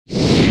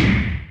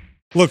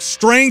Look,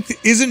 strength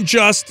isn't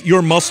just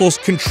your muscles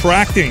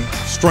contracting.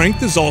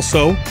 Strength is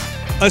also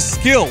a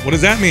skill. What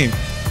does that mean?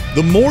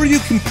 The more you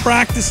can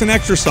practice and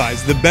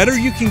exercise, the better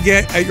you can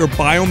get at your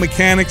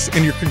biomechanics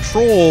and your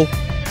control,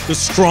 the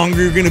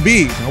stronger you're going to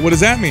be. Now, what does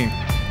that mean?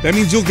 That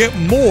means you'll get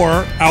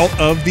more out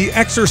of the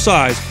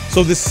exercise.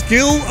 So the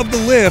skill of the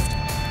lift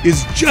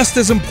is just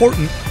as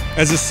important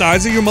as the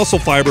size of your muscle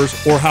fibers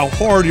or how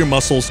hard your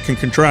muscles can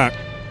contract.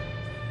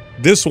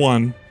 This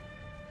one,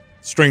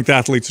 strength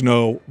athletes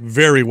know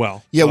very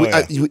well. Yeah,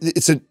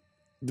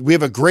 we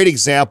have a great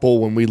example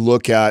when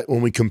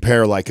we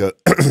compare like a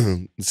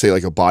say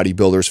like a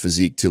bodybuilder's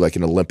physique to like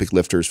an Olympic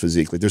lifter's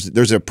physique. Like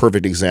there's a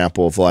perfect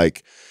example of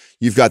like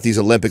you've got these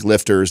Olympic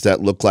lifters that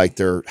look like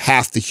they're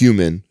half the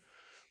human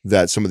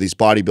that some of these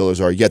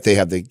bodybuilders are, yet they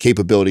have the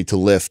capability to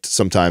lift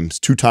sometimes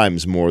 2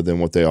 times more than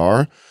what they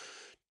are.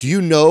 Do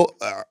you know,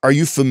 are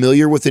you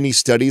familiar with any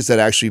studies that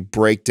actually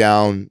break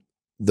down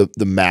the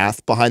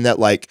math behind that?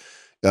 Like,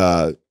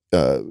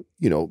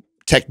 you know,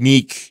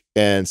 technique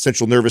and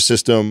central nervous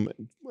system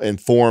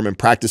and form and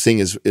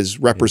practicing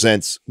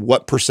represents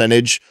what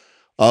percentage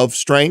of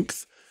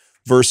strength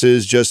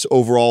versus just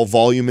overall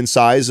volume and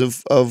size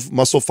of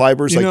muscle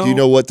fibers? Like, do you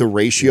know what the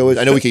ratio is?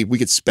 I know we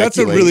could speculate. That's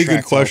a really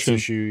good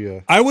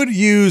question. I would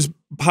use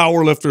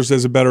power lifters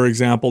as a better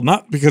example,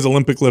 not because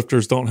Olympic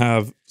lifters don't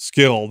have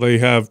skill. They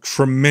have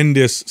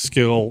tremendous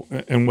skill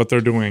in what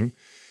they're doing.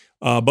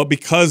 But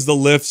because the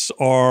lifts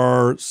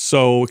are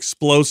so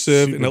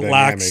explosive and it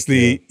lacks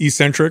the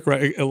eccentric,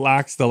 right? It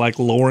lacks the like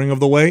lowering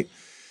of the weight.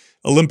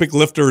 Olympic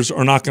lifters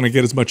are not going to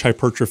get as much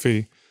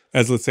hypertrophy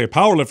as, let's say, a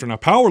power lifter. Now,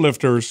 power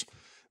lifters,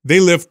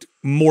 they lift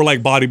more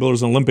like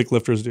bodybuilders than Olympic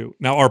lifters do.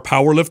 Now, are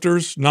power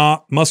lifters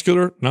not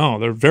muscular? No,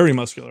 they're very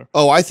muscular.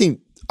 Oh, I think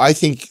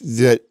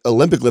that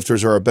Olympic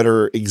lifters are a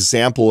better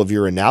example of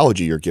your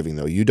analogy you're giving,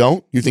 though. You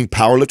don't? You think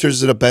power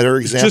lifters is a better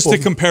example? Just to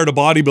compare to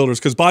bodybuilders,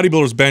 because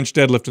bodybuilders bench,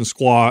 deadlift, and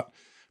squat.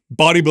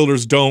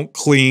 Bodybuilders don't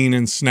clean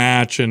and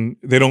snatch, and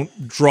they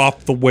don't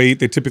drop the weight.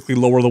 They typically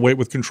lower the weight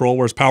with control,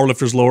 whereas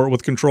powerlifters lower it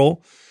with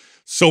control.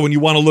 So when you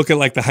want to look at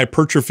like the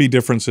hypertrophy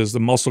differences, the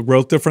muscle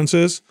growth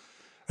differences,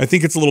 I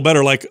think it's a little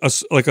better. Like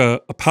a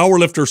power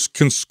lifter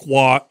can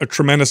squat a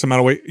tremendous amount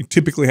of weight. It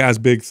typically has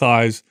big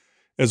thighs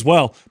as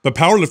well. But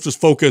power lifters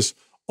focus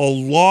a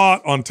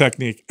lot on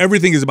technique.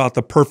 Everything is about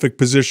the perfect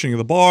positioning of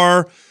the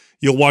bar.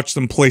 You'll watch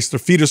them place their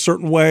feet a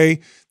certain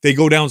way. They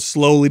go down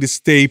slowly to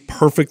stay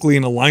perfectly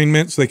in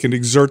alignment so they can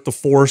exert the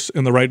force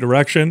in the right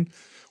direction.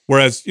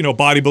 Whereas, you know,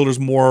 bodybuilders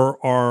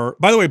more are,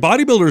 by the way,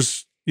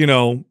 bodybuilders, you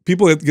know,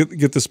 people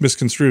get this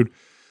misconstrued.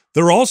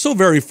 They're also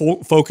very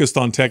focused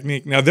on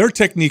technique. Now, their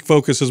technique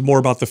focus is more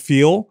about the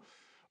feel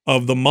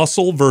of the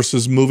muscle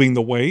versus moving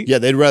the weight. Yeah,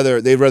 they'd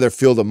rather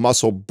feel the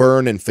muscle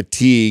burn and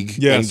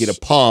fatigue and get a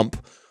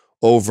pump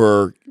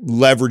over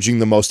leveraging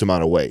the most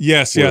amount of weight.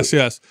 Yes.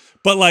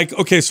 But like,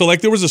 okay, so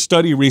like there was a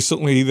study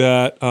recently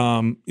that,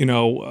 you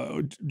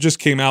know, just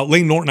came out.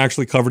 Layne Norton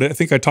actually covered it. I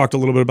think I talked a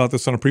little bit about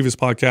this on a previous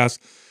podcast,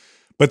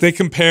 but they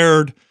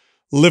compared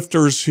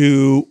lifters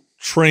who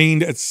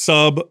trained at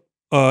sub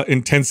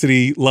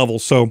intensity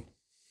levels. So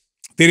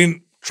they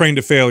didn't train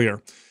to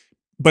failure,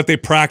 but they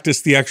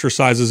practiced the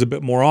exercises a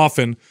bit more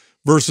often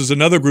versus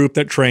another group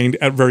that trained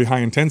at very high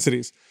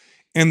intensities.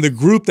 And the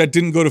group that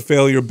didn't go to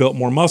failure built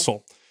more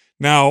muscle.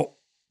 Now,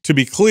 to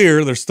be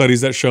clear, there's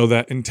studies that show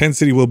that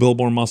intensity will build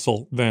more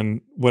muscle than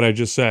what I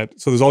just said.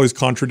 So there's all these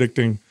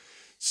contradicting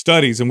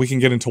studies, and we can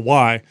get into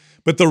why.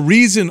 But the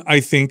reason I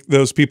think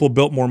those people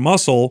built more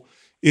muscle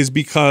is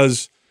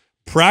because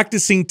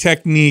practicing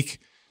technique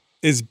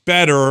is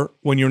better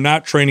when you're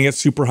not training at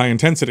super high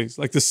intensities.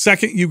 Like the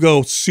second you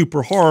go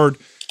super hard,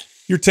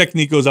 your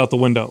technique goes out the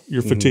window.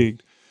 You're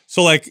fatigued.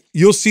 So like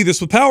you'll see this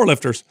with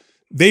powerlifters.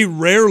 They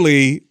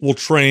rarely will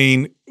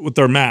train with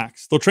their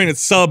max. They'll train at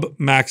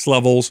sub-max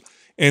levels,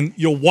 and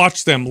you'll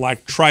watch them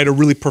like try to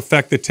really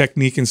perfect the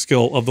technique and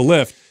skill of the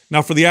lift.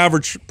 Now, for the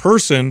average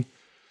person,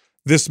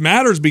 this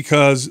matters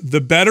because the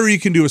better you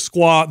can do a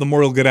squat, the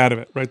more you'll get out of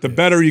it, right? The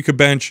better you could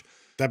bench,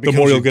 the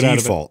more you'll get out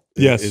of it.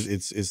 Yes.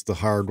 It's the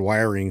hard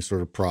wiring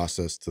sort of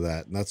process to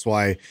that. And that's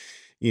why,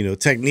 you know,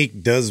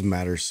 technique does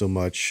matter so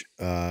much,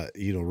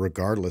 you know,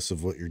 regardless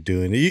of what you're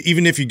doing.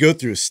 Even if you go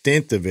through a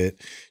stint of it,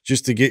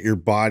 just to get your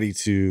body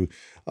to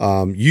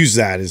use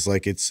that as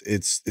like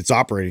its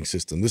operating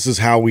system. This is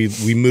how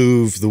we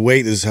move the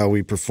weight. This is how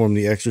we perform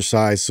the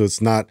exercise. So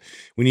it's not,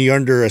 when you're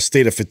under a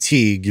state of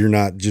fatigue, you're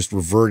not just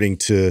reverting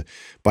to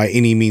by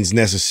any means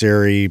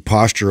necessary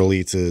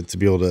posturally to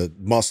be able to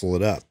muscle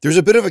it up. There's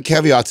a bit of a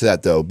caveat to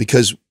that though,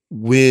 because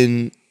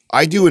when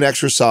I do an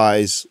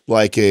exercise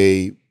like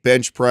a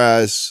bench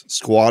press,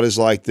 squat is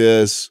like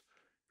this,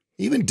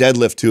 even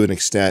deadlift to an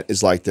extent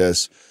is like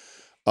this.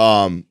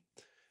 I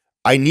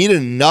need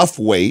enough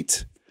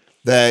weight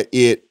that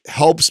it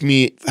helps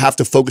me have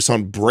to focus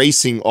on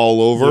bracing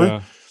all over.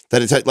 Yeah.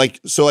 That it's like,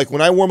 so like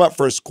when I warm up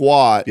for a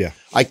squat,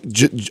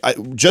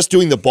 just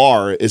doing the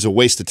bar is a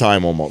waste of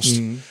time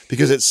almost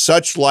because it's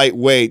such light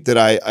weight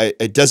that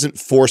it doesn't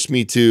force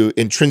me to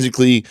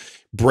intrinsically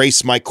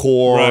brace my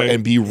core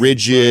and be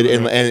rigid.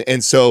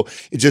 And so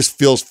it just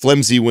feels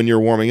flimsy when you're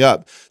warming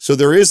up. So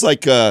there is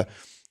like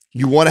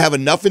you want to have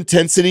enough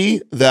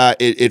intensity that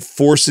it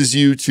forces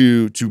you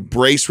to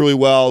brace really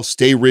well,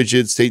 stay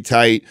rigid, stay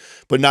tight,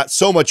 but not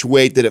so much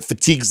weight that it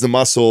fatigues the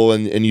muscle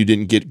and you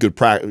didn't get good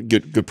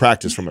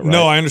practice from it, right?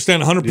 No, I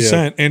understand 100%.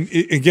 Yeah. And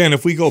again,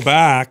 if we go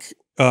back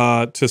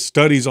to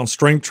studies on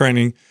strength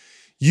training,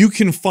 you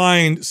can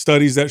find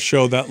studies that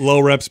show that low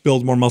reps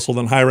build more muscle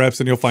than high reps,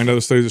 and you'll find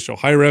other studies that show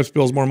high reps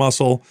builds more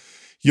muscle.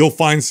 You'll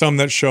find some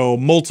that show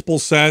multiple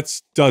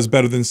sets does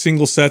better than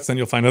single sets. Then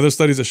you'll find other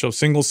studies that show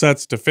single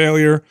sets to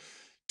failure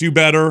do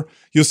better.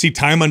 You'll see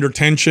time under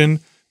tension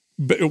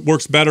it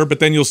works better, but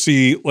then you'll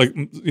see like,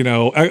 you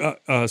know,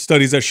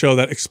 studies that show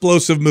that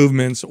explosive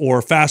movements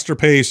or faster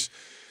pace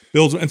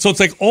builds. And so it's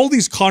like all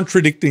these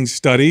contradicting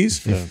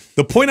studies. Yeah.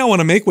 The point I want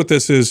to make with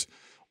this is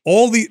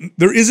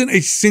there isn't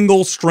a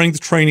single strength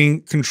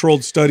training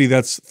controlled study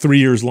that's 3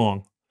 years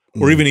long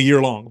or even a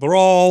year long. They're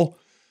all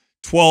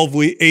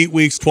 8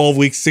 weeks, 12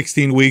 weeks,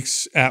 16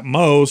 weeks at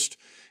most.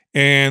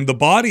 And the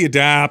body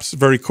adapts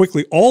very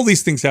quickly. All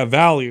these things have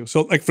value.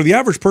 So like for the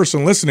average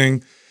person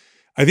listening,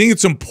 I think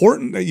it's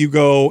important that you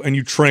go and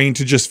you train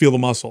to just feel the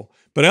muscle.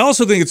 But I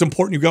also think it's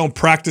important you go and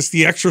practice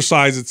the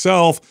exercise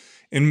itself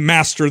and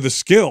master the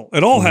skill.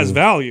 It all has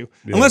value,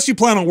 unless you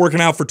plan on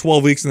working out for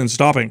 12 weeks and then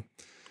stopping,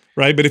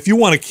 right? But if you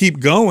want to keep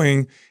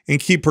going and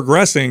keep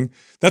progressing,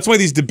 that's why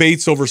these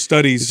debates over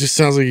studies. It just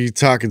sounds like you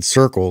talk in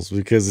circles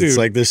because it's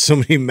like there's so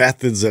many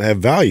methods that have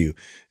value.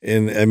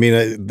 And I mean,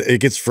 it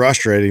gets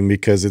frustrating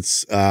because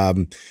it's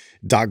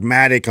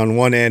dogmatic on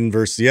one end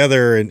versus the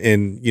other.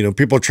 And you know,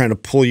 people are trying to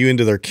pull you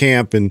into their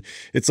camp. And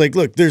it's like,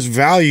 look, there's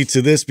value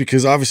to this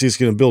because obviously it's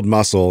going to build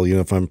muscle. You know,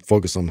 if I'm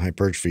focused on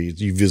hypertrophy,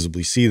 you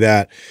visibly see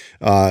that.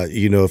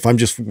 You know, if I'm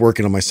just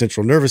working on my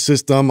central nervous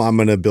system, I'm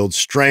going to build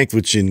strength,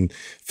 which in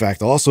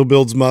fact also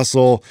builds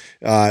muscle.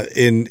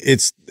 And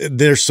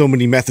there's so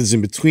many methods in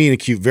between,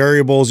 acute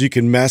variables you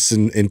can mess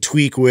and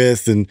tweak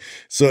with. And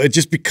so it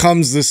just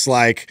becomes this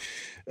like,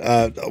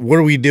 what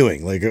are we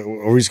doing? Like,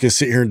 are we just gonna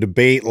sit here and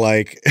debate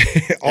like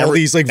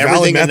these like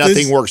valid methods? And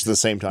nothing works at the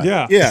same time.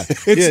 Yeah, yeah.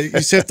 You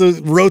just have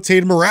to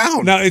rotate them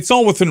around. Now it's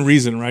all within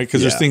reason, right?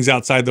 Because there's things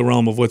outside the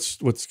realm of what's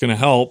going to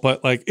help.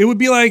 But like, it would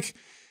be like,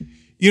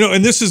 you know,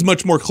 and this is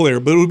much more clear.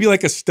 But it would be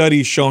like a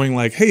study showing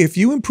like, hey, if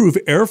you improve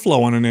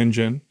airflow on an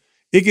engine,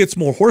 it gets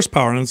more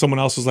horsepower. And then someone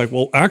else is like,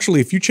 well,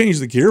 actually, if you change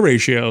the gear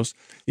ratios,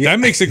 that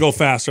makes it go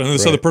faster. And then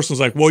this other person's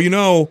like, well, you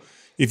know,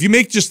 if you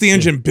make just the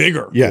engine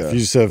bigger, if you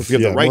just have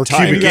the right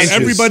time, you got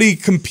everybody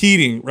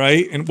competing,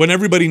 right? And when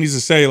everybody needs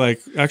to say,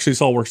 like, actually,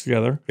 this all works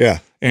together. Yeah.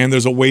 And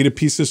there's a way to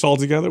piece this all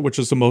together, which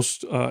is the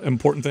most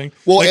important thing.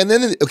 Well, like, and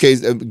then, okay,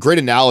 a great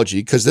analogy,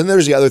 because then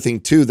there's the other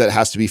thing, too, that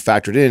has to be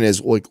factored in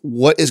is, like,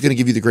 what is going to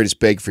give you the greatest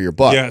bang for your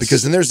buck? Yes.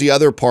 Because then there's the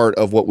other part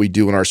of what we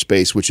do in our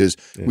space, which is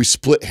we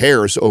split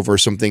hairs over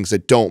some things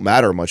that don't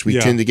matter much. We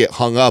tend to get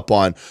hung up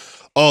on,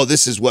 oh,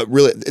 this is what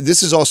really,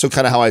 this is also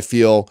kind of how I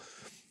feel.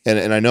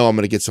 And I know I'm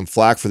going to get some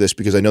flack for this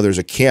because I know there's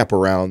a camp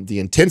around the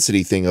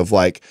intensity thing of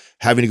like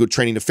having to go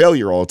training to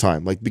failure all the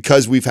time. Like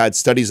because we've had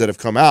studies that have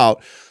come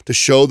out to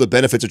show the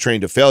benefits of training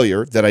to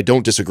failure that I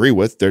don't disagree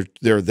with.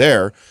 They're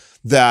there.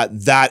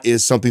 That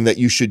is something that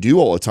you should do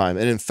all the time.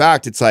 And in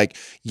fact, it's like,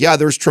 yeah,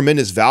 there's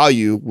tremendous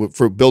value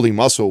for building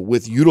muscle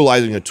with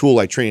utilizing a tool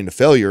like training to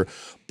failure.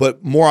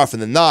 But more often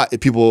than not,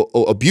 people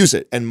abuse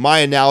it. And my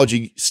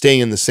analogy, staying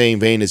in the same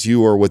vein as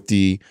you are with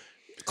the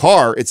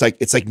car, it's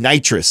like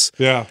nitrous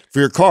for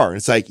your car. And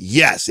it's like,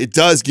 yes, it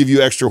does give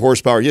you extra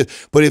horsepower.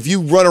 Yes, but if you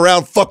run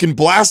around fucking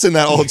blasting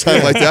that all the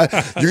time like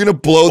that, you're gonna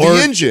blow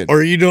the engine.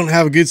 Or you don't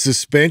have good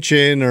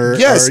suspension, or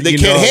they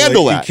can't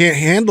handle that. You can't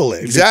handle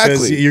it.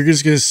 Exactly. You're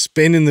just gonna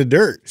spin in the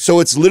dirt.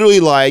 So it's literally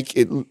like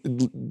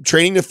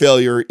training to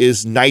failure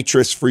is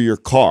nitrous for your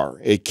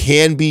car. It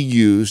can be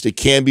used, it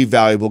can be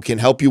valuable, can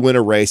help you win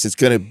a race. It's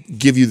gonna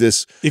give you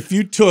this. If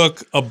you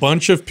took a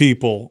bunch of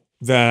people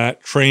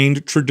that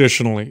trained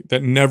traditionally,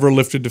 that never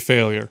lifted to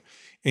failure,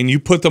 and you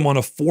put them on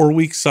a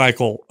 4-week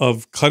cycle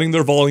of cutting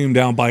their volume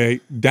down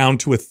down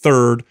to a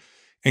third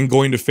and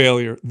going to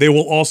failure, they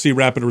will all see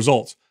rapid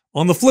results.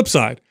 On the flip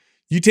side,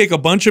 you take a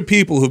bunch of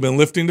people who've been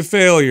lifting to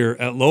failure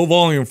at low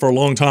volume for a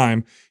long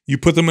time, you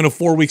put them in a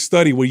 4-week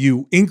study where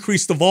you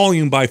increase the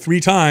volume by 3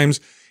 times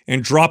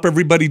and drop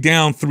everybody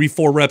down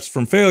 3-4 reps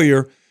from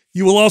failure,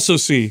 you will also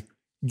see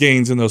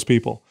gains in those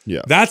people. Yeah.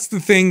 That's the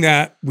thing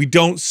that we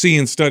don't see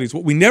in studies.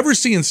 What we never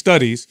see in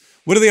studies,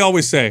 what do they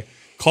always say?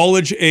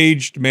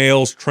 College-aged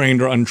males,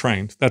 trained or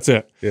untrained. That's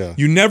it. Yeah.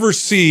 You never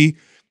see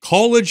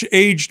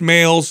college-aged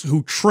males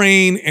who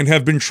train and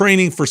have been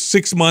training for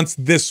 6 months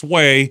this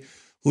way.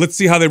 Let's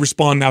see how they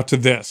respond now to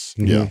this.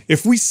 Yeah.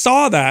 If we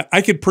saw that,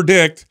 I could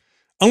predict,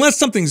 unless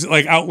something's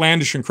like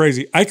outlandish and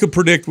crazy, I could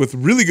predict with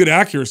really good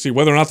accuracy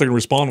whether or not they're going to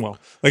respond well.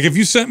 Like if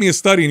you sent me a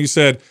study and you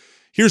said,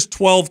 here's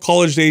 12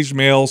 college-aged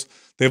males,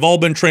 they've all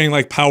been training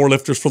like power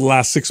lifters for the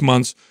last 6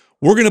 months.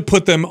 we're going to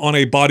put them on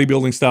a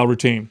bodybuilding style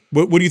routine.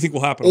 What do you think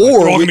will happen? Or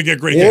they're all going to get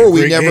great gains. Or we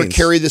Great never gains.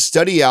 carry the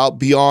study out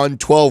beyond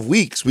 12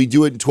 weeks. We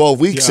do it in 12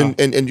 weeks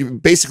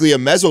and basically a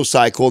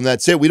mesocycle, and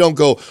that's it. We don't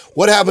go,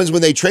 what happens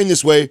when they train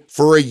this way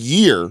for a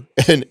year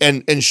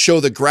and show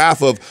the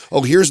graph of,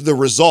 oh, here's the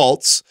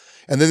results.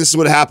 And then this is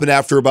what happened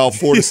after about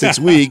 4 to 6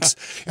 weeks.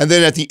 And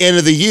then at the end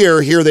of the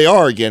year, here they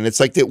are again. It's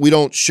like that we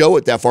don't show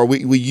it that far.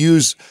 We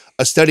use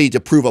a study to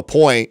prove a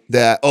point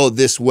that, oh,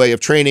 this way of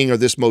training or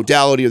this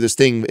modality or this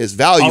thing is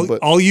valuable.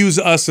 I'll use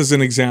us as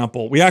an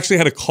example. We actually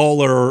had a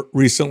caller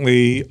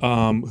recently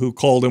who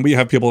called, and we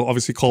have people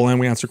obviously call in,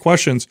 we answer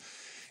questions.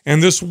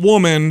 And this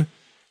woman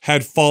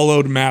had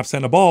followed MAPS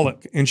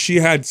Anabolic, and she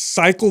had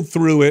cycled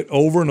through it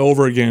over and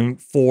over again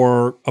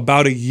for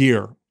about a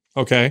year,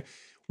 okay?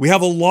 We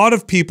have a lot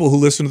of people who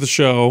listen to the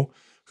show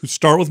who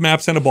start with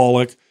MAPS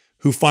Anabolic,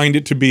 who find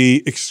it to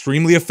be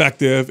extremely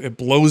effective. It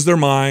blows their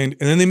mind.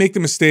 And then they make the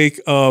mistake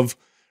of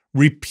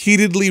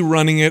repeatedly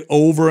running it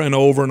over and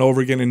over and over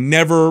again and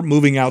never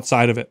moving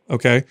outside of it,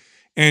 okay?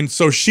 And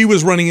so she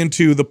was running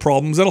into the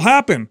problems that'll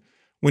happen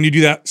when you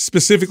do that,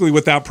 specifically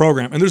with that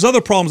program. And there's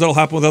other problems that'll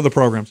happen with other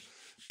programs.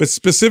 But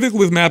specifically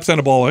with MAPS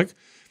Anabolic,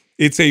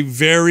 it's a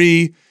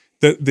very,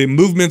 the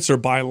movements are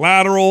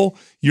bilateral.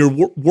 You're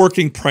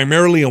working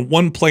primarily on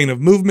one plane of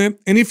movement.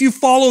 And if you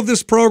follow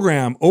this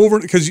program over,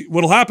 because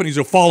what'll happen is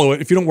you'll follow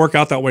it. If you don't work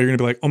out that way, you're gonna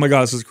be like, oh my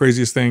God, this is the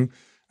craziest thing.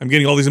 I'm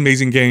getting all these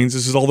amazing gains.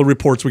 This is all the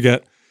reports we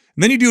get.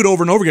 And then you do it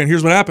over and over again.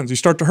 Here's what happens. You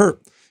start to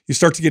hurt. You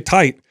start to get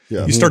tight.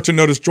 Yeah. You start to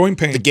notice joint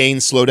pain. The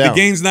gains slow down. The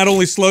gains not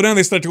only slow down,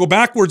 they start to go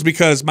backwards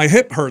because my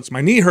hip hurts,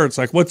 my knee hurts.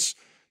 Like, what's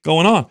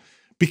going on?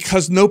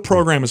 Because no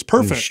program is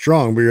perfect. You're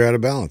strong, but you're out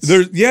of balance.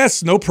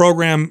 Yes, no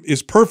program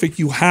is perfect.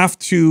 You have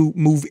to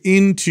move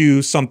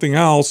into something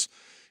else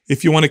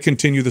if you want to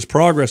continue this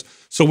progress.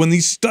 So when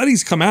these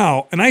studies come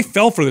out, and I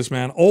fell for this,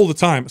 man, all the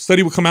time. A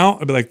study would come out,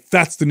 I'd be like,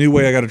 that's the new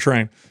way I got to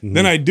train.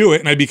 Then I'd do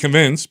it, and I'd be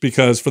convinced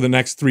because for the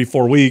next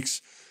 3-4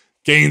 weeks,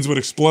 gains would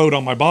explode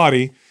on my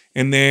body.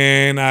 And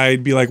then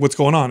I'd be like, what's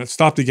going on? It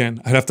stopped again.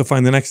 I'd have to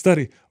find the next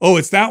study. Oh,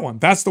 it's that one.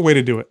 That's the way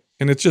to do it.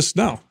 And it's just,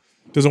 no,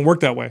 it doesn't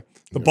work that way.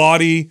 The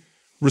body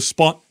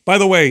respond. By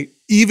the way,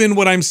 even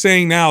what I'm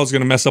saying now is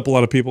going to mess up a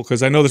lot of people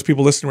because I know there's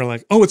people listening who are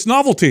like, oh, it's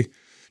novelty.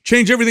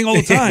 Change everything all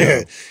the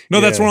time.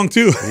 No, that's wrong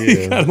too.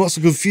 Yeah.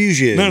 Muscle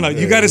confusion. No,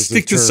 you got to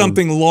stick to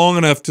something long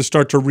enough to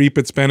start to reap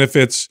its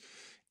benefits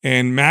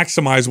and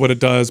maximize what it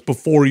does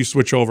before you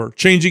switch over.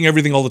 Changing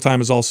everything all the time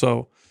is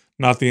also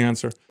not the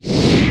answer.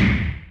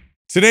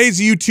 Today's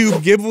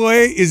YouTube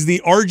giveaway is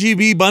the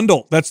RGB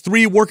bundle. That's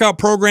 3 workout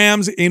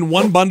programs in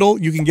one bundle.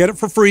 You can get it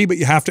for free, but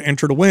you have to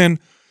enter to win.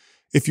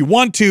 If you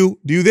want to,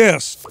 do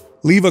this.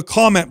 Leave a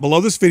comment below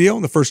this video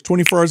in the first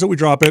 24 hours that we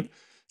drop it.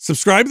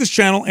 Subscribe to this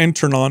channel and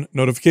turn on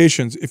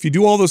notifications. If you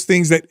do all those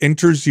things, that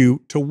enters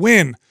you to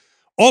win.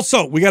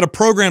 Also, we got a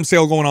program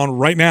sale going on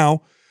right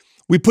now.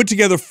 We put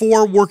together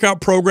 4 workout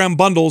program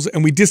bundles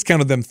and we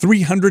discounted them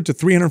 $300 to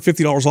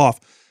 $350 off.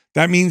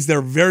 That means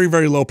they're very,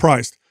 very low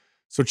priced.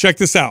 So check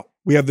this out.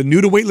 We have the new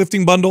to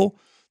weightlifting bundle,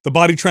 the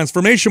body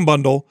transformation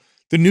bundle,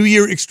 the New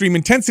Year Extreme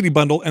Intensity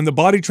bundle, and the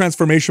body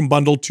transformation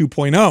bundle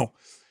 2.0.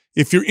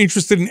 If you're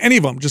interested in any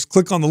of them, just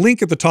click on the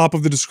link at the top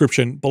of the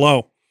description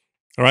below.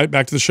 All right,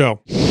 back to the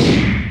show.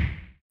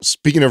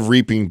 Speaking of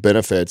reaping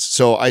benefits,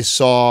 so I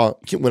saw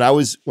when I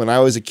was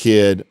a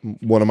kid,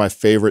 one of my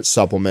favorite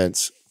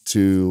supplements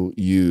to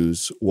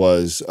use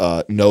was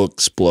No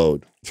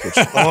Explode. Which,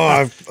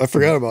 I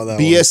forgot about that.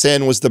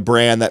 BSN was the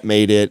brand that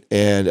made it,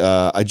 and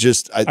I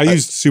used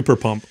Super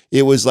Pump.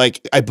 It was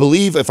like, I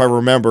believe if I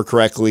remember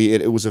correctly,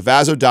 it was a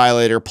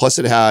vasodilator, plus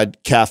it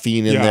had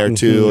caffeine in there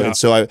too, and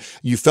so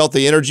you felt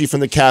the energy from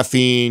the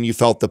caffeine, you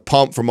felt the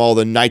pump from all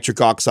the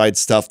nitric oxide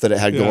stuff that it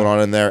had going on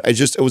in there.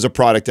 It was a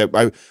product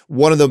that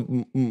one of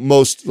the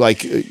most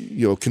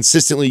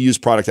consistently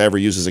used product I ever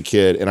used as a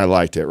kid, and I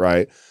liked it.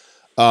 Right.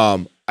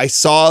 I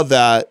saw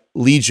that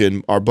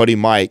Legion, our buddy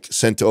Mike,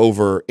 sent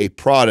over a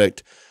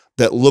product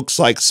that looks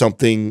like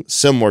something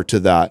similar to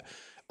that.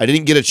 I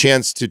didn't get a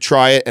chance to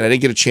try it, and I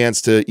didn't get a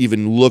chance to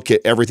even look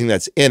at everything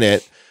that's in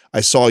it.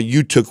 I saw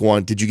you took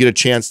one. Did you get a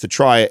chance to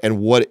try it, and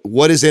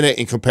what is in it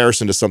in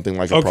comparison to something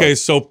like a product?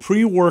 So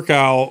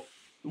pre-workout,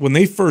 when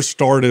they first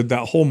started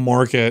that whole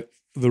market,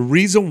 the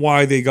reason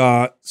why they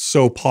got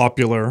so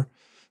popular,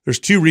 there's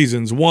 2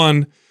 reasons.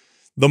 One,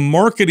 the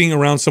marketing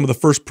around some of the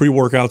first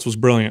pre-workouts was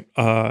brilliant.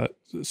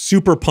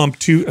 Super Pump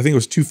 2, I think it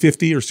was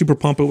 250 or Super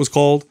Pump it was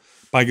called,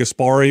 by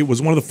Gaspari,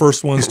 was one of the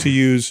first ones to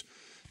use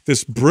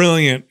this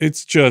brilliant,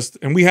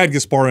 and we had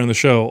Gaspari on the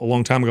show a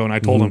long time ago, and I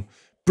told him,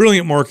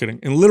 brilliant marketing.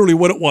 And literally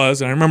what it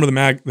was, and I remember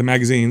the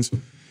magazines,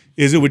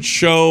 is it would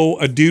show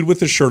a dude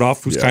with his shirt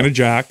off who's kind of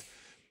jacked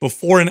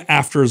before and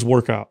after his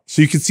workout.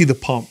 So you could see the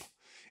pump.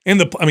 And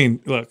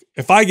look,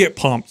 if I get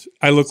pumped,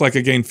 I look like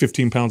I gained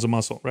 15 pounds of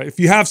muscle, right? If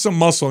you have some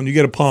muscle and you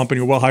get a pump and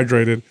you're well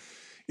hydrated,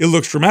 it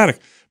looks dramatic.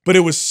 But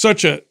it was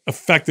such an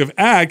effective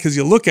ad because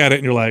you look at it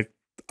and you're like,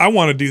 I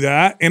want to do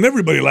that. And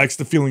everybody likes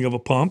the feeling of a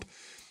pump.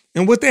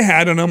 And what they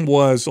had in them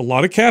was a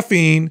lot of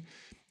caffeine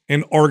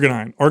and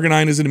arginine.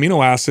 Arginine is an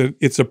amino acid.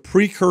 It's a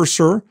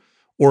precursor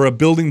or a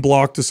building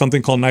block to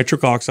something called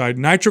nitric oxide.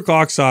 Nitric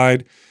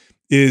oxide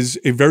is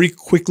a very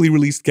quickly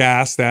released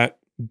gas that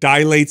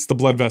dilates the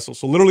blood vessels.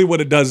 So literally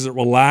what it does is it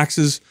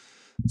relaxes.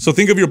 So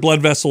think of your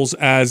blood vessels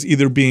as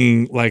either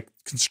being like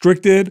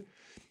constricted,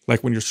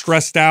 like when you're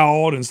stressed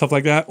out and stuff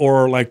like that,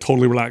 or like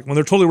totally relaxed. When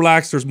they're totally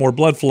relaxed, there's more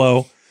blood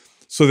flow.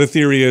 So the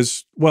theory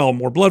is, well,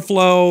 more blood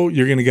flow,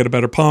 you're going to get a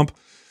better pump.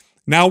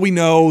 Now we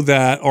know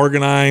that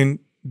arginine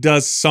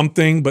does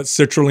something, but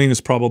citrulline is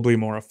probably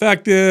more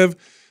effective.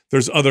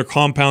 There's other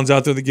compounds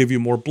out there that give you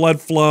more blood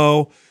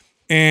flow.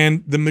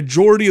 And the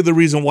majority of the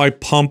reason why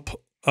pump,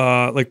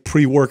 like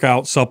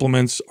pre-workout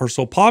supplements are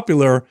so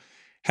popular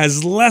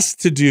has less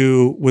to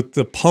do with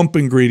the pump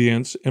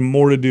ingredients and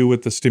more to do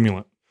with the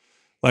stimulant.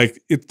 Like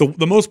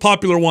the most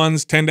popular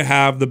ones tend to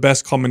have the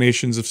best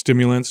combinations of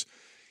stimulants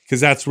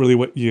because that's really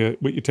what you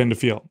tend to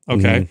feel,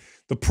 okay?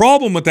 The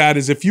problem with that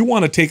is if you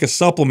want to take a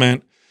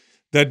supplement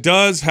that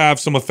does have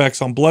some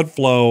effects on blood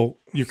flow,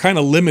 you're kind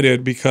of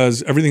limited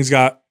because everything's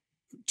got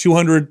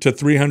 200 to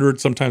 300,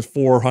 sometimes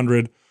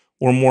 400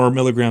 or more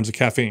milligrams of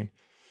caffeine.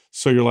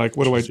 So you're like,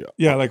 what do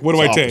I, like, what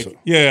do I take?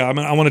 Yeah, I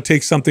mean, I want to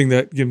take something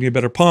that gives me a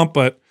better pump,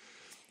 but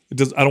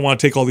I don't want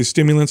to take all these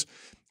stimulants.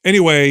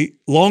 Anyway,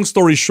 long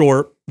story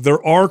short,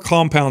 there are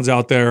compounds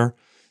out there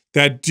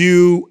that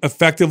do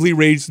effectively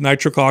raise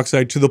nitric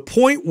oxide to the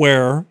point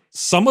where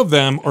some of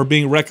them are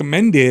being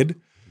recommended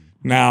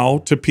now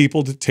to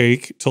people to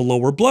take to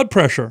lower blood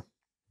pressure.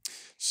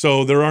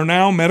 So there are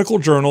now medical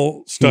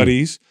journal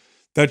studies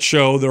that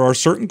show there are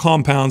certain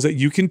compounds that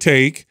you can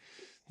take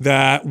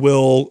that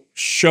will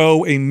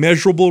show a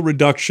measurable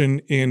reduction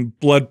in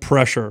blood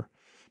pressure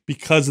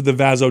because of the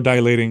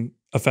vasodilating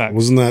effect.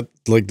 Wasn't that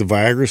like the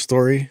Viagra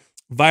story?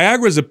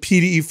 Viagra is a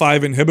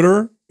PDE5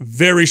 inhibitor,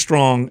 very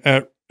strong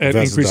at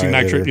increasing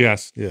nitric.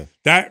 Yes. Yeah.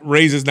 That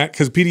raises that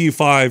because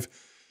PDE5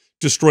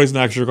 destroys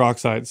nitric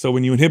oxide. So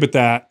when you inhibit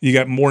that, you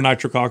get more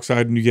nitric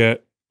oxide and you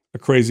get a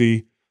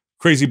crazy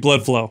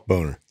blood flow.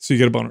 Boner. So you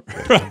get a boner.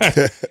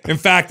 Right. In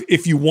fact,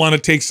 if you want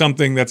to take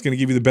something that's going to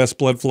give you the best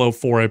blood flow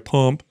for a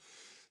pump,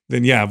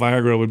 then yeah,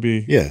 Viagra would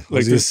be. Yeah. I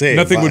was going to say.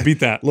 Nothing would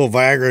beat that. A little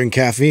Viagra and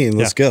caffeine.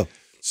 Let's go.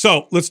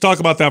 So let's talk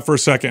about that for a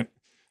second.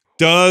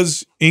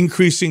 Does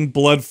increasing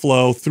blood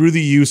flow through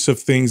the use of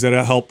things that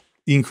help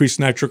increase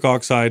nitric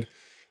oxide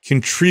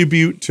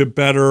contribute to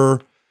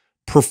better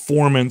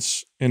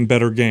performance and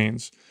better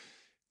gains?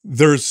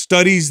 There's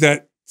studies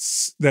that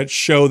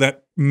show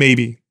that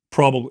maybe,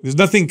 probably. There's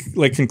nothing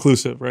like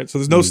conclusive, right? So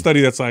there's no study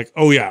that's like,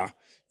 oh yeah,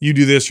 you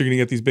do this, you're going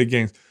to get these big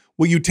gains.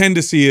 What you tend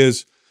to see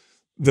is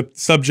the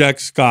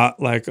subjects got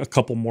like a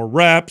couple more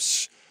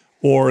reps,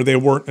 or they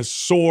weren't as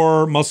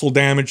sore. Muscle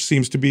damage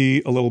seems to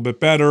be a little bit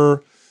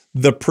better.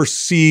 The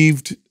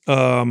perceived,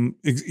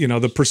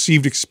 the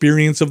perceived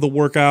experience of the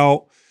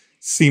workout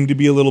seemed to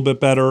be a little bit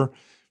better.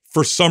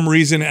 For some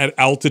reason, at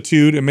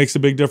altitude, it makes a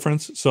big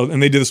difference. So,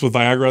 and they did this with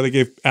Viagra. They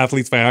gave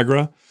athletes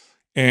Viagra,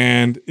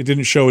 and it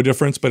didn't show a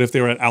difference. But if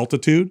they were at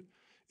altitude,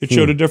 it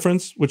showed a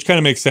difference, which kind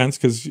of makes sense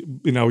because you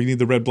need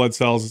the red blood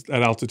cells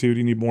at altitude.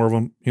 You need more of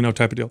them,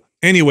 type of deal.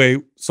 Anyway,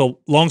 so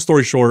long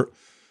story short,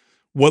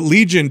 what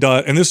Legion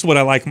does, and this is what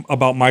I like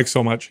about Mike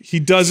so much, he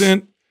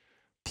doesn't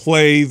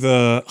play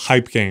the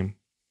hype game.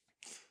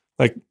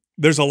 Like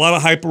there's a lot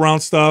of hype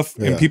around stuff,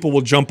 and people will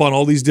jump on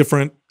all these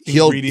different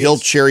ingredients. He'll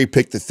cherry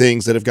pick the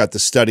things that have got the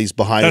studies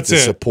behind it to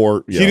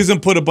support. He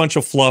doesn't put a bunch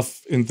of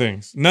fluff in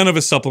things. None of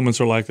his supplements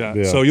are like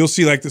that. So you'll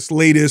see like this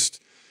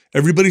latest,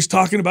 everybody's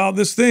talking about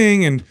this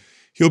thing, and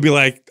he'll be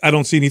like, I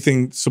don't see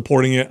anything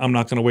supporting it. I'm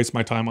not going to waste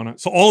my time on it.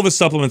 So all of his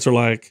supplements are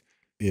like,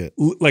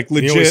 like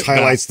legit. He always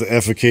highlights the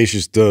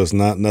efficacious dose,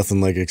 nothing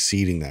like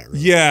exceeding that. Really.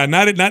 Yeah,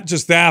 not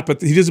just that, but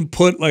he doesn't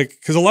put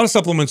because a lot of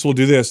supplements will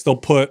do this. They'll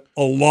put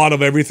a lot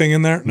of everything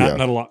in there,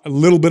 not a lot, a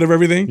little bit of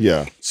everything.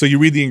 Yeah. So you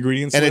read the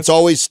ingredients, and it's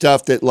always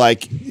stuff that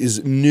like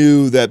is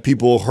new that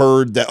people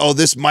heard that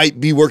this might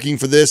be working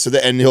for this, or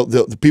that, and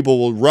the people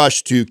will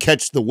rush to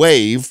catch the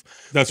wave.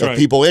 That's right.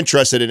 People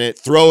interested in it,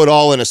 throw it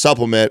all in a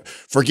supplement.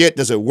 Forget,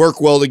 does it work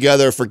well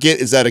together? Forget,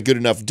 is that a good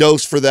enough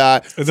dose for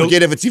that?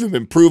 Forget if it's even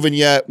been proven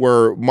yet,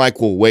 where Mike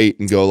will wait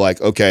and go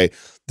like, okay,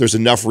 there's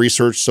enough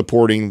research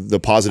supporting the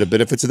positive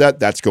benefits of that.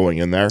 That's going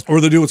in there.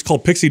 Or they do what's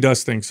called pixie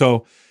dust thing.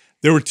 So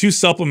there were two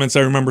supplements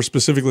I remember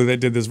specifically that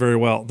did this very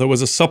well. There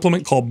was a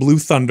supplement called Blue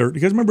Thunder. Do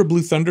you guys remember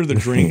Blue Thunder, the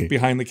drink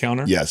behind the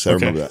counter? Yes, I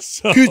remember that.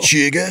 So, good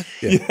sugar.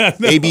 Yeah.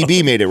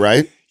 ABB made it,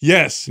 right?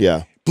 Yes.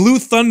 Yeah. Blue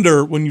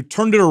Thunder, when you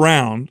turned it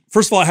around,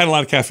 first of all, it had a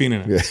lot of caffeine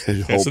in it.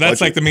 Yeah, okay, so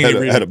that's like the main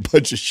ingredient. Had a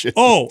bunch of shit.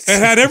 Oh, it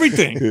had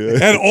everything.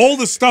 It had all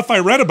the stuff I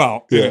read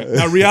about. Yeah.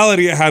 Now,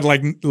 reality, it had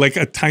like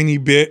a tiny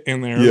bit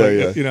in there.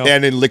 Yeah,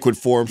 and in liquid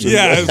form. So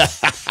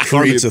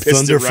creates a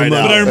thunder from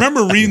that. But I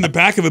remember reading the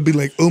back of it, being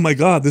like, oh my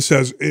God, this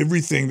has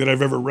everything that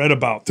I've ever read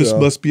about. This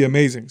must be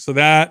amazing. So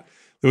that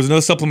There was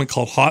another supplement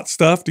called Hot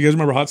Stuff. Do you guys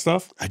remember Hot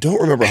Stuff? I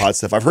don't remember Hot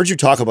Stuff. I've heard you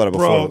talk about it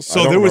before. Bro,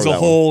 so there was a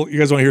whole, you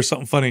guys want to hear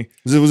something funny?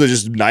 Was it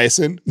just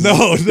niacin?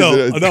 No,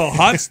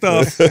 Hot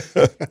Stuff.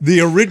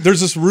 There's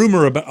this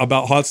rumor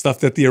about Hot Stuff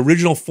that the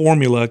original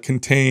formula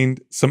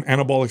contained some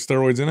anabolic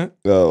steroids in it.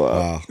 Oh,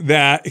 wow.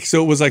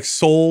 So it was like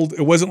sold,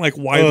 it wasn't like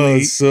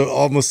widely. So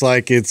almost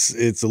like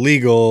it's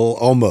illegal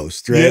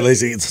almost, right? Yeah. At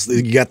least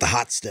you got the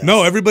Hot Stuff.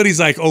 No, everybody's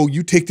like, oh,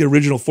 you take the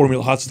original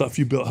formula Hot Stuff,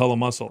 you built hella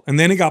muscle. And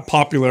then it got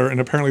popular and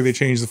apparently they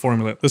changed the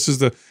formula. This is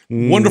the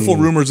wonderful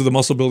rumors of the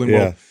muscle building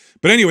world.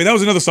 But anyway, that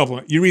was another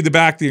supplement. You read the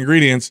back, the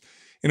ingredients,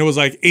 and it was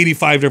like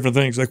 85 different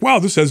things. Like, wow,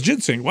 this has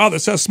ginseng. Wow,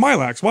 this has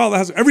Smilax. Wow, that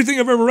has everything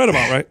I've ever read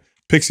about, right?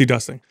 Pixie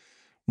dusting.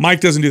 Mike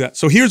doesn't do that.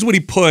 So here's what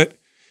he put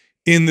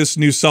in this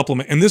new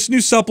supplement. And this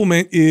new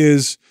supplement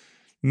is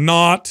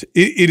not,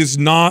 it is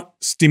not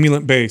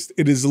stimulant based.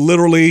 It is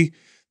literally,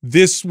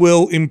 this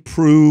will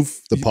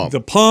improve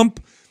the pump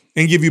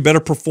and give you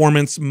better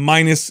performance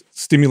minus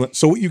stimulant.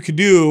 So what you could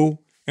do,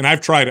 and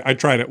I've tried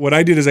it. What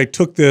I did is I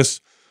took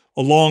this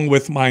along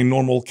with my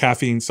normal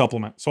caffeine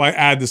supplement. So I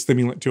add the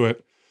stimulant to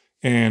it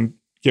and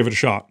give it a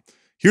shot.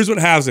 Here's what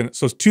it has in it.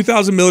 So it's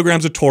 2,000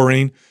 milligrams of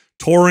taurine.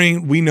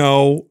 Taurine, we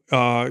know,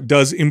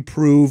 does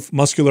improve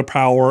muscular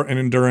power and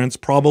endurance,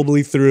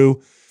 probably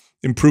through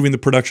improving the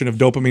production of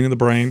dopamine in the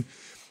brain.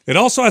 It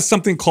also has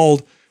something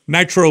called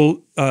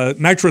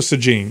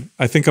nitrosogene.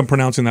 I think I'm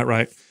pronouncing that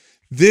right.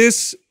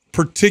 This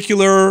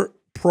particular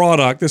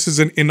product, this is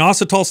an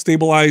inositol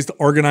stabilized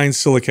arginine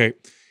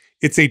silicate.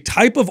 It's a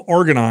type of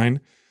arginine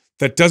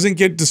that doesn't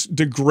get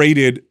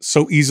degraded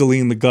so easily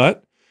in the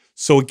gut,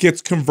 so it gets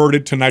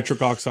converted to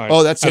nitric oxide.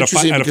 Oh, that's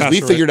interesting because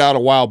we figured out a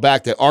while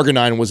back that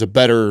arginine was a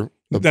better.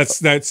 That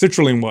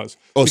citrulline was.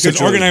 Oh, because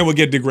citrulline. Arginine will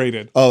get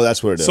degraded. Oh,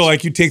 that's what it is. So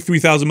like you take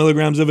 3,000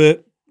 milligrams of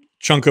it,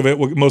 chunk of it,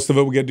 most of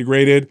it will get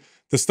degraded.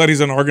 The studies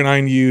on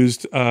arginine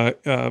used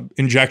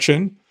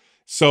injection.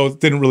 So it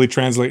didn't really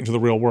translate into the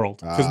real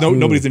world because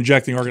nobody's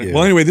injecting arginine. Yeah.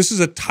 Well, anyway, this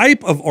is a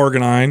type of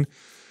arginine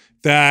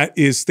that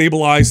is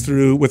stabilized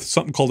with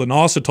something called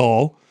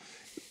inositol,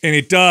 and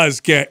it does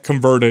get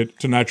converted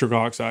to nitric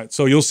oxide.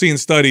 So you'll see in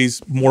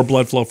studies more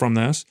blood flow from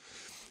this.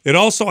 It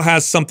also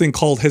has something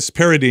called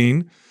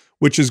hesperidine,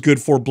 which is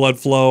good for blood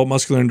flow,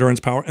 muscular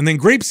endurance power, and then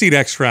grapeseed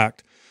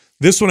extract.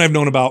 This one I've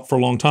known about for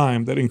a long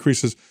time that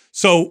increases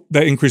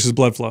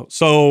blood flow.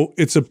 So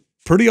it's a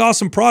pretty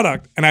awesome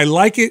product. And I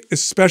like it,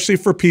 especially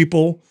for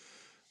people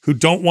who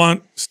don't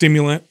want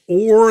stimulant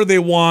or they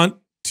want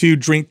to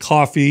drink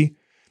coffee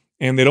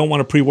and they don't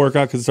want a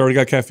pre-workout because it's already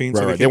got caffeine. Right,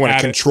 so right. They want to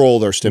control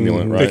their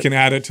stimulant, right? They can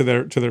add it to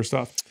their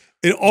stuff.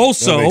 It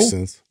also,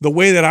 the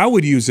way that I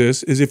would use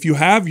this is if you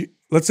have,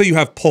 let's say you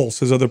have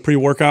Pulse as other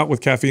pre-workout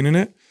with caffeine in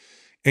it,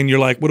 and you're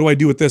like, what do I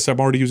do with this? I'm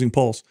already using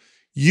Pulse.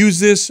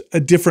 Use this a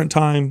different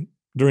time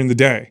during the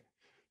day.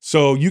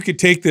 So you could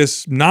take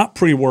this not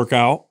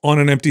pre-workout on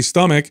an empty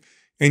stomach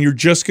and you're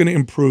just going to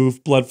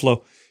improve blood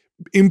flow.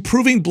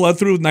 Improving blood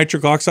through with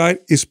nitric oxide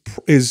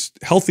is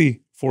healthy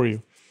for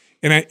you.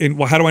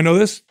 And how do I know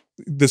this?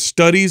 The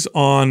studies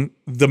on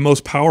the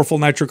most powerful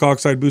nitric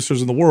oxide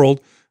boosters in the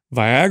world,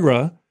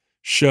 Viagra,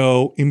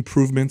 show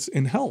improvements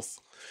in health.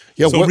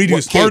 Yeah, so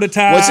reduced heart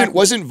attack.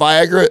 Wasn't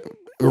Viagra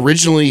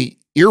originally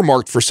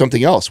earmarked for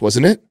something else,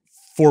 wasn't it?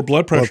 For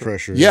blood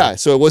pressure. Yeah,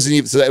 so it wasn't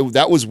even. So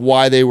that was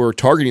why they were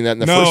targeting that in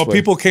the first place. No,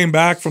 people came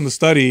back from the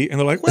study and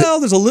they're like,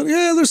 "Well,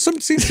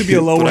 seems to be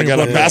a lowering of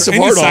blood pressure. Massive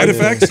Any heart side on.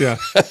 effects?" Yeah.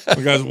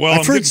 The guys, well,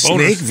 I've heard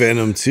snake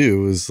venom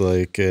too. Is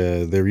like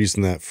they're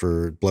using that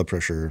for blood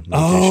pressure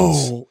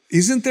medications. Oh,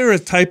 isn't there a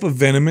type of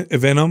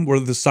venom where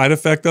the side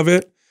effect of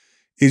it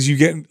is you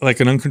get like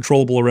an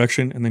uncontrollable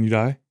erection and then you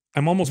die?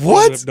 I'm almost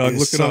positive, Doug.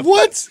 Look it up.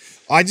 What?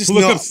 I just know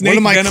one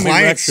of my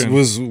clients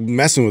was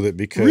messing with it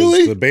because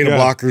the beta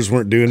blockers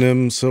weren't doing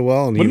him so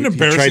well. And what an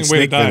embarrassing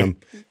way to die. Venom.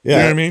 Yeah. You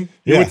know what I mean?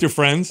 You're with your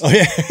friends. Oh,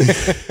 yeah.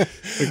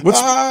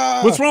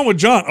 Like, what's wrong with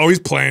John? Oh, he's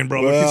playing,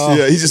 bro.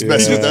 Well, he's just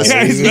messing with us.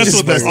 Yeah, he's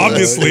messing with us,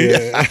 obviously.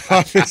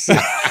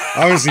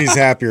 Obviously, he's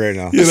happy right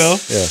now. You know?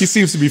 Yeah. He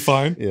seems to be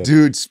fine. Yeah.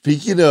 Dude,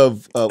 speaking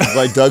of,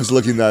 why Doug's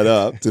looking that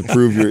up to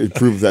prove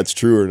if that's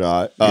true or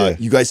not,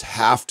 you guys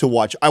have to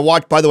watch.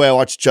 By the way, I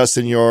watched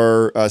Justin,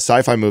 your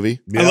sci-fi movie.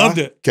 I loved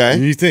it.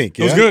 Okay. You think?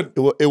 It was good.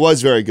 It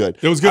was very good.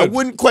 It was good. I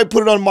wouldn't quite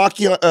put it on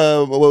Machina.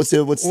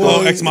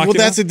 Ex Machina? Well,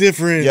 that's a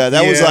different. Yeah,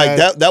 that was like,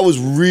 that was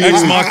really.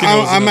 Ex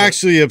Machina. I'm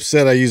actually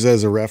upset I use that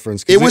as a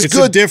reference. It was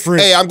good.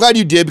 Different. Hey, I'm glad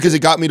you did because it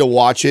got me to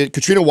watch it.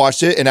 Katrina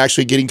watched it, and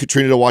actually getting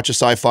Katrina to watch a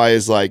sci-fi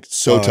is like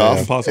so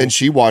tough. Yeah, and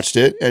she watched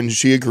it, and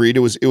she agreed it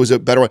was a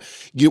better one.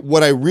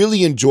 What I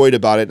really enjoyed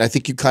about it, and I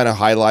think you kind of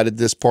highlighted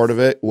this part of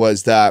it,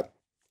 was that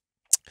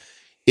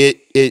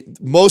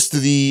most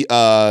of the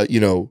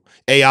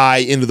AI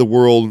into the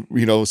world,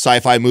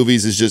 sci-fi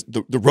movies is just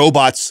the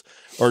robots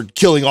are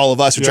killing all of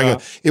us.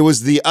 It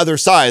was the other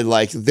side.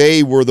 Like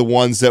they were the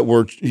ones that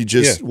were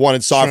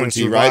wanted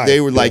sovereignty, right?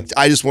 They were like,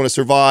 I just want to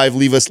survive,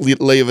 leave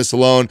us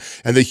alone.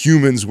 And the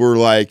humans were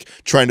like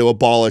trying to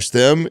abolish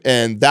them.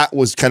 And that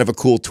was kind of a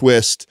cool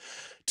twist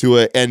to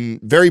it, and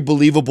very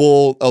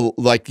believable.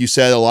 Like you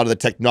said, a lot of the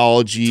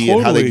technology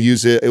and how they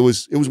use it. It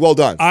was well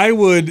done. I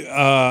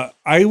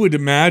would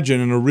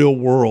imagine in a real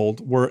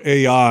world where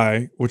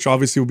AI, which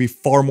obviously would be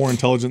far more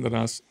intelligent than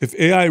us, if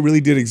AI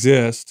really did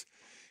exist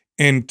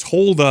and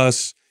told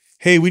us,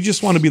 hey, we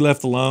just want to be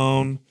left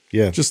alone.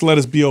 Yeah. Just let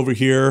us be over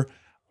here.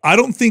 I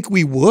don't think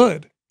we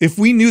would. If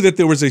we knew that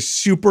there was a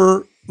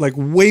super, like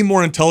way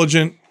more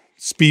intelligent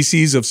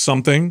species of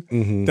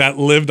something that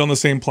lived on the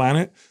same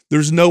planet,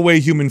 there's no way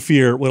human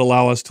fear would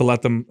allow us to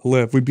let them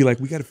live. We'd be like,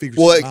 we got to figure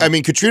something out. I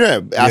mean,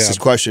 Katrina asked this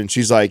question.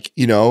 She's like,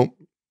 you know,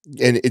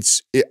 and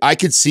I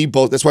could see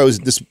both. That's why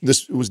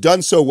this was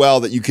done so well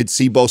that you could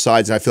see both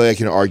sides. And I feel like I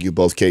can argue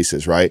both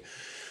cases, right?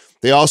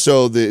 They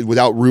also,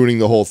 without ruining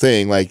the whole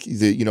thing, like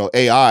you know,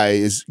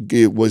 AI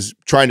was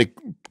trying to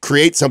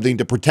create something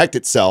to protect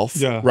itself,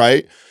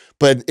 right?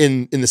 But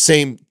in the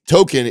same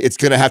token, it's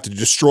going to have to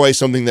destroy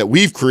something that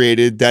we've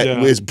created that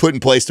was put in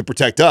place to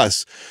protect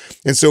us.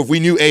 And so if we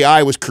knew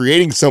AI was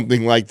creating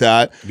something like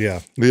that,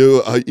 and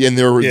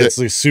it's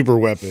like a super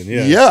weapon,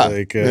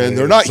 like, and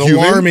they're not human.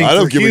 Alarming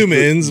for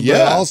humans,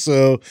 but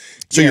also.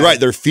 So you're right.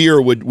 Their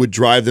fear would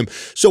drive them.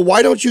 So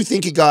why don't you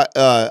think it got?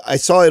 I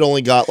saw it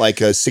only got like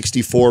a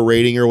 64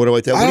 rating or whatever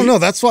like that. I don't know.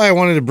 That's why I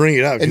wanted to bring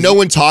it up. And no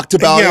one talked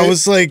about it. Yeah, I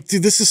was like,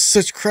 dude, this is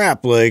such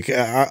crap. Like,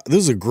 this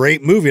is a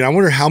great movie, and I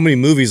wonder how many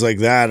movies like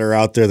that are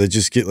out there that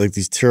just get like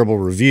these terrible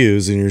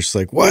reviews, and you're just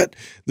like, what?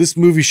 This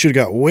movie should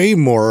have got way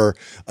more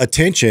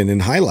attention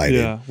and highlighted.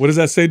 Yeah. What does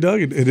that say,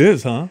 Doug? It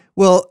is, huh?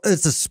 Well,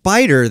 it's a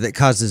spider that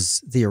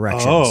causes the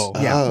erections. Oh.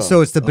 Yeah.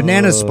 So it's the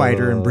banana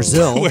spider in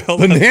Brazil. Well,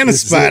 Banana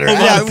spider.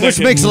 Yeah, which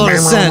makes a lot of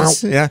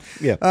sense. Yeah.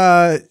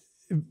 Yeah.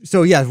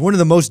 So yeah, one of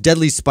the most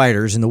deadly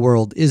spiders in the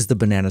world is the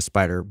banana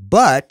spider,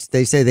 but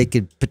they say they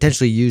could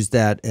potentially use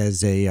that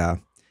as a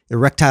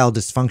erectile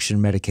dysfunction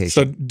medication.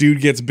 So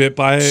dude gets bit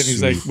by it, and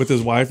he's like with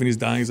his wife, and he's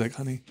dying. He's like,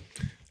 honey,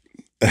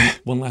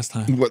 one last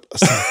time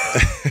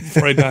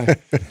before I die.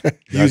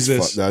 Use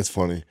this. That's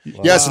funny.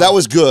 Wow. Yeah, so that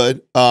was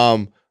good.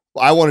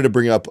 I wanted to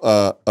bring up,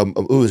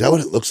 ooh, is that what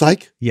it looks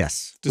like?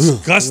 Yes.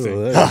 Disgusting.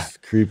 Ooh, that's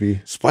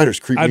creepy. Spiders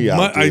creep me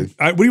out, dude.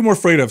 What are you more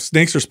afraid of,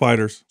 snakes or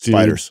spiders?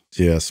 Spiders.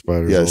 Yeah,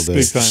 spiders all day.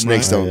 Big time,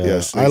 Snakes right? don't,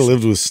 Yeah, snakes. I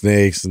lived with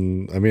snakes,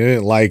 and I mean, I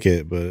didn't like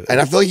it, but And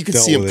I feel like you could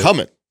see them with it.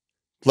 coming.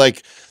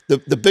 Like, the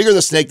bigger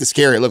the snake, the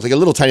scarier. It looked like a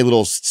little tiny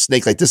little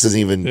snake. Like this isn't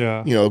even,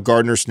 you know, a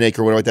gardener snake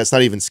or whatever. That's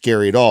not even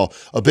scary at all.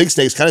 A big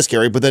snake's kind of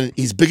scary, but then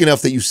he's big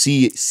enough that you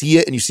see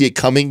it and you see it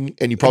coming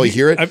and you probably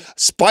hear it.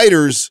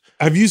 Spiders.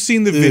 Have you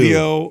seen the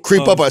video?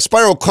 Creep up. A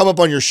spider will come up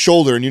on your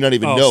shoulder and you not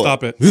even know.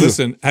 Stop it.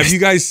 Listen, have you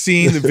guys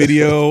seen the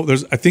video?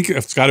 I think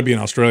it's got to be in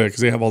Australia because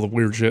they have all the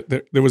weird shit.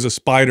 There was a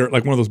spider,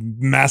 like one of those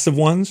massive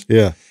ones.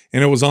 Yeah.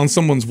 And it was on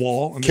someone's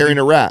wall. And Carrying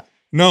a rat.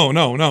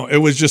 No. It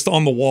was just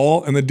on the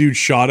wall, and the dude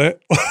shot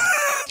it.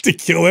 To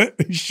kill it,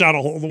 he shot a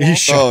hole in the wall.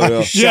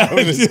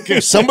 Yeah.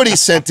 Somebody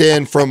sent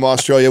in from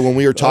Australia when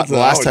we were talking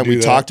last time we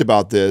talked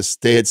about this.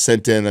 They had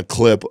sent in a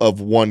clip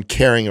of one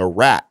carrying a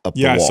rat up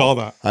the wall. Yeah, I saw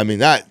that. I mean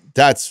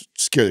that's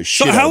scary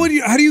shit. So how do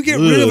you get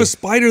rid of a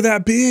spider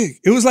that big?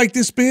 It was like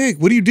this big.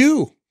 What do you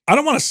do? I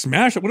don't want to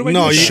smash it. What do I do?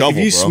 No, with that? shovel,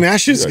 if you bro.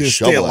 smash it, it's You gonna gotta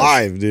stay shovel that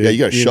alive, dude. Yeah, you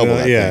got to shovel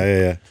that thing.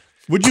 Yeah.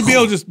 Would you be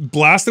able to just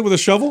blast it with a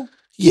shovel?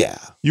 Yeah.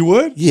 You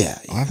would? Yeah.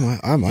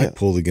 I might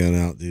pull the gun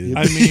out, dude.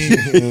 I mean,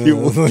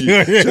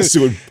 just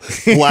would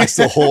blast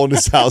a hole in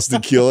his house to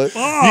kill it.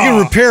 You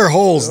can repair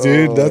holes,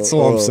 dude. That's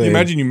all I'm saying.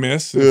 Imagine you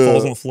miss and it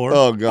falls on the floor.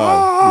 Oh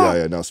god.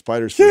 Yeah. No,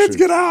 spiders. Kids,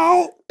 get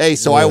out. Hey,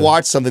 so I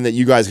watched something that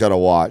you guys got to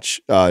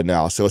watch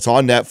now. So it's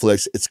on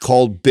Netflix. It's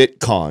called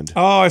Bitconned.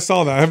 Oh, I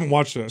saw that. I haven't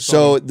watched it.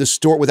 So the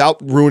story,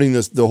 without ruining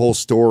the whole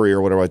story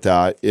or whatever like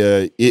that,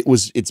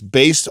 it's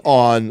based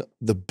on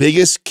the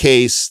biggest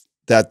case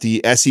that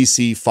the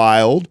SEC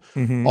filed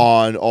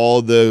on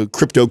all the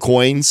crypto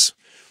coins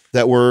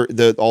that were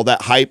all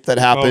that hype that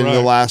happened in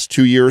the last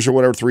 2 years or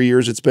whatever, 3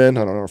 years it's been.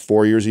 I don't know,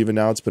 4 years even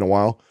now. It's been a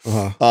while.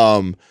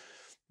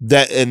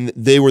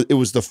 It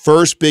was the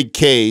first big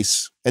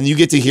case, and you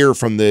get to hear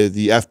from the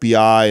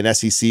FBI and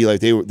SEC,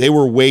 like they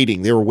were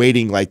waiting. They were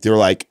waiting, like they're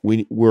like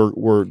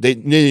they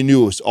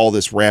knew all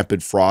this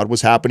rampant fraud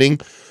was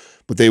happening,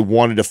 but they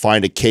wanted to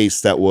find a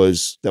case that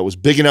was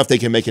big enough they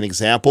can make an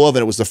example of,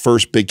 and it was the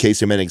first big case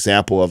they made an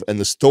example of. And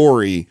the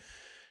story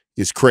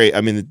is crazy.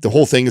 I mean, the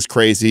whole thing is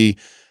crazy.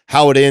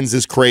 How it ends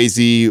is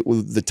crazy.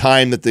 The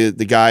time that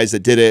the guys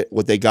that did it,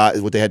 what they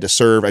had to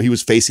serve. He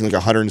was facing like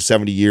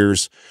 170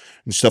 years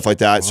and stuff like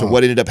that. Wow. So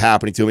what ended up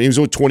happening to him? He was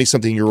with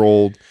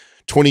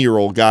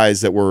 20-year-old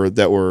guys that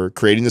were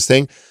creating this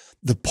thing.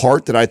 The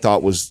part that I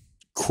thought was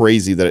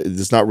crazy, that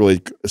it's not really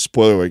a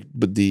spoiler,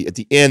 but at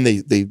the end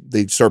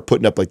they start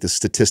putting up like the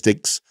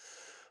statistics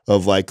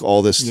of like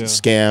all this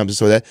scams and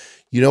so that.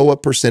 You know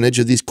what percentage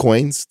of these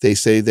coins they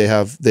say they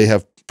have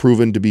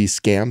proven to be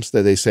scams,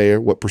 that they say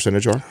what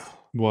percentage are?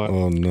 What?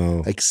 Oh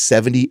no. Like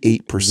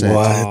 78%.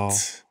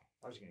 What?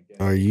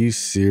 Are you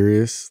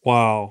serious?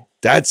 Wow.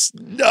 That's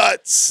nuts.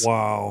 nuts.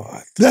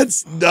 Wow.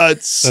 That's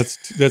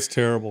nuts. That's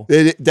terrible.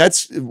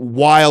 That's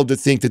wild to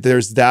think that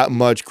there's that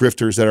much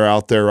grifters that are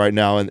out there right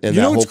now. And you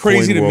know what's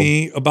crazy to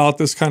me about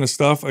this kind of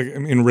stuff, like, I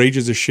mean,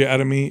 enrages the shit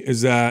out of me,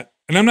 is that,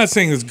 and I'm not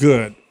saying it's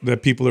good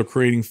that people are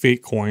creating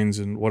fake coins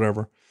and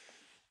whatever,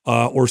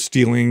 or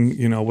stealing,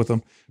 you know, with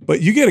them.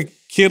 But you get a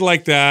kid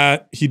like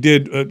that, he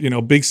did a, you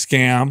know, big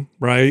scam,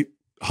 right?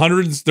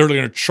 Hundreds, they're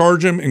going to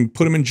charge him and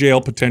put him in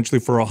jail potentially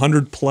for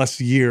 100+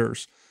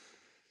 years.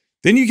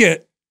 Then you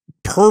get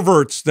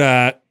perverts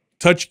that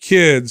touch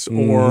kids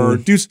or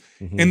do,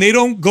 and they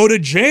don't go to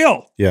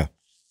jail. Yeah.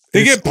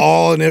 They It's get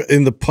all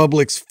in the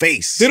public's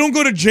face. They don't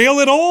go to jail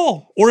at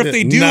all. Or if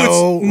they do,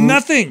 it's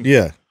nothing.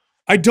 Yeah.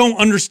 I don't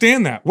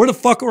understand that. Where the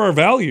fuck are our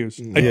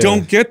values? I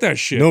don't get that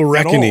shit. No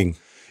reckoning.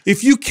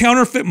 If you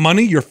counterfeit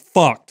money, you're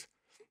fucked.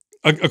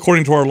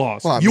 According to our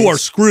laws, Well, I you mean, are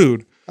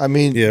screwed. I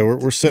mean, Yeah,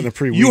 we're setting a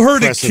pretty. You weak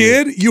heard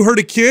precedent. a kid. You heard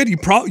a kid. You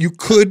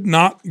could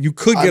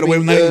get away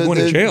with not even going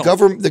to jail.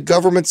 The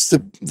government's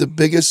the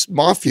biggest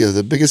mafia,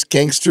 the biggest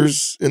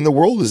gangsters in the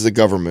world is the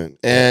government,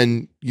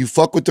 and you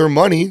fuck with their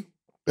money.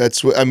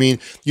 That's what I mean.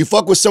 You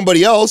fuck with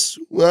somebody else.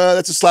 Well,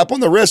 that's a slap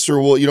on the wrist,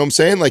 or well, you know what I'm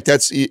saying? Like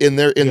that's in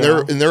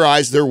their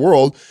eyes, their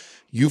world.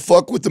 You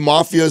fuck with the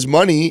mafia's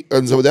money,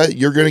 and so that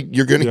you're gonna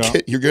get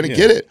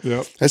it.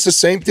 Yep. That's the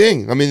same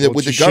thing. I mean, Well,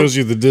 with it the shows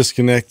you the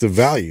disconnect of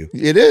value.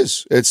 it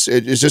is. It's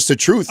just the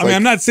truth. I mean,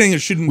 I'm not saying it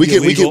shouldn't we be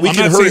can illegal. I'm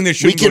not saying they we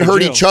shouldn't can go to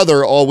hurt jail. each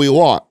other all we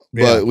want,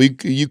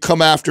 but you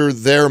come after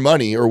their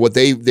money or what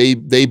they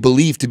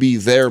believe to be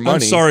their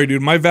money. I'm sorry,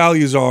 dude. My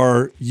values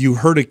are you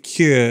hurt a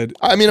kid.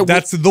 I mean,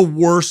 that's the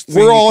worst thing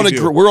we're all you can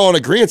do. we're all in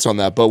agreement on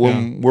that. But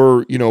when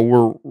we're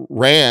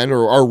ran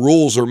or our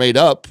rules are made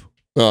up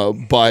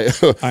by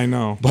I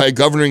know by a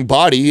governing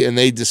body, and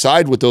they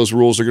decide what those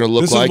rules are going to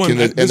look like, and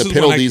the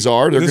penalties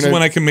are. This is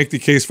when I can make the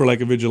case for like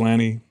a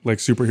vigilante, like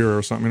superhero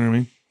or something. You know what I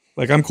mean?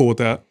 Like I'm cool with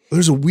that.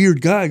 There's a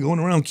weird guy going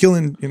around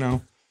killing,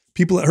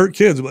 people that hurt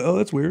kids. But, oh,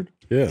 that's weird.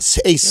 Yeah.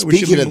 Hey,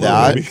 speaking of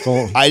that,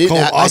 I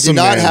did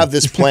not have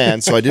this plan,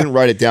 so I didn't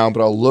write it down,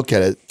 but I'll look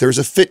at it. There's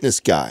a fitness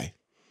guy,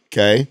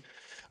 okay?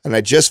 And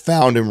I just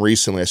found him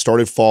recently. I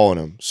started following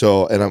him.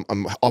 So, and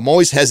I'm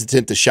always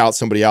hesitant to shout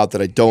somebody out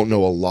that I don't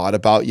know a lot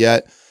about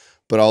yet,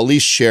 but I'll at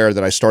least share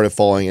that I started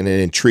following and it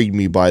intrigued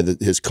me by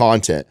his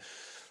content.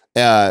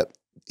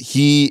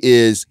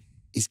 He's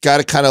got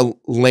a kind of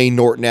Lane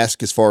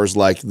Norton-esque as far as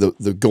like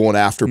the going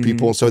after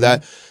people and so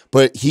that,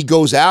 but he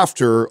goes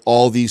after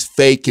all these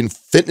fake and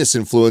fitness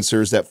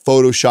influencers that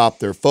Photoshop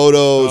their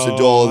photos and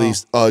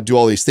do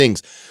all these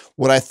things.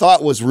 What I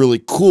thought was really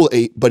cool,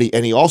 but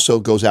he also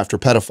goes after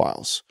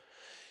pedophiles,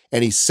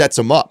 and he sets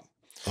them up.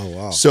 Oh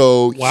wow!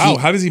 So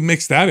how does he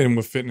mix that in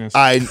with fitness?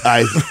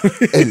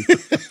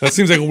 That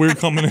seems like a weird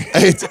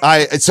combination.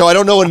 So I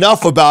don't know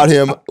enough about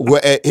him,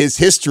 his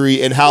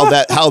history, and how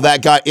that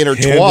got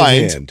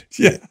intertwined. Hand.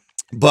 Yeah,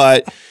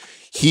 but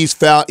he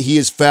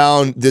has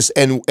found this,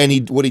 and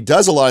what he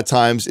does a lot of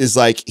times is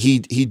like he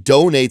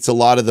donates a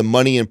lot of the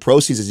money and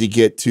proceeds as he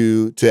get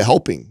to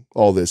helping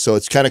all this. So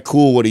it's kind of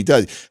cool what he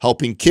does,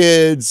 helping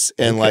kids,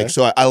 and like,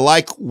 so I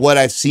like what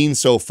I've seen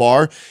so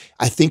far.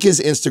 I think his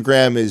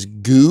Instagram is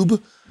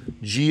Goob,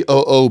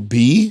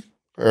 Goob,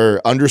 or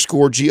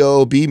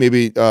 _Goob.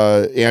 Maybe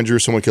Andrew,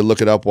 someone could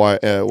look it up while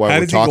how we're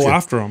did talking. He go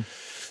after him?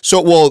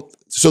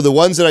 So the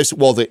ones that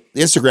the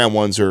Instagram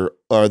ones are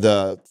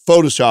the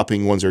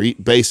Photoshopping ones are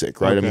basic,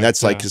 right? I mean,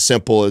 that's like as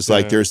simple as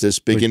like there's this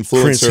big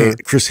influencer.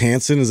 Chris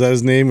Hansen, is that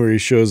his name? Where he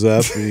shows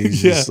up and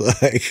he's just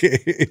like,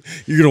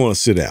 you're going to want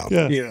to sit down.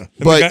 Yeah.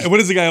 But what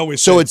does the guy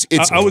always so say?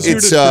 it's I was here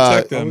to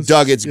protect them.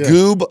 Doug, it's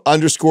Goob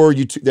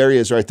 _ there he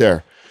is right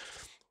there.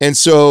 And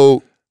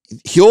so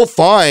he'll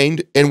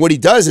find, and what he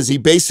does is he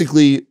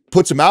basically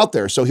puts them out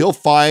there. So he'll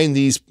find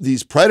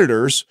these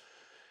predators.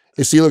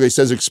 You see, look, it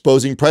says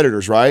exposing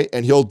predators, right?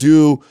 And he'll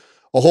do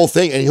a whole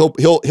thing, and he'll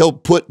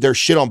put their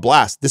shit on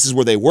blast. This is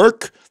where they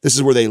work. This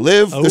is where they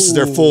live. This is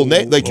their full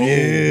name. Like,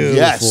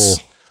 yes,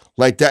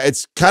 like that.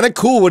 It's kind of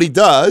cool what he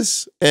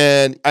does.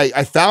 And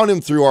I found him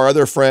through our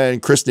other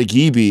friend Chris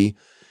Nagibi,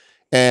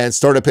 and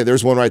started paying.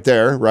 There's one right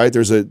there, right?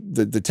 There's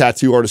the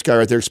tattoo artist guy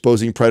right there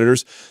exposing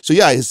predators. So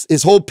yeah,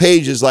 his whole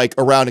page is like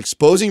around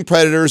exposing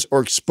predators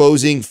or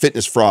exposing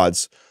fitness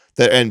frauds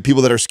and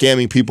people that are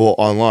scamming people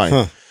online.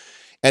 Huh.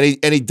 And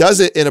he does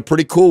it in a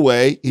pretty cool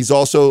way. He's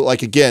also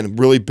like, again,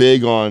 really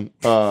big on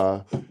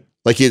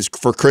like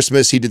for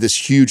Christmas, he did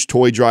this huge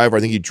toy drive. I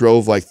think he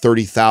drove like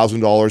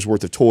 $30,000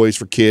 worth of toys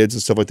for kids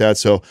and stuff like that.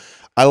 So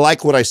I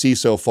like what I see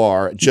so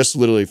far. Just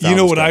literally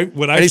found what I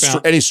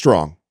found, and he's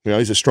strong.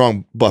 He's a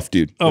strong buff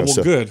dude. Oh,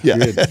 well, good. Yeah,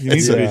 good. You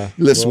need to be.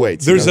 He lifts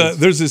weights. There's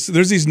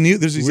these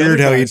weird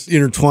how he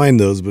intertwined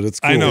those, but it's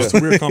cool. I know it's a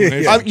weird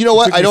combination. You know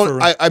what?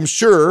 I'm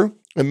sure.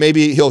 And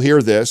maybe he'll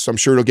hear this. I'm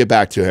sure it'll get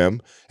back to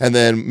him. And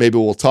then maybe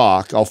we'll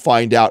talk. I'll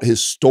find out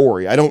his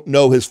story. I don't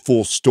know his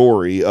full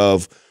story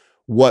of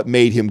what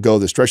made him go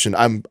this direction.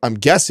 I'm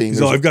guessing.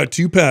 So I've got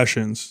two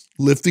passions: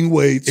 lifting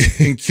weights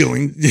and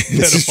killing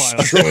pedophiles.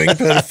 Destroying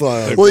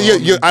pedophiles.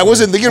 Well, I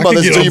wasn't thinking about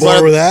this until you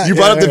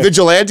brought up the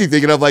vigilante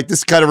thing, and I'm like,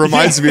 this kind of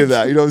reminds me of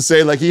that. You know what I'm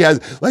saying? Like he has,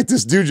 like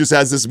this dude just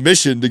has this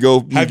mission to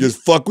go just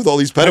fuck with all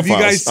these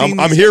pedophiles.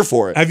 I'm here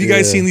for it. Have you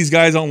guys seen these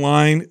guys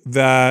online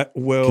that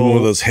will one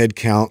of those head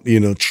count? You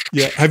know.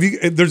 Yeah.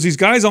 There's these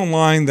guys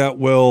online that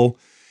will.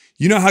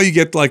 You know how you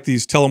get like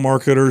these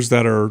telemarketers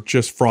that are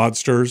just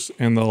fraudsters,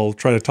 and they'll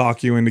try to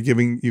talk you into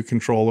giving you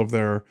control of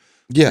their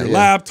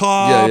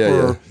laptop,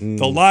 or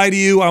they'll lie to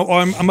you.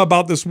 I'm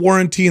about this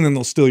warranty, and then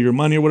they'll steal your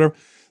money or whatever.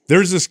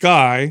 There's this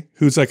guy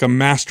who's like a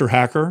master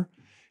hacker,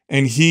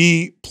 and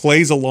he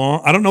plays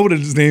along. I don't know what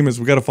his name is.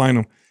 We got to find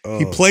him.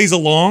 He plays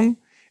along,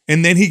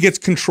 and then he gets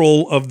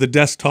control of the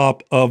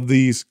desktop of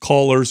these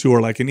callers who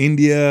are like in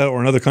India or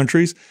in other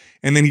countries,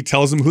 and then he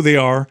tells them who they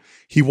are.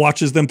 He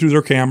watches them through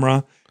their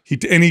camera.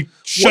 He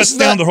shuts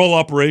down the whole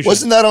operation.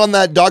 Wasn't that on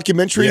that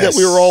documentary that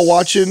we were all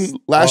watching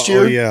last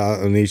year? Oh, yeah,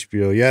 on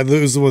HBO. Yeah,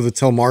 that was the one, the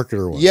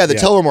telemarketer one. Yeah, the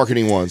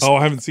telemarketing ones. Oh,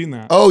 I haven't seen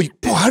that. Oh,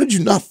 bro, how did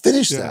you not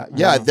finish that?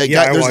 Yeah,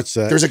 I watched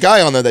that. There's a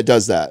guy on there that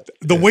does that.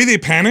 The way they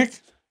panic.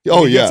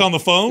 Oh, he gets on the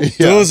phone.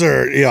 Those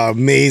are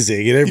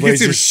amazing, and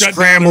everybody's just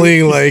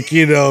scrambling like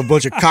a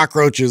bunch of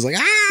cockroaches. Like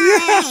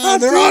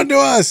they're onto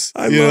us.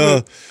 I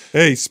love it.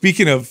 Hey,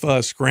 speaking of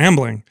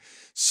scrambling.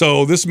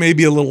 So this may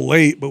be a little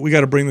late, but we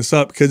got to bring this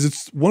up because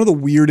it's one of the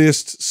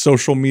weirdest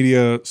social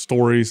media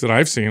stories that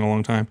I've seen in a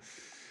long time.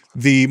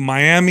 The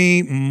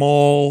Miami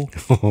Mall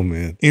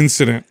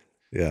incident.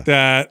 Yeah.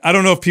 That I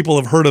don't know if people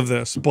have heard of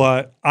this,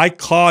 but I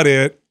caught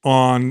it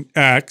on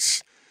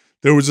X.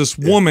 There was this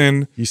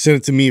woman. You sent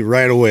it to me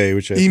right away,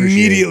 which I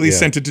immediately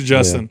sent it to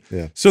Justin.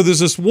 Yeah. So there's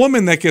this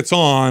woman that gets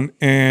on,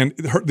 and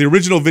the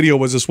original video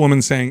was this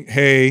woman saying,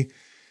 "Hey,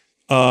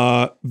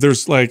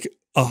 there's like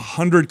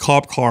 100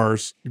 cop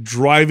cars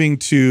driving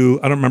to,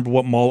 I don't remember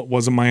what mall it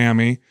was in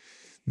Miami.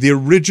 The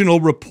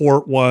original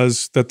report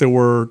was that there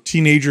were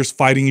teenagers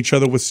fighting each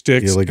other with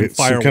sticks like and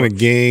fireworks. Some kind of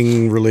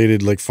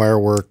gang-related like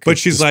firework But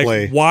she's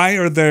display. like, why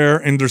are there,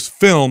 and there's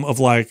film of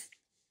like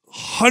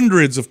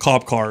hundreds of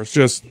cop cars,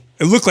 just,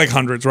 it looked like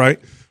hundreds, right?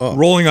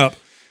 Rolling up.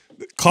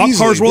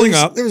 Cars rolling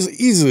up. There was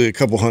easily a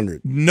couple hundred.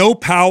 No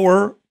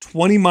power,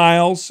 20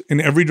 miles in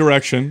every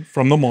direction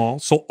from the mall.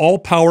 So all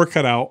power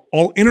cut out,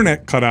 all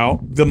internet cut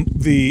out.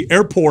 The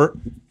airport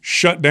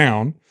shut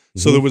down.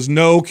 So there was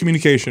no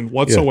communication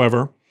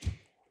whatsoever.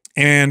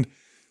 And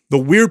the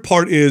weird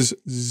part is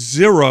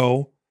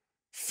zero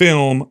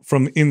film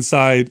from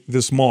inside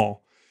this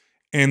mall.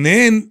 And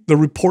then the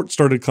report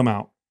started to come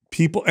out.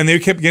 People, and they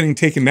kept getting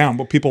taken down,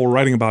 but people were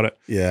writing about it.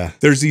 Yeah.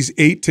 There's these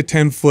 8 to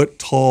 10 foot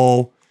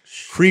tall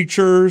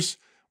creatures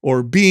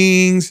or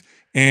beings,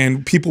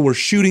 and people were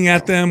shooting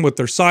at them with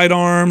their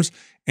sidearms,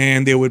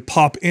 and they would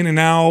pop in and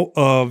out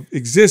of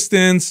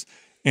existence,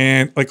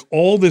 and like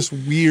all this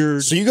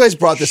weird. So you guys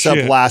brought this up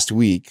last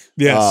week.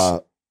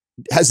 Yes.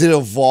 Has it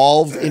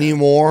evolved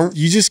anymore?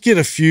 You just get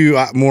a few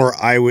more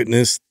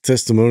eyewitness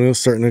testimonials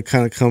starting to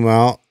kind of come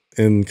out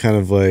and kind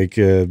of like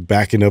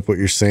backing up what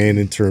you're saying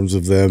in terms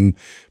of them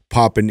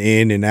popping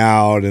in and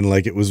out, and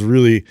like it was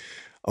really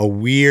a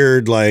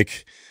weird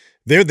like.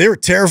 They were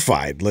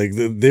terrified. Like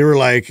they were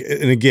like,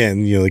 and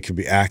again, it could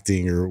be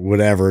acting or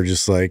whatever.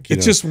 Just like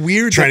it's just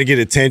weird trying to get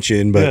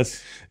attention.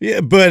 But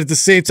but at the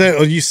same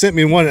time, you sent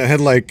me one that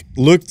had like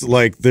looked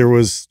like there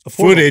was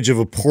footage of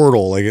a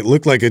portal. Like it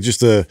looked like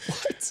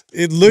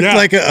it looked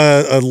like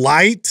a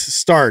light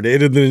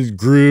started and then it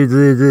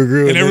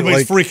grew, and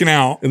everybody's freaking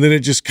out. And then it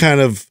just kind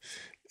of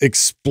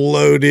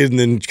exploded and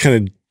then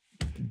kind of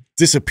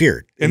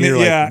disappeared. And then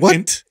like,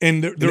 what?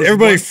 And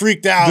everybody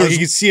freaked out. You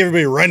could see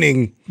everybody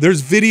running.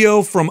 There's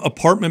video from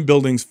apartment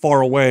buildings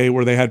far away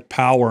where they had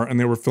power and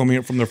they were filming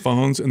it from their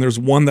phones. And there's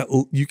one that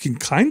you can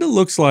kind of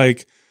looks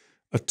like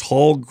a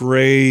tall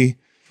gray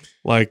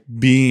like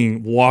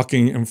being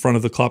walking in front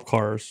of the cop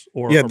cars.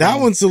 That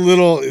one's a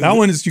little. That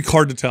one is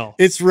hard to tell.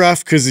 It's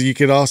rough because you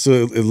could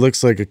also. It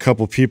looks like a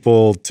couple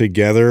people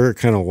together,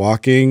 kind of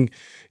walking.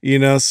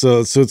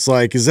 So it's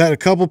like, is that a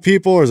couple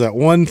people or is that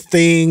one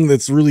thing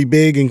that's really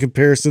big in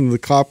comparison to the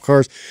cop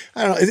cars?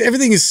 I don't know.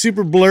 Everything is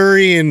super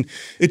blurry, and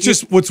it's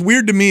just what's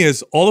weird to me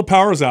is all the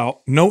power's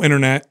out, no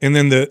internet, and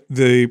then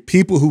the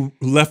people who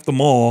left the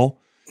mall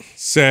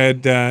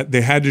said that they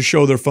had to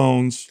show their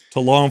phones to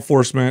law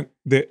enforcement,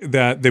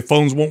 that their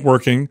phones weren't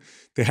working.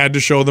 They had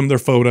to show them their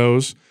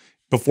photos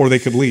before they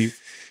could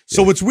leave.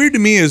 So what's weird to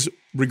me is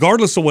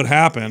regardless of what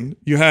happened,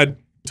 you had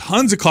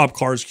tons of cop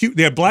cars.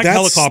 They had black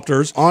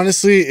helicopters.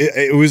 Honestly,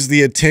 it was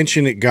the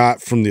attention it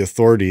got from the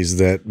authorities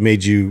that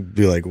made you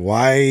be like,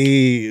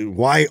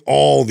 why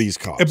all these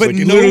cops? But like,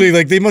 literally,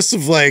 like they must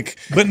have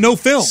but no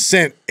film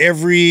sent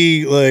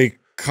every like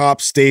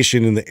cop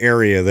station in the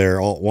area there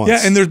all at once.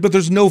 Yeah, and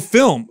there's no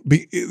film.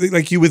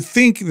 Like you would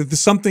think that there's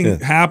something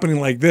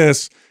happening like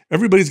this,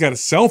 Everybody's got a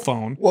cell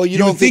phone. Well, you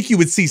would don't think you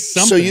would see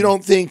something. So you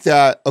don't think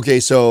that, okay,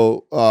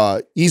 so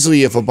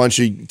easily if a bunch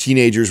of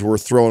teenagers were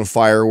throwing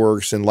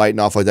fireworks and lighting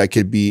off like that,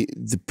 could be,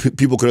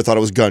 people could have thought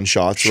it was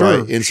gunshots,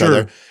 right? Inside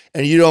there.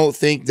 And you don't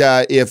think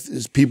that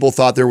if people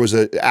thought there was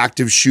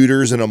active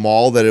shooters in a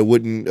mall, that it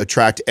wouldn't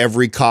attract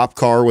every cop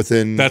car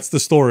within? That's the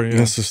story. Yeah.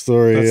 That's the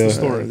story. That's yeah. the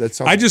story.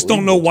 That I just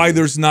don't know why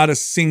there's not a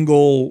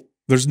single,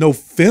 there's no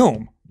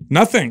film,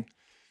 nothing.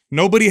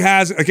 Nobody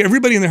has, like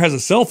everybody in there has a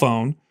cell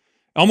phone.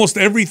 Almost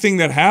everything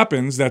that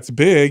happens that's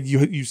big,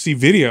 you see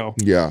video.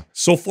 Yeah.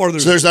 So far,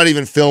 there's not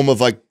even film of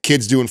like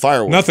kids doing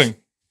fireworks. Nothing.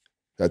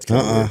 That's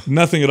kind of weird.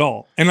 Nothing at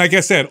all. And like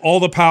I said,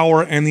 all the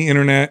power and the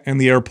internet and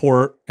the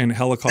airport and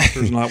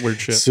helicopters and all that weird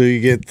shit. So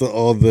you get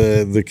all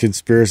the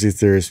conspiracy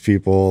theorist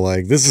people,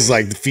 like this is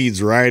like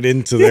feeds right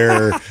into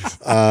their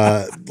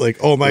like,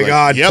 oh my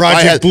God, yep,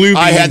 Project Bluebeam.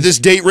 I had this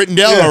date written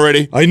down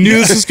already. I knew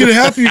this was gonna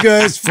happen, you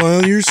guys.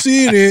 Finally, you're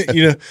seeing it.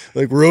 You know,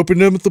 like we're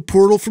opening them at the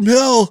portal from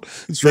hell.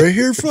 It's right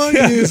here in front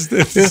of you.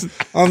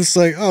 I'm just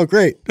like, oh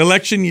great.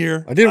 Election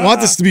year. I didn't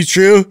want this to be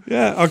true.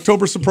 Yeah,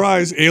 October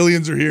surprise.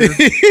 Aliens are here.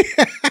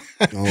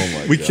 Oh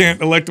my we God.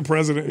 can't elect a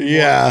president anymore.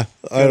 Yeah,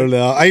 I don't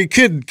know. I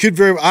could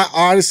very.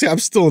 Honestly, I'm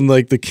still in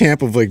like the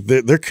camp of like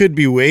there could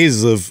be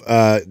ways of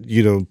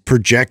you know,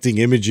 projecting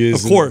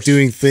images, of course, and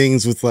doing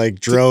things with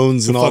like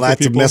drones and all that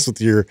to mess with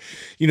your,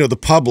 you know, the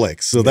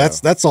public. So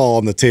that's all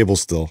on the table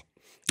still.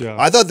 Yeah.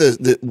 I thought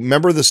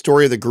remember the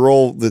story of the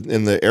girl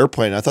in the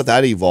airplane? I thought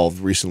that evolved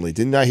recently.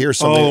 Didn't I hear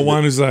something? Oh, the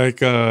one who's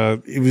like,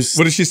 it was.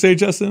 What did she say,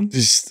 Justin?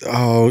 Just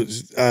so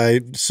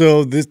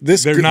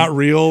this they're not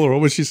real, or what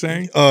was she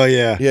saying? Oh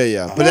yeah,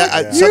 yeah.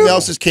 But something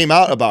else just came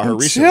out about her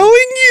recently. Telling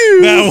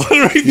you, that one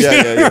right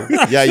there.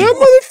 Yeah. That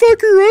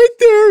motherfucker right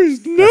there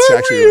is not That's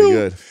actually real. really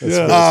good.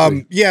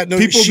 That's Yeah, no,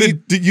 People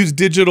did use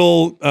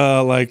digital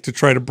like to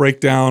try to break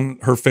down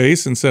her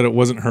face and said it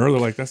wasn't her. They're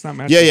like, that's not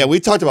matching. Yeah. We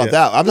talked about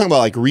that. I'm talking about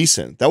like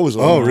recent. That was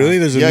really?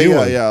 There's a new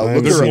one. Yeah. I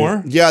Look There's her up.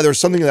 more? Yeah, there's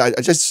something that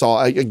I just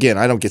saw. Again,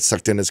 I don't get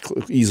sucked in as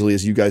easily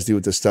as you guys do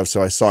with this stuff,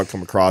 so I saw it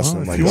come across. And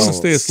I'm If like, you want to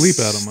stay asleep,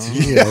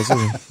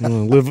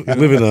 Adam, live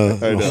in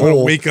a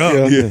hole. wake up.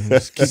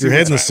 Just keep your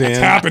head in the sand. It's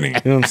happening.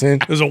 You know what I'm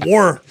saying? There's a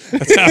war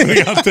that's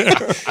happening out there.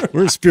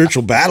 We're in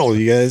spiritual battle,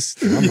 you guys.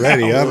 I'm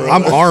ready.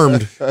 I'm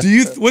armed.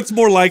 What's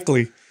more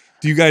likely?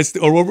 Do you guys,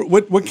 or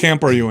what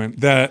camp are you in?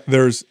 That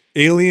there's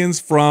aliens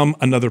from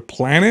another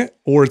planet,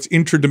 or it's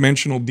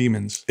interdimensional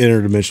demons?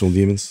 Interdimensional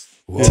demons.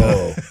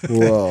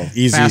 whoa.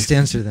 Easy. Fast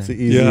answer then. It's an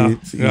easy,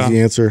 Yeah. easy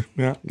answer.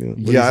 Yeah.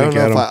 Yeah, I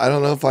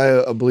don't know if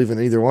I believe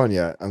in either one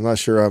yet. I'm not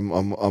sure I'm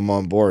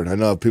on board. I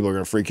know people are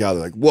gonna freak out.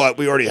 They're like, "What?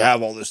 We already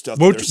have all this stuff."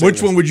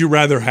 Which one would you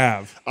rather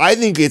have? I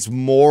think it's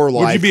more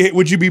like.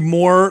 Would you be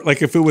more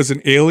like if it was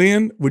an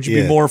alien? Would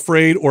you be more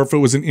afraid, or if it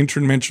was an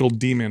interdimensional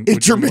demon?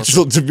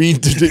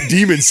 Interdimensional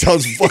demon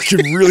sounds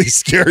fucking really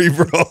scary,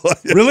 bro.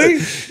 Really?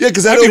 Yeah,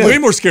 because I'd be way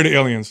more scared of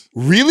aliens.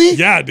 Really?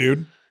 Yeah,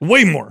 dude.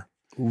 Way more.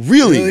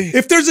 Really?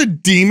 If there's a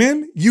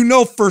demon, you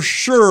know for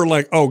sure,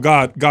 like, oh,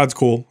 God's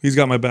cool. He's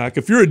got my back.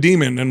 If you're a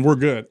demon, then we're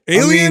good.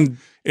 Alien,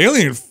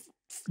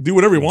 do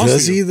whatever he wants.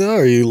 Does he though?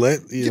 Or you let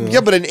you know, yeah,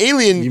 but an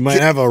alien, you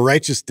might have a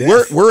righteous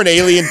death. We're an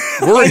alien.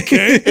 We're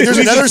Okay.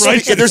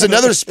 If there's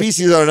another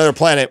species on another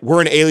planet, we're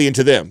an alien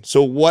to them.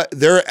 So what?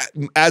 They're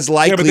as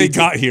likely. Yeah, but they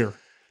got here.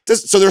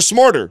 So they're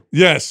smarter.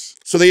 Yes.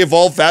 So they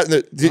evolved fast.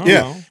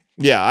 Yeah.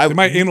 Yeah, They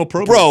might anal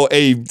probe. bro,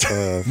 a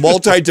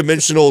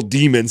multi-dimensional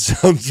demon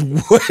sounds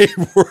way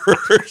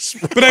worse.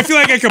 But I feel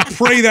like I could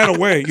pray that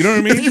away. You know what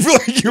I mean? You feel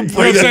like you're You know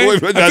what I'm that saying? way, I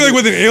but feel like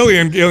with an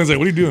alien's like,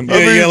 what are you doing? Yeah,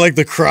 you got like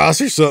the cross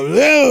or something.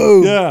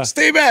 No, Yeah.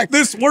 stay back.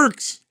 This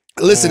works.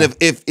 listen,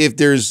 if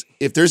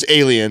there's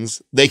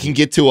aliens, they can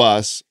get to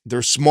us.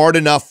 They're smart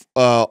enough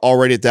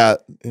already at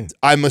that.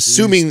 I'm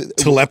assuming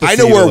Telepathy I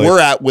know where to, like, we're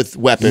at with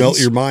weapons. Melt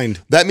your mind.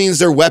 That means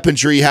their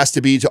weaponry has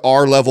to be to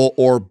our level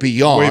or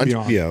beyond. Way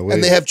beyond. Yeah,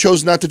 And they have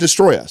chosen not to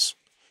destroy us.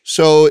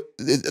 So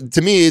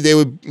to me, they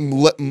would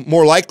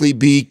more likely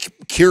be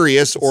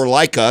curious or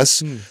like us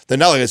than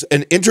not like us.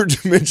 An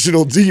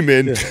interdimensional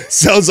demon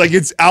sounds like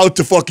it's out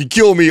to fucking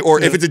kill me, or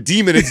if it's a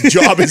demon, its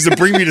job is to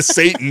bring me to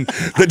Satan.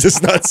 That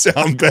does not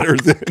sound better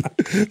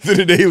than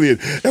an alien.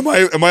 Am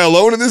I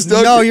alone in this,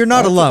 Doug? No, you're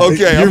not alone.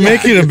 Okay, You're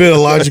making a bit of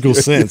logical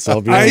sense.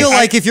 I'll be I honest. feel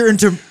like if you're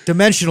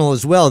interdimensional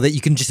as well, that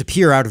you can just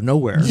appear out of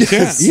nowhere.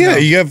 Yeah,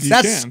 you have.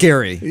 That's can.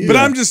 scary. But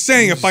I'm just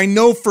saying, if I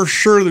know for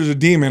sure there's a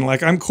demon,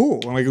 like I'm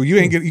cool. I'm like, you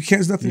ain't get, you can't.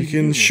 There's nothing. You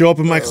can show up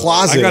in my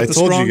closet. I got I the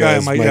told strong you guy guys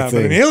in my my yeah, but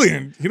an thing.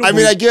 alien. You don't I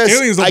mean, I guess,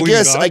 aliens don't believe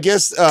in God. I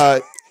guess,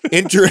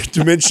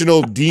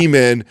 interdimensional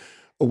demon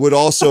would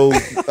also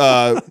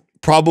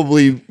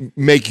probably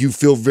make you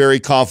feel very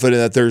confident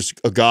that there's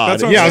a God.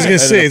 That's what Yeah, I was saying. gonna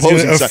say it's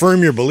opposing gonna side.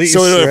 affirm your beliefs.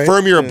 So to right?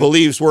 affirm your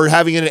beliefs, we're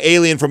having an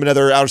alien from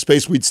another outer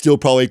space. We'd still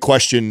probably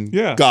question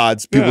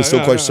gods. People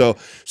still question.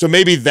 So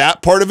maybe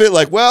that part of it,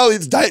 like, well,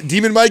 it's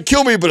demon might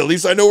kill me, but at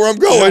least I know where I'm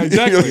going. Yeah,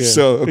 exactly. You know?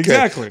 So okay,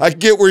 Exactly. I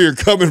get where you're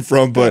coming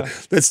from, but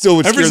that's still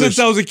what Ever since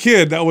I was a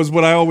kid, that was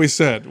what I always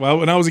said. Well,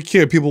 when I was a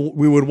kid,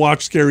 we would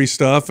watch scary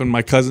stuff, and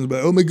my cousins would be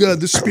like, oh my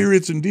God, there's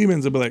spirits and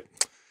demons. I'd be like,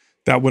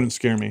 that wouldn't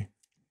scare me.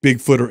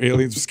 Bigfoot or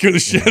aliens would scare the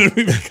shit out of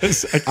me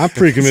because I'm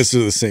pretty convinced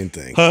they're the same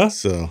thing. Huh?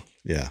 So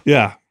yeah.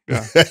 Yeah.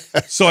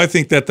 So I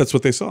think that's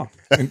what they saw.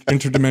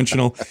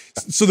 Interdimensional.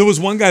 So there was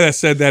one guy that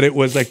said that it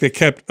was like they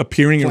kept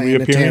appearing and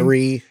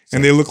reappearing,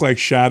 and they looked like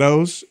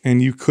shadows,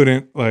 and you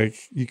couldn't like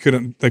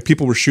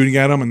people were shooting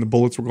at them, and the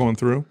bullets were going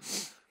through.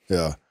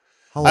 Yeah.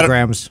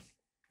 Holograms.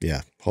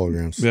 Yeah.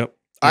 Holograms. Yep.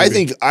 I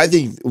think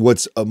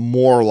what's a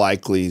more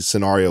likely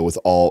scenario with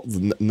all,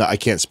 I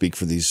can't speak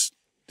for these,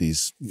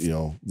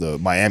 the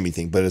Miami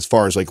thing, but as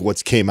far as like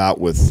what's came out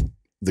with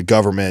the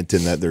government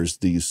and that there's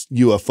these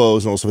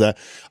UFOs and all stuff like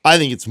that, I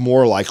think it's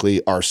more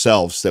likely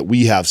ourselves that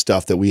we have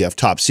stuff that we have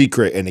top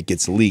secret and it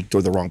gets leaked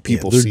or the wrong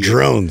people see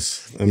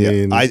drones. it. I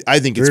mean, I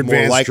think it's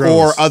more like, drones.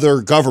 Or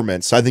other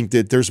governments. I think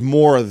that there's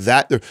more of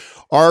that.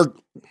 Our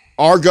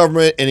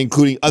government and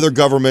including other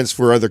governments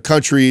for other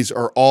countries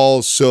are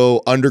all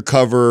so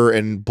undercover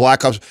and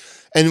black ops.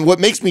 And what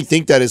makes me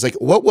think that is like,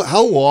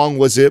 how long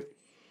was it?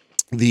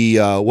 The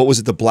what was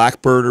it, the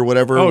Blackbird or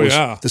whatever? Oh,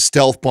 yeah, the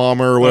stealth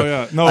bomber or whatever.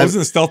 Oh, yeah. No, it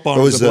wasn't the stealth bomber.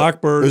 It was the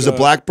Blackbird. It was a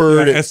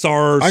Blackbird.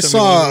 SR. I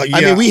saw. Yeah,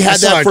 I mean, we had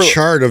that a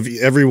chart of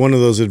every one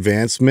of those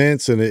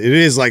advancements, and it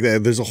is like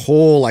that. There's a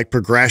whole like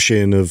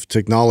progression of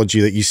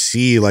technology that you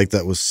see, like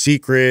that was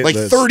secret, like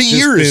 30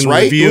 years,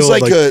 right? Revealed. It was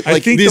like a. I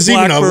think there's the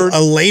even Blackbird,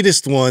 a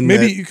latest one.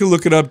 Maybe you can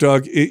look it up,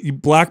 Doug.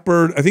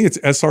 Blackbird. I think it's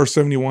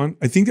SR-71.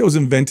 I think that was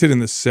invented in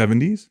the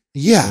 70s.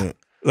 Yeah.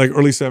 Like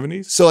early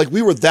 70s. So like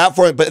we were that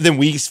far, but then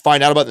we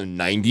find out about the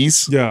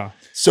 90s. Yeah.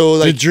 So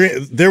like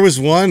there was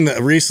one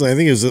recently, I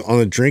think it was on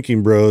the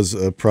Drinking Bros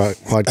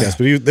podcast,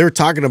 but they were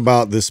talking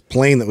about this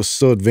plane that was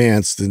so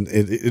advanced and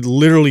it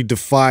literally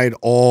defied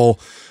all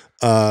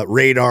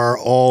radar,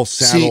 all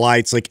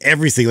satellites, like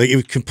everything. Like it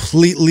was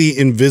completely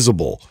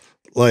invisible.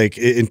 Like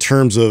in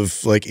terms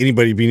of like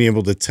anybody being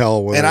able to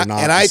tell whether or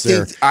not. And I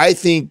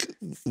think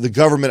the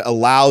government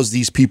allows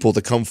these people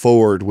to come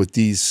forward with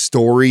these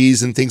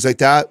stories and things like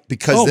that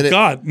because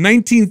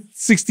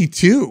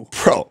 1962,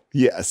 bro.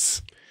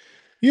 Yes.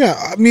 Yeah,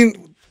 I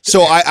mean,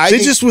 so they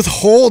just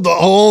withhold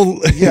all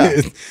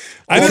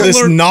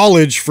this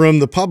knowledge from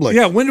the public.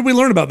 Yeah, when did we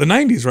learn about the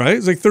 90s? Right,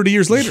 it's like 30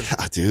 years later.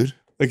 Yeah, dude.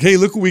 Like, hey,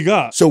 look what we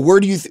got. So where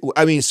do you?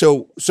 I mean,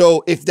 so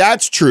if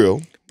that's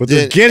true. But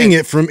they're getting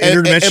it from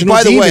interdimensional and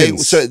by the demons. way,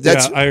 so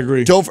that's I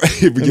agree. Don't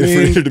forget from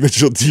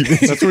interdimensional demons.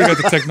 That's where we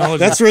got the technology.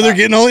 That's where they're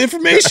getting all the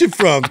information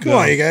from. Come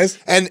on, you guys.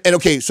 And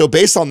okay, so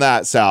based on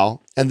that,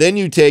 Sal, and then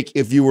you take,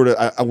 if you were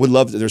to, I would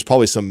love, there's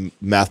probably some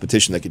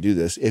mathematician that could do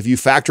this. If you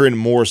factor in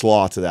Moore's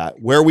law to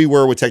that, where we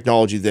were with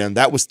technology then,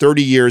 that was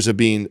 30 years of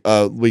being,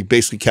 we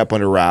basically kept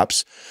under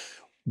wraps.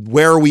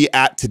 Where are we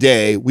at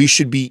today? We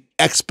should be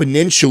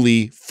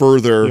exponentially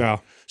further. Yeah.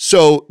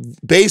 So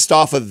based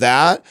off of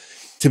that,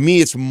 to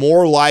me, it's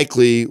more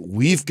likely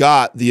we've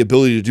got the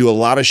ability to do a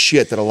lot of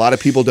shit that a lot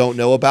of people don't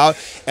know about.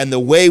 And the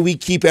way we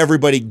keep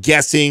everybody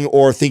guessing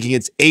or thinking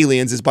it's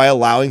aliens is by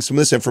allowing some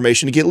of this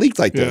information to get leaked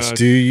like this.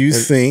 Do you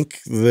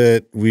think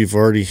that we've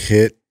already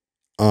hit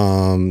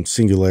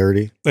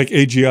singularity? Like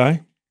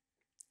AGI?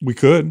 We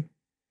could.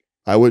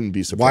 I wouldn't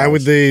be surprised. Why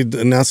would they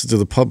announce it to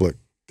the public?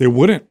 They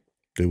wouldn't.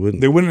 They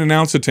wouldn't. They wouldn't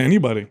announce it to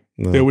anybody.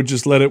 No. They would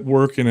just let it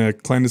work in a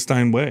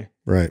clandestine way.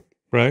 Right.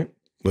 Right?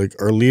 Like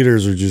our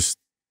leaders are just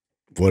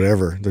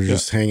whatever. They're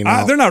just hanging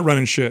out. They're not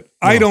running shit.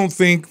 No. I don't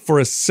think for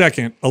a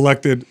second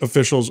elected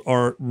officials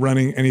are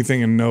running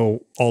anything and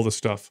know all the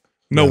stuff.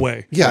 No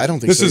way. Yeah, I don't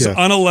think this is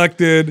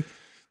unelected.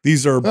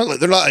 These are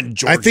they're not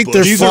George I think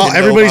Bush.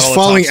 everybody's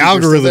following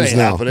algorithms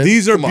now.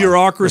 These are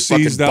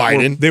bureaucracies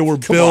that they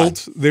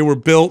were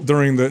built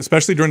during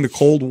especially during the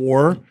Cold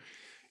War.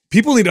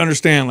 People need to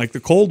understand, like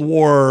the Cold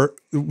War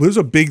was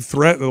a big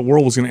threat that the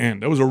world was going to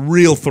end. That was a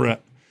real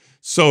threat.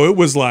 So it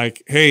was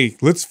like, hey,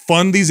 let's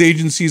fund these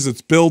agencies,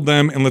 let's build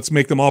them, and let's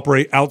make them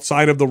operate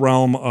outside of the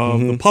realm of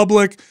the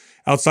public,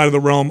 outside of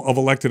the realm of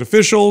elected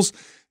officials.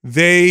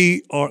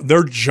 Their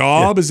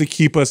job is to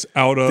keep us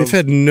out of. They've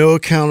had no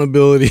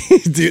accountability,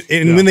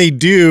 and when they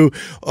do,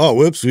 oh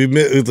whoops, we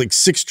made like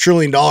 $6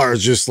 trillion.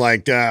 Just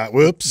like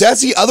whoops.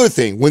 That's the other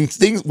thing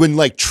when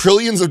like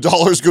trillions of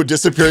dollars go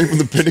disappearing from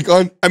the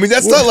Pentagon. I mean,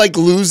 that's not like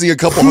losing a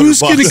couple $100. Who's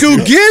gonna go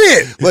get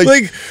it?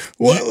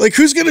 like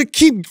who's gonna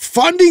keep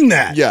funding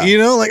that? Yeah, you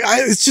know, like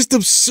it's just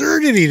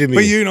absurdity to me.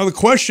 But you know, the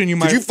question you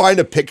might. Did you find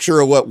a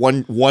picture of what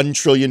 $1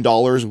 trillion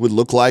would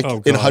look like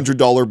in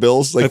 $100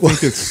 bills? Like, I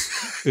think it's.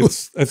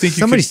 I think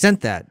somebody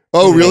sent that.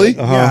 Oh, really?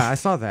 Yeah, I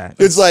saw that.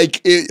 It's like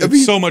I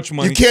mean, so much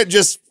money. You can't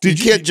just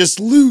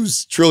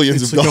lose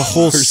trillions of dollars. A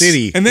whole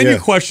city. And then your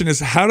question is,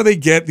 how do they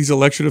get these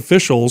elected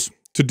officials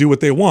to do what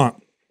they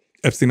want?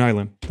 Epstein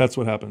Island. That's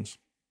what happens.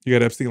 You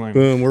got Epstein Island.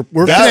 Boom. We're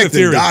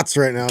connecting dots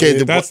right now.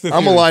 Okay,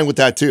 I'm aligned with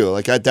that too.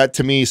 Like that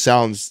to me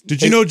sounds.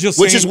 Did you know?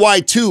 Which is why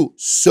too.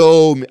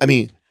 So I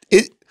mean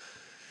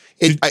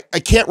I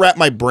can't wrap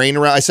my brain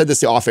around. I said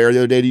this off air the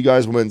other day to you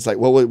guys when it's like,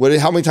 what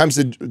how many times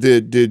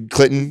did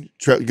Clinton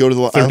go to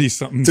the 30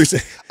 something?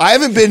 I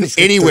haven't been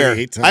anywhere.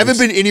 I haven't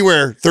been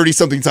anywhere 30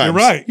 something times. You're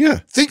right. Yeah.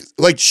 Think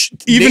like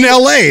even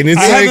LA. And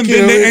I haven't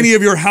been to any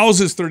of your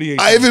houses 38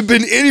 times. I haven't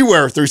been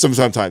anywhere 30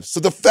 something times.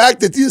 So the fact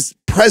that this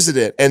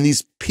president and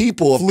these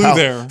people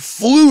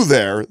flew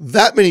there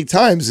that many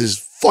times is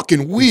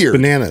fucking weird.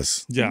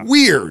 Bananas. Yeah.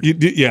 Weird.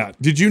 Yeah.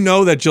 Did you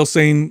know that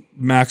Ghislaine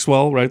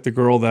Maxwell, right, the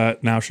girl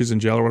that now she's in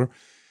jail or whatever,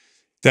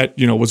 that,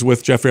 you know, was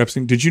with Jeffrey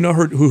Epstein? Did you know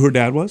who her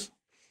dad was?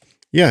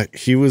 Yeah,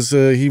 he was.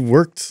 He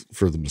worked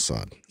for the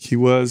Mossad. He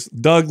was.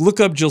 Doug,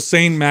 look up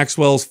Ghislaine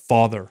Maxwell's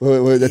father.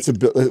 Wait, where's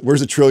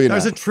 $1 trillion?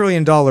 There's $1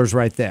 trillion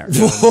right there.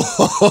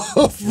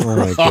 Oh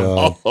my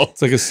god,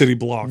 It's like a city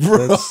block.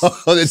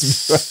 That's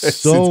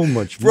so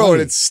much, bro,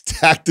 and it's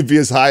stacked to be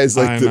as high as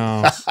like I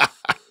know.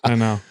 I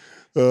know.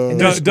 And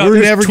Doug,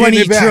 there's never getting 20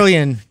 it back.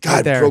 trillion. God,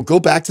 right there. bro, go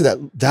back to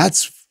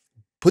that.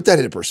 Put that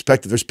into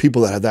perspective. There's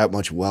people that have that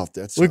much wealth.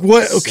 That's like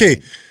what? insane.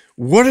 Okay,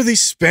 what are they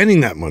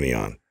spending that money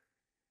on?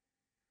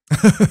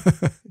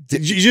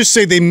 Did you just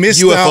say they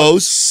missed UFOs? out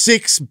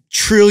 $6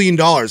 trillion?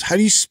 How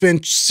do you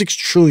spend $6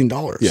 trillion?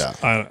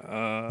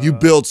 Yeah, you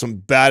build some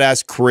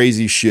badass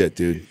crazy shit,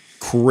 dude.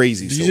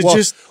 Crazy. You So,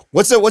 just-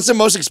 what's the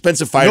most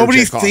expensive fighter Nobody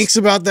jet cost? thinks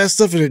about that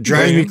stuff, and it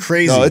drives me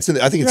crazy. No, I think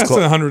it's It's close.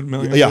 100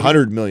 million. Yeah,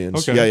 100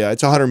 millions. Okay. Yeah,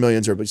 it's 100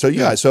 millions. So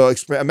yeah, so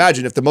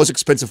imagine if the most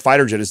expensive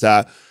fighter jet is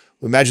that.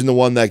 Imagine the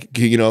one that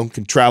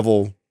can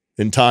travel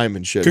in time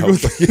and shit. How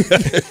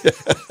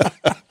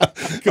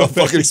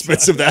fucking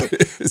expensive that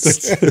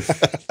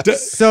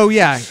is. So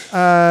yeah,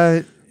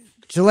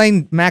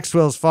 Ghislaine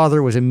Maxwell's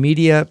father was a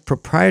media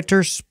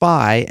proprietor,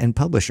 spy, and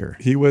publisher.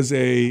 He was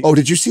a. Oh,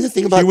 did you see the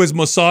thing He about? was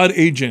Mossad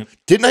agent.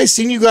 Didn't I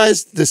seen you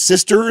guys the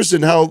sisters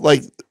and how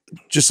like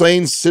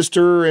Ghislaine's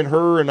sister and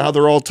her and how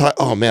they're all tied?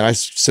 Oh man, I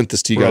sent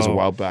this to you guys a Bro,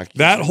 while back.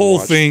 That whole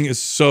thing is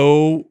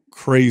so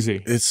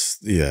crazy. It's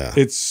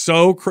It's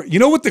so crazy. You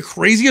know what the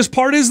craziest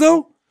part is,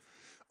 though?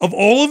 Of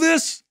all of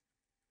this,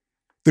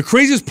 the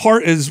craziest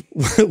part is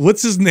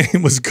what's his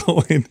name was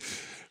going.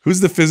 Who's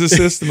the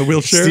physicist in the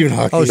wheelchair? Stephen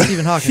Hawking. Oh,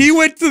 Stephen Hawking. He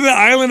went to the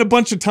island a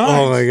bunch of times.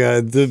 Oh my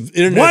god, the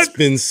internet's What?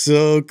 been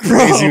so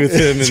crazy with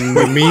him and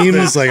the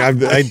memes. Like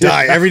I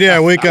die every day. I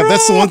wake up.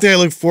 That's the one thing I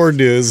look forward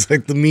to is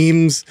like the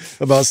memes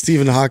about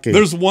Stephen Hawking.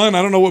 There's one,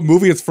 I don't know what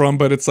movie it's from,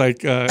 but it's like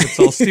it's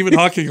all Stephen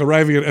Hawking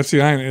arriving at Epstein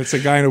Island, and it's a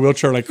guy in a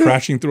wheelchair like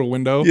crashing through a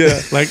window. Yeah.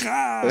 Like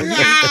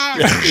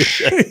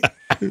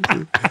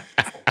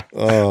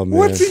Oh man,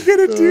 what's he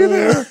gonna do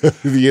there?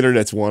 The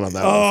internet's one on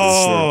that one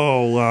for sure.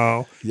 Oh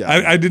wow. Yeah.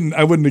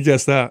 I wouldn't have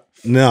guessed that.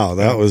 no,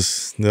 that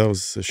was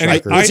a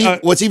shocker.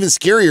 What's even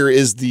scarier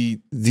is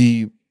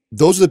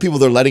those are the people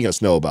they're letting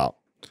us know about.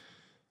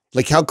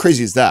 Like how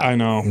crazy is that? I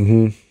know.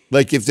 Mm-hmm.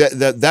 Like if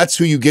that's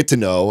who you get to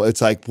know, it's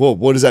like, well,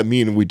 what does that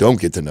mean? And we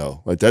don't get to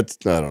know. Like that's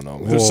I don't know.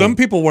 Man. There's some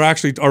people were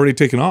actually already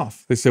taken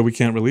off. They said we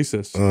can't release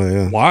this. Oh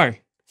yeah.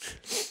 Why?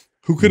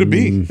 Who could it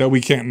be that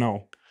we can't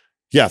know?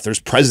 Yeah, if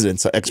there's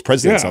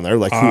ex-presidents on there,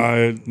 like who?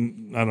 I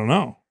don't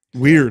know.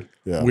 Weird.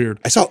 Yeah. Weird.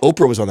 I saw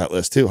Oprah was on that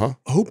list too, huh?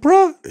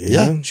 Oprah?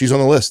 Yeah, she's on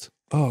the list.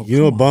 Oh, You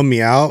know what bummed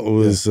me out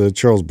was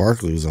Charles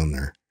Barkley was on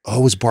there.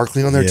 Oh, was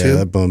Barkley on there Yeah, too?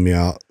 that bummed me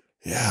out.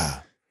 Yeah.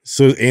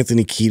 So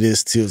Anthony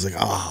Kiedis too. I was like,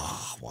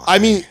 oh, why? I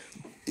mean,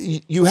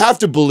 you have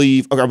to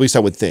believe, or at least I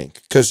would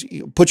think, because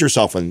put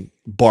yourself in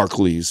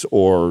Barkley's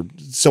or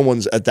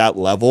someone's at that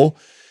level,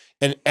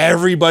 and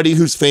everybody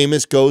who's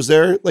famous goes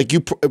there. Like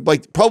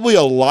probably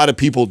a lot of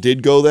people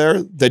did go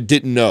there that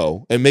didn't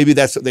know, and maybe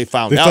that's what they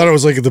found they out. thought it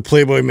was like the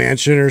Playboy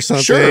Mansion or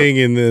something, Sure.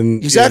 and then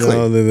Exactly.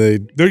 then they.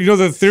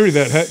 the theory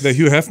that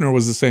Hugh Hefner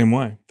was the same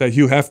way. That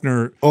Hugh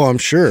Hefner, Oh, I'm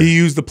sure. he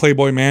used the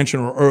Playboy Mansion,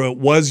 or it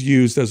was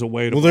used as a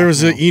way to. Well, there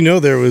was blackmail.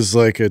 there was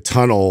like a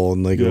tunnel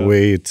and like Yeah. a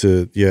way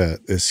to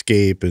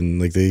escape, and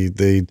like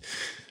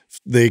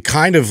they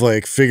kind of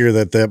like figure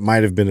that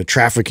might have been a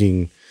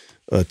trafficking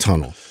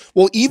tunnel.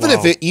 Well, even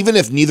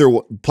if neither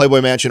Playboy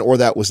Mansion or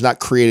that was not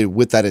created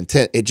with that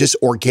intent, it just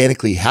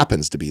organically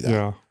happens to be that.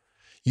 Yeah.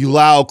 You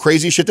allow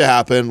crazy shit to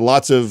happen.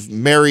 Lots of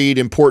married,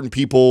 important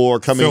people are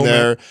coming Film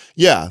there. it.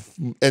 Yeah,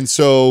 and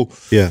so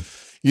Yeah.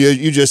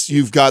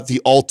 you've got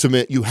the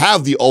ultimate. You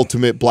have the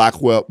ultimate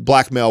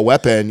blackmail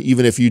weapon,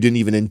 even if you didn't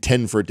even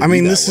intend for it to. I be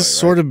mean, that this way, has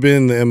sort of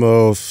been the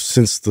MO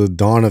since the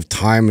dawn of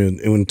time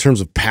in terms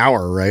of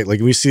power, right?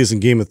 Like we see this in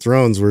Game of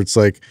Thrones where it's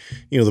like,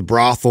 the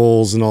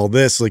brothels and all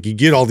this, like you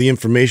get all the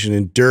information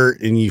in dirt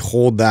and you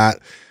hold that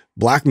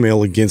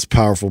blackmail against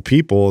powerful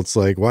people. It's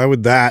like, why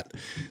would that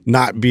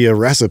not be a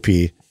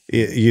recipe,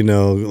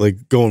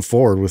 like going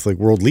forward with like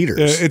world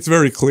leaders? It's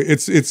very clear. It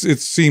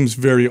seems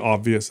very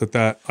obvious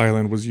that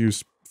island was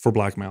used for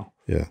blackmail.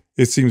 Yeah.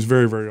 It seems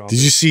very, very obvious.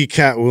 Did you see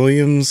Cat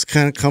Williams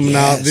kind of coming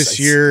out this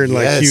year and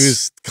like he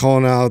was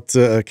calling out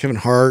Kevin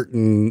Hart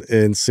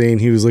and saying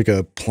he was like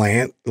a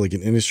plant, like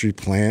an industry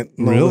plant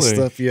and all this Really?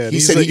 stuff? Yeah. He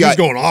said he was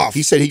going off.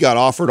 He said he got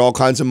offered all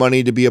kinds of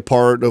money to be a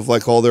part of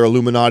like all their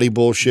Illuminati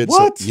bullshit.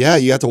 What? So, yeah,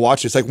 you have to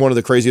watch it. It's like one of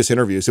the craziest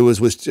interviews. It was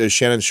with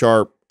Shannon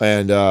Sharp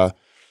and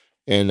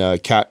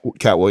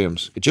Cat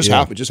Williams. It just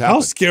happened. It just How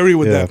happened. scary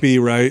would Yeah. that be,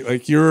 right?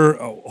 Like you're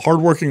a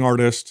hardworking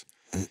artist.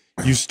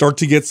 You start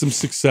to get some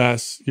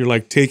success. You're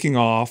like taking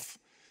off.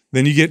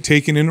 Then you get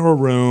taken into a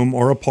room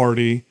or a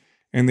party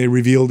and they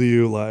reveal to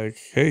you like,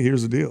 hey,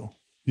 here's the deal.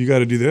 You got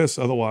to do this.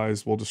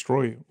 Otherwise we'll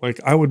destroy you. Like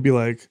I would be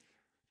like,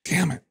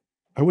 damn it.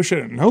 I wish I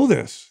didn't know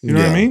this. You know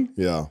what I mean?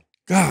 Yeah.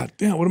 God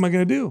damn, what am I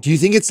going to do? Do you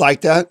think it's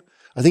like that?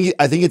 I think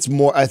it's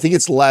more. I think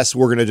it's less.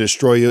 We're going to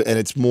destroy you, and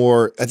it's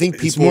more. I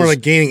think It's more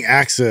like gaining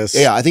access.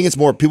 Yeah, I think it's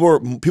more. People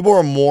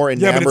are more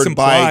enamored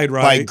implied,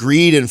 by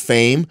greed and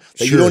fame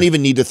that you don't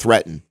even need to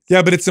threaten.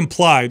 Yeah, but it's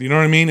implied. You know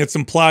what I mean? It's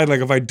implied.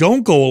 Like if I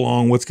don't go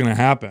along, what's going to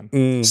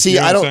happen? See,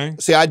 You know I what I'm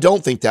don't. See, I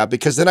don't think that,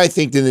 because then I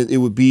think that it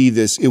would be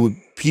this. It would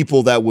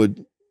people that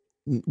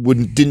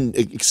didn't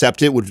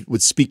accept it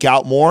would speak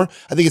out more.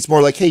 I think it's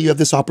more like, hey, you have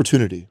this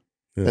opportunity,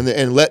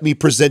 and let me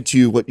present to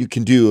you what you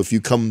can do if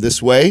you come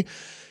this way.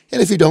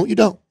 And if you don't, you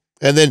don't.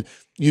 And then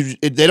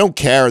they don't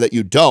care that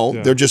you don't.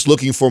 Yeah. They're just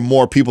looking for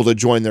more people to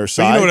join their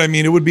side. But you know what I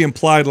mean? It would be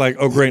implied like,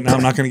 oh, great, now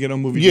I'm not going to get no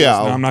movie deals.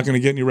 Now I'm not going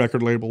to get any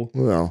record label.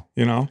 Well,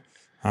 you know?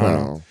 I don't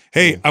know.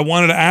 Hey, I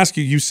wanted to ask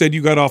you, you said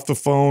you got off the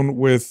phone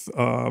with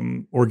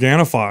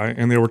Organifi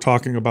and they were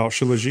talking about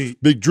shilajit.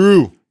 Big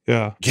Drew.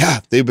 Yeah. Yeah,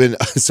 they've been,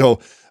 so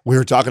we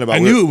were talking about. I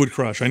knew it would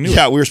crush. I knew.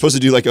 Yeah, we were supposed to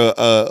do like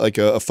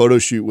a photo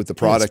shoot with the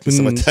product and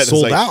stuff like that.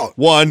 Sold like, out.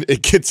 One,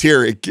 it gets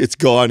here, it's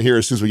gone here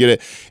as soon as we get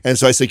it. And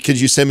so I said,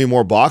 could you send me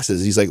more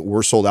boxes? He's like,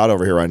 we're sold out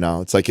over here right now.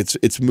 It's like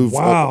it's moved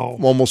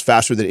almost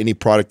faster than any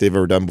product they've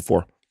ever done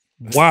before.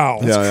 Wow,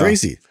 that's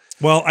crazy.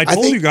 Well, I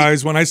told you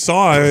guys when I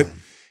saw it,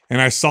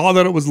 and I saw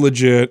that it was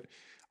legit.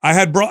 I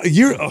had brought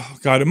oh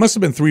God, it must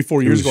have been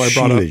 3-4 years ago. I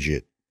brought up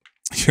legit.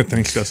 Yeah,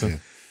 thanks, Justin. Yeah.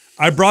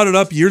 I brought it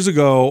up years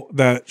ago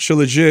that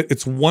shilajit,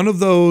 it's one of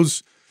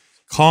those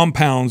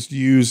compounds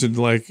used in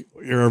like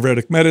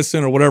Ayurvedic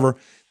medicine or whatever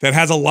that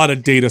has a lot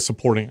of data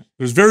supporting it.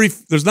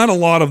 There's not a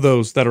lot of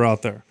those that are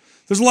out there.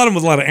 There's a lot of them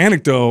with a lot of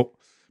anecdote,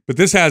 but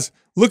this has,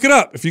 look it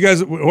up. If you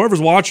guys,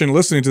 whoever's watching,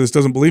 listening to this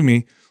doesn't believe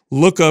me,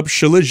 look up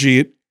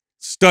shilajit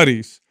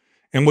studies.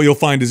 And what you'll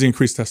find is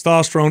increased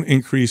testosterone,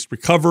 increased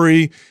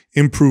recovery,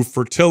 improved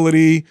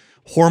fertility,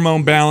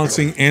 hormone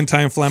balancing,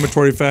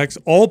 anti-inflammatory effects,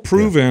 all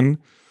proven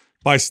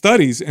by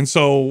studies. And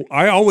so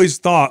I always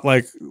thought,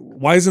 like,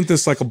 why isn't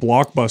this like a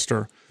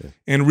blockbuster?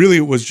 And really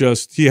it was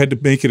just, he had to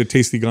make it a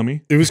tasty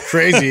gummy. It was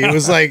crazy. It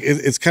was like,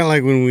 it's kind of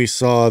like when we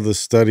saw the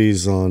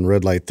studies on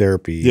red light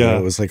therapy. You know,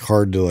 it was like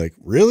hard to like,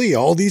 really?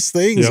 All these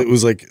things? It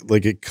was like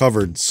it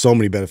covered so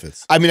many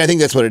benefits. I mean, I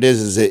think that's what it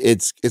is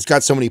it's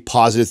got so many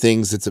positive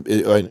things. It's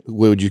what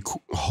would you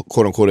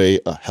quote unquote a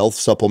health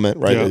supplement,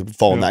 right? It would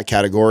fall in that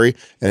category,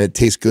 and it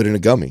tastes good in a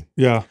gummy.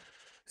 Yeah.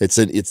 It's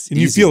and easy.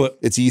 You feel it.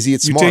 It's easy.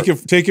 It's smart.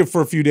 Take it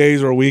for a few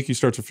days or a week. You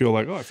start to feel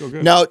like, oh, I feel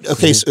good. Now,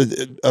 okay, so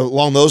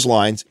along those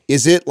lines,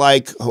 is it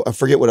like, I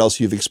forget what else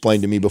you've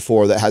explained to me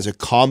before, that has a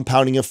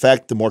compounding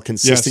effect the more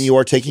consistent you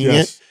are taking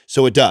it?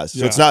 So it does.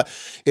 So it's not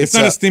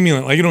a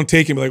stimulant. Like you don't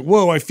take it and be like,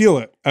 whoa, I feel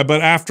it.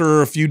 But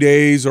after a few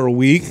days or a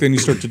week, then you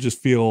start to just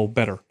feel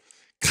better.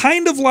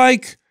 Kind of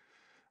like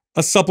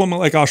a supplement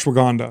like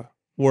ashwagandha,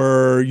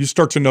 where you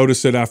start to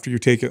notice it after you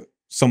take it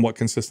somewhat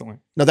consistently.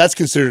 Now that's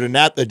considered an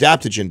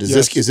adaptogen. Is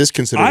this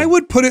considered? I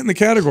would put it in the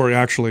category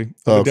actually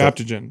of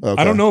adaptogen.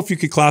 I don't know if you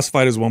could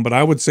classify it as one, but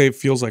I would say it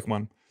feels like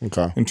one.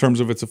 Okay. In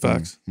terms of its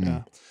effects.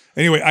 Yeah.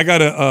 Anyway, I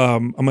gotta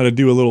I'm gonna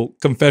do a little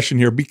confession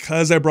here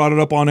because I brought it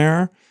up on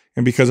air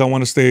and because I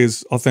want to stay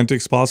as authentic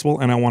as possible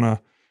and I want to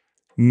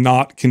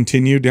not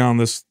continue down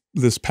this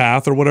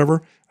path or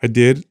whatever.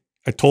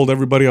 I told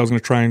everybody I was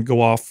gonna try and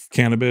go off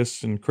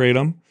cannabis and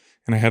kratom.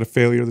 And I had a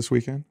failure this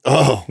weekend.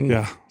 Oh.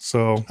 Yeah.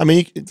 So I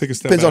mean, take a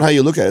step depends back. On how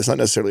you look at it. It's not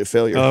necessarily a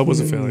failure. It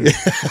was a failure.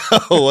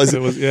 Was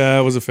it? Yeah,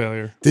 it was a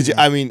failure. Did you,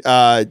 I mean,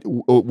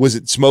 was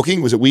it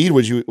smoking? Was it weed?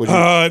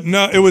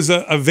 No, it was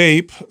a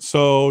vape.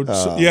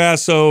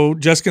 So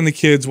Jessica and the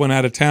kids went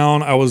out of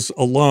town. I was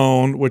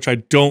alone, which I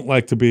don't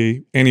like to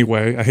be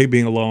anyway. I hate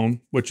being alone,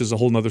 which is a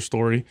whole nother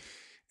story.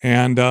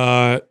 And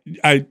I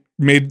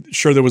made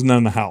sure there was none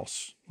in the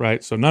house,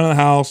 right? So none in the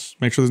house,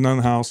 make sure there's none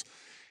in the house.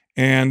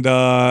 And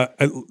I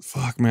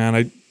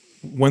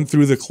went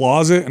through the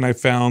closet and I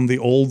found the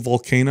old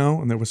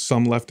volcano and there was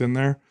some left in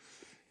there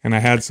and I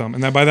had some.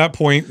 And then by that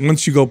point,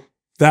 once you go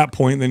that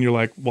point, then you're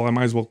like, well, I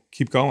might as well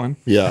keep going.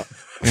 Yeah.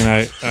 And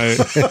I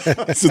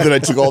so then I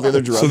took all the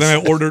other drugs. So then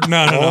I ordered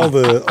all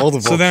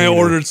the so then I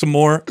ordered some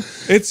more.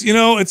 It's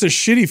it's a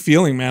shitty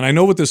feeling, man. I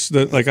know what this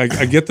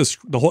I get this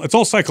it's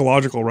all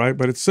psychological, right?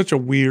 But it's such a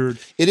weird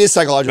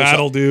psychological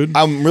battle, dude.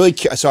 I'm really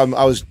I'm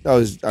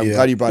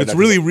glad you brought it up.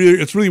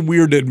 It's really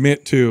weird to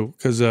admit too,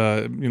 because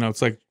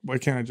it's like, why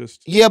can't I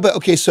just but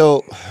okay,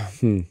 so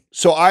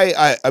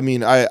I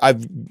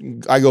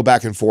go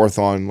back and forth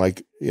on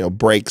like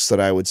breaks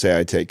that I would say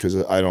I take because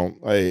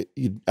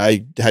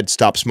I had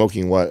stopped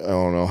smoking I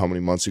don't know how many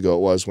months ago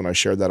it was when I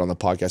shared that on the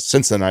podcast.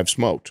 Since then I've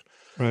smoked.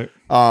 Right.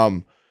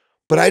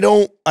 But I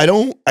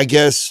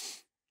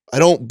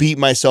don't beat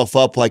myself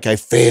up like I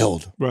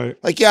failed. Right.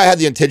 Like, I had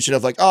the intention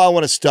of like, oh, I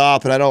want to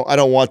stop and I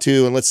don't want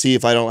to, and let's see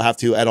if I don't have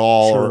to at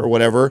all or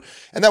whatever.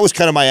 And that was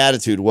kind of my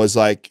attitude, was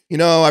like,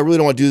 I really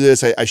don't want to do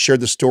this. I shared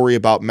the story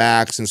about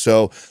Max, and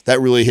so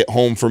that really hit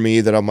home for me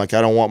that I'm like,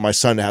 I don't want my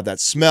son to have that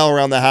smell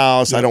around the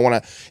house. Yeah. I don't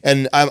want to,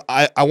 and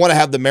I want to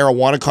have the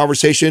marijuana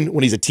conversation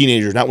when he's a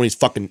teenager, not when he's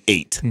fucking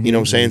 8. Mm-hmm. You know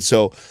what I'm saying?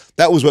 So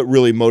that was what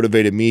really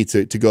motivated me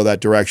to go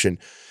that direction.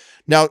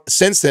 Now,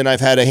 since then, I've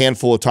had a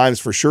handful of times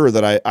for sure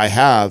that I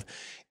have,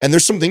 And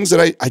there's some things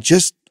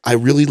that I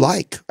really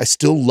like. I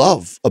still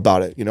love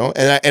about it, you know,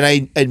 and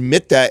I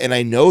admit that, and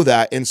I know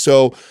that. And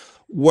so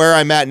where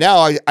I'm at now,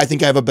 I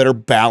think I have a better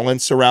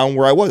balance around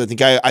where I was. I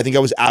think I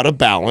was out of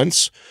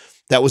balance.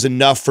 That was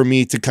enough for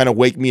me to kind of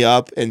wake me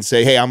up and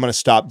say, hey, I'm going to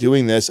stop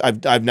doing this.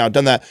 I've now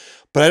done that.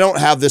 But I don't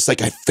have this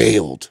like I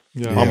failed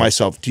on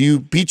myself. Do you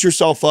beat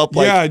yourself up?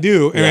 Like, yeah, I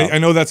do, and I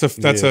know that's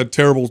a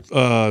terrible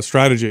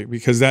strategy,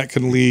 because that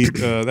can lead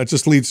that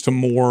just leads to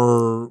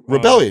more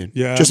rebellion.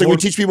 Yeah, just like we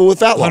teach people with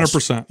fat loss.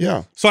 100%.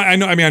 Yeah. So I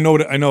know. I mean,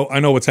 I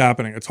know what's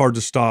happening. It's hard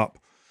to stop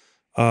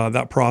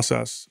that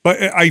process.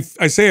 But I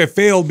say I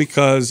failed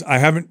because I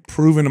haven't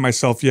proven to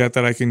myself yet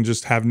that I can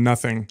just have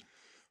nothing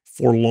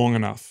for long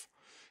enough.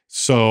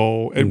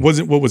 So it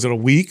wasn't. What was it? A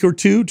week or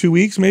 2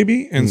 weeks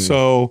maybe? And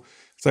so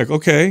it's like,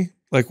 okay.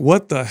 Like,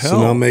 what the hell?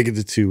 So now make it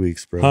to 2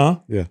 weeks, bro. Huh?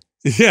 Yeah.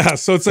 Yeah.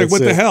 So it's like,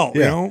 what the hell?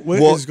 Yeah. You know,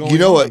 what is going you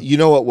know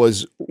on?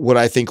 what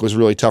I think was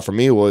really tough for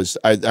me was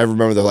I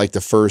remember that like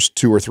the first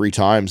 2 or 3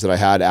 times that I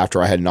had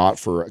after I had not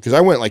because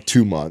I went like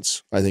 2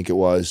 months, I think it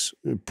was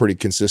pretty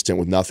consistent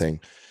with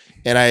nothing.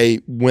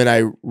 And when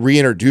I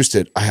reintroduced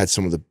it, I had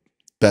some of the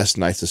best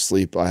nights of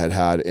sleep I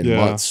had in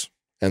months.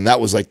 And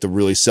that was like the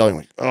really selling,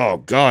 like, oh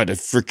God, I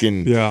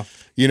freaking,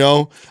 you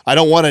know, I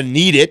don't want to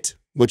need it,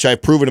 which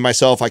I've proven to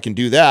myself I can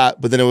do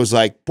that. But then it was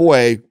like,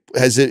 boy,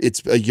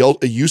 it's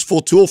a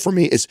useful tool for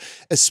me. It's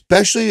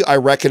especially, I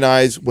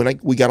recognize when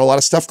we got a lot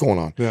of stuff going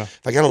on. Yeah.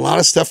 If I got a lot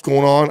of stuff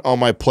going on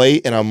my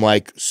plate and I'm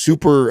like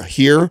super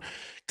here,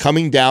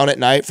 coming down at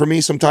night for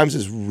me sometimes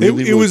is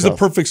really, it was tough. the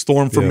perfect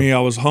storm for me. I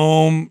was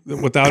home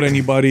without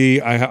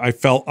anybody. I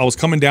felt I was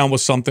coming down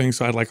with something.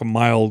 So I had like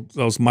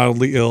I was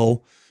mildly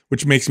ill,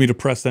 which makes me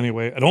depressed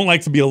anyway. I don't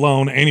like to be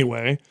alone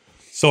anyway.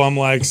 So I'm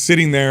like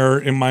sitting there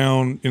in my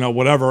own, you know,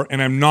 whatever,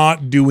 and I'm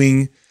not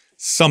doing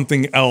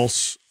something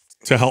else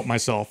to help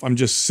myself. I'm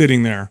just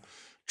sitting there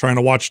trying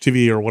to watch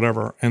TV or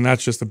whatever, and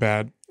that's just a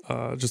bad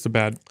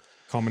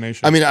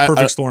combination. I mean,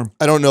 perfect storm.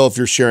 I don't know if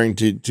you're sharing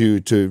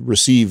to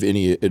receive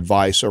any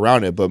advice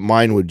around it, but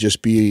mine would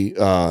just be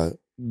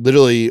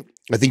literally,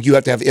 I think you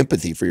have to have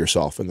empathy for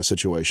yourself in the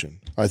situation.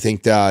 I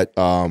think that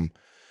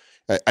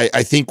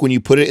I think when you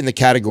put it in the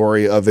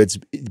category of it's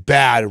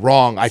bad,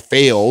 wrong, I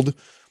failed.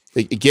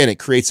 Again, it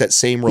creates that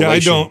same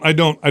relation. Yeah, I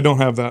don't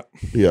have that.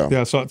 Yeah,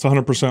 yeah. So it's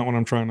 100% what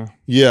I'm trying to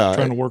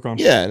work on.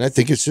 Yeah, and I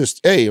think it's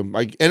just, hey,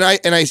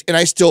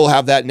 I still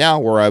have that now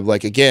where I'm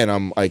like, again,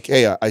 I'm like,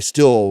 hey, I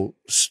still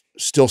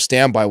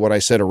stand by what I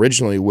said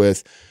originally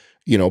with,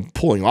 you know,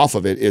 pulling off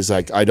of it is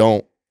like I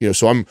don't, you know,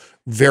 so I'm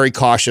very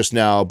cautious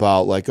now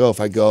about like, oh,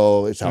 if I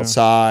go, it's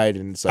outside,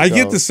 and it's like, I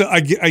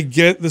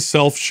get the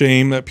self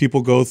shame that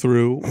people go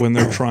through when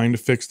they're trying to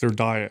fix their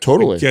diet.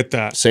 Totally, I get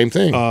that. Same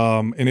thing.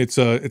 And it's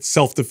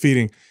self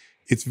defeating.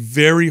 It's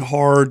very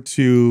hard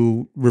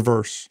to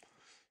reverse.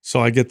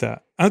 So I get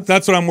that.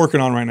 That's what I'm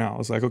working on right now.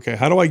 It's like, okay,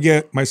 how do I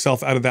get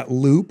myself out of that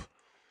loop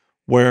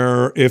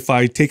where if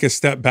I take a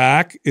step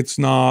back, it's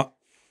not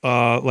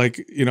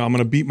like, you know, I'm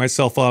going to beat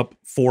myself up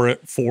for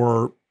it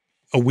for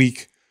a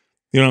week.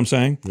 You know what I'm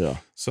saying? Yeah.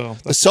 So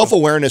the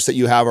self-awareness that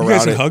you have around you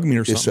guys it. can hug me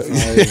or something.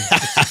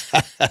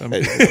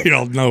 You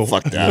know, no.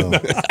 Fuck that. No.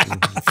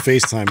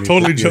 FaceTime me.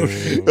 Totally joking.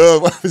 You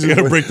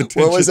gotta break the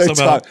tension. What was I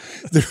talking?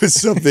 There was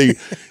something.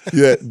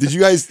 Yeah. Did you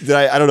guys?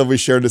 I don't know if we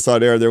shared this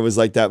on air. There was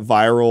like that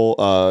viral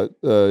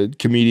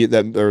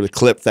comedian or the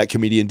clip that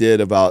comedian did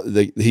about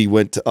he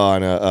went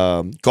on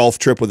a golf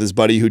trip with his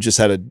buddy who just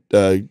had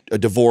a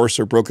divorce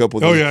or broke up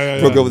with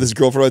broke up with his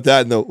girlfriend like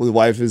that, and the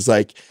wife is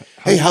like,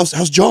 "Hey,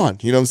 how's John?"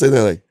 You know what I'm saying?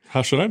 They're like,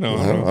 how should I know?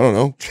 I don't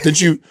know.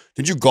 Did you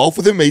golf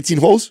with him 18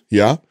 holes?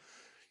 Yeah.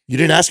 You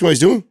didn't ask him what he's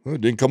doing? Oh,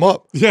 it didn't come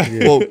up.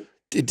 Yeah. Well,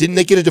 didn't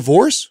they get a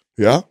divorce?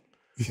 Yeah.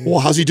 Well,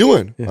 how's he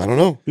doing? I don't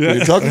know. Yeah. What are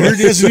you talking I heard about?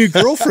 he has a new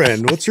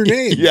girlfriend. What's her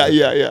name?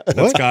 Yeah.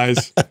 That's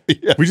guys.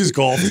 We just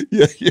golfed.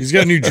 Yeah. He's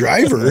got a new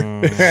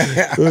driver.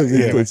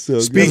 But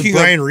so Speaking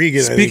Brian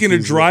Regan. Speaking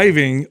of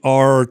driving,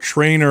 our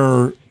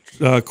trainer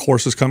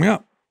course is coming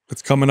up.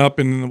 It's coming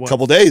up in a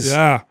couple days.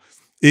 Yeah.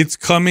 It's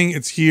coming.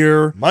 It's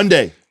here.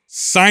 Monday.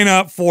 Sign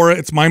up for it.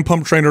 It's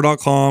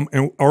mindpumptrainer.com.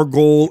 And our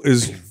goal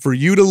is for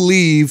you to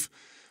leave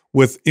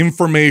with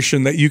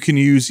information that you can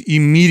use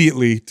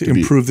immediately to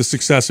improve the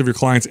success of your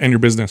clients and your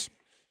business.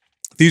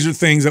 These are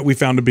things that we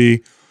found to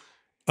be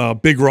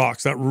big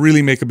rocks that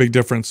really make a big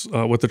difference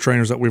with the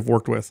trainers that we've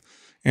worked with.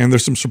 And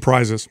there's some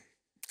surprises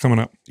coming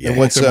up. Yeah. And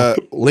what's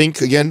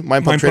link again?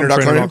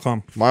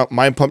 Mindpumptrainer.com.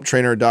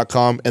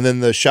 Mindpumptrainer.com. And then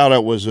the shout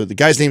out was the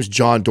guy's name's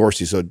John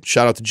Dorsey. So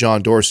shout out to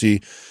John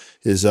Dorsey.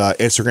 His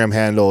Instagram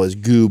handle is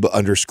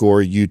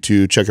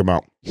goob_U2. Check him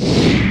out.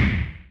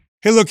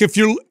 Hey, look, if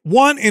you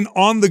want an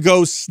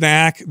on-the-go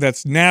snack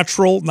that's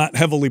natural, not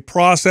heavily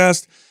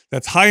processed,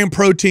 that's high in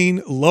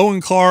protein, low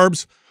in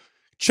carbs,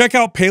 check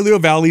out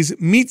Paleo Valley's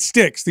meat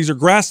sticks. These are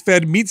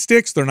grass-fed meat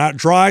sticks. They're not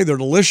dry. They're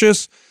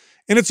delicious.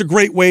 And it's a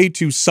great way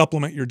to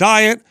supplement your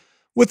diet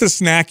with a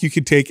snack you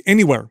can take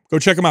anywhere. Go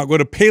check them out. Go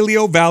to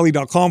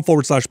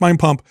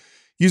paleovalley.com/mindpump.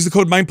 Use the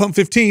code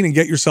MindPump15 and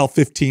get yourself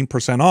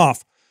 15%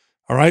 off.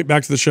 All right,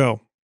 back to the show.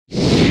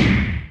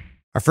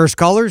 Our first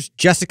caller's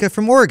Jessica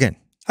from Oregon.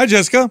 Hi,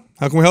 Jessica.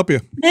 How can we help you?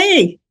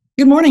 Hey,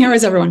 good morning. How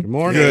is everyone? Good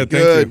morning. Good,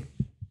 thank Good. you.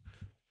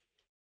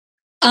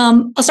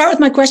 I'll start with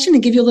my question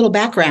and give you a little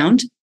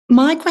background.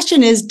 My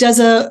question is, does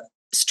a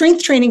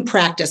strength training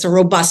practice, a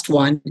robust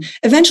one,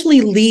 eventually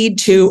lead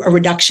to a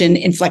reduction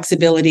in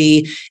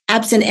flexibility,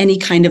 absent any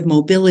kind of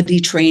mobility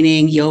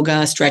training,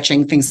 yoga,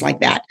 stretching, things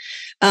like that?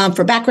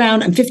 For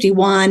background, I'm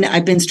 51.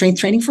 I've been strength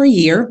training for a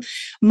year.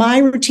 My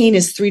routine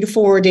is 3 to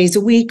 4 days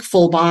a week,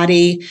 full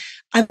body.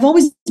 I've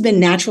always been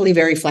naturally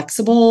very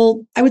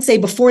flexible. I would say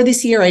before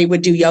this year, I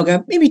would do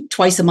yoga maybe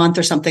twice a month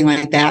or something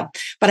like that.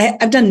 But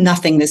I've done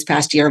nothing this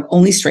past year. I've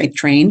only strength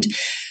trained.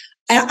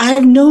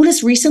 I've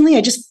noticed recently,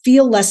 I just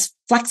feel less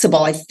flexible.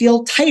 I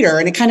feel tighter.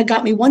 And it kind of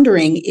got me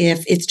wondering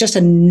if it's just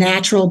a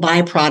natural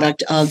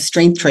byproduct of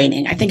strength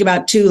training. I think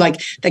about too, like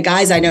the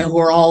guys I know who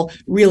are all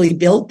really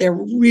built, they're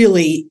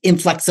really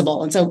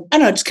inflexible. And so I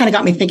don't know, it just kind of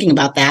got me thinking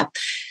about that.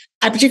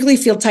 I particularly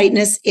feel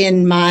tightness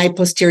in my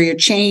posterior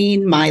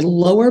chain, my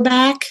lower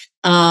back.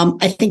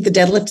 I think the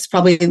deadlift is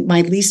probably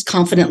my least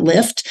confident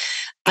lift.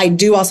 I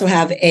do also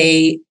have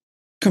a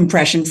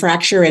compression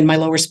fracture in my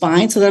lower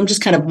spine, so that I'm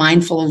just kind of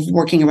mindful of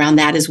working around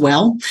that as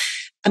well.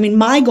 I mean,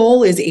 my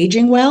goal is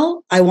aging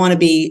well. I want to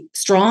be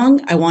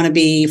strong. I want to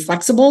be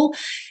flexible.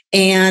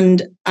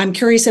 And I'm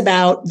curious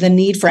about the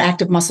need for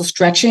active muscle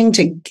stretching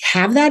to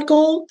have that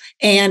goal.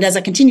 And as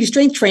I continue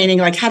strength training,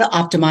 like how to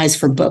optimize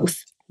for both.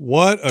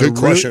 What a Good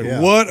question.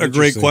 Yeah, what a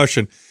great interesting.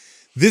 question.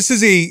 This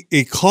is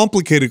a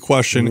complicated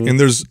question, Mhm. and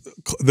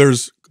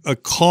there's a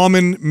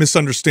common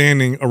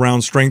misunderstanding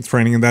around strength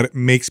training, and that it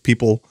makes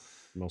people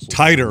Muscle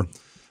tighter.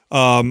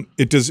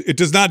 It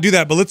does not do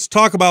that. But let's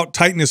talk about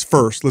tightness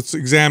first. Let's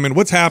examine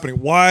what's happening.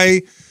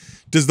 Why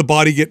does the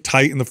body get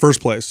tight in the first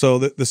place? So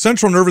the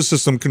central nervous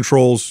system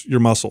controls your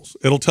muscles.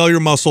 It'll tell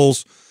your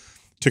muscles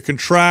to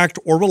contract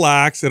or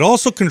relax. It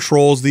also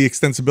controls the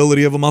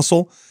extensibility of a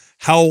muscle,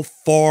 how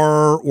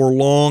far or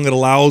long it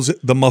allows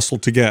the muscle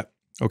to get,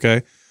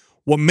 okay?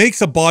 What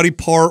makes a body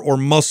part or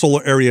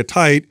muscle area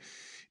tight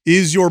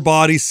is your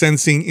body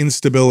sensing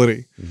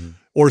instability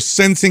or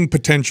sensing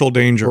potential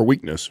danger, Or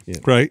weakness.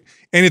 right?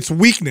 And it's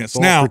weakness. It's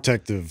all Now,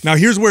 protective. now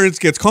here's where it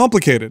gets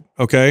complicated,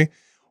 okay?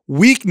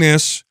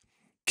 Weakness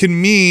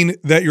can mean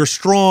that you're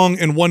strong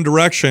in one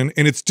direction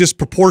and it's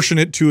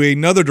disproportionate to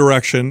another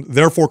direction,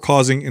 therefore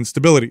causing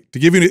instability. To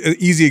give you an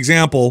easy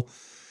example,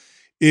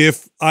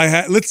 if I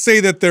had, let's say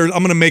that I'm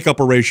going to make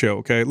up a ratio,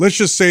 okay? Let's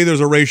just say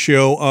there's a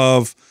ratio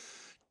of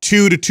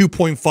 2 to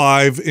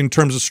 2.5 in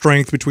terms of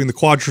strength between the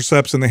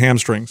quadriceps and the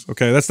hamstrings,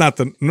 okay? That's not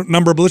the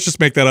number, but let's just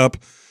make that up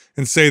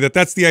and say that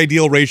that's the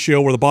ideal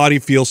ratio where the body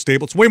feels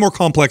stable. It's way more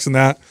complex than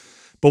that,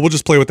 but we'll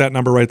just play with that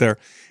number right there.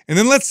 And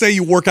then let's say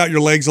you work out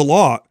your legs a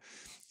lot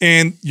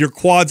and your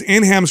quads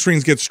and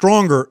hamstrings get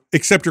stronger,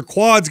 except your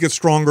quads get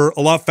stronger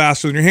a lot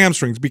faster than your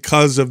hamstrings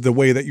because of the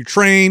way that you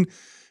train,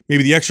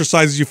 maybe the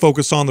exercises you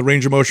focus on, the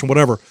range of motion,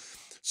 whatever.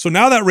 So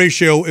now that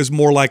ratio is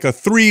more like a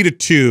 3 to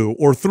 2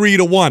 or 3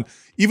 to 1.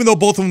 Even though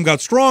both of them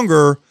got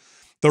stronger,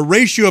 the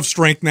ratio of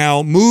strength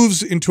now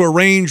moves into a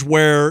range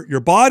where your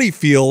body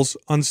feels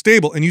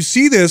unstable. And you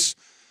see this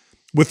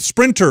with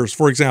sprinters,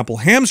 for example.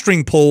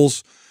 Hamstring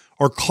pulls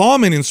are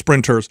common in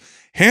sprinters.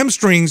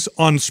 Hamstrings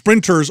on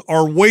sprinters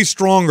are way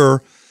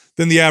stronger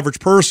than the average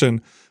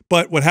person.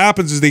 But what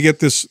happens is they get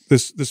this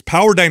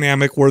power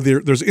dynamic where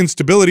there's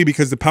instability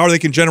because the power they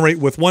can generate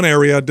with one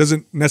area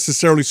doesn't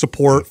necessarily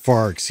support. It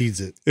far exceeds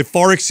it. It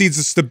far exceeds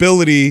the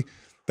stability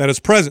that is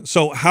present.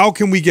 So how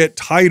can we get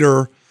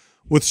tighter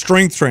with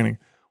strength training?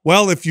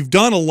 Well, if you've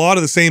done a lot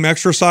of the same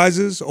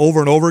exercises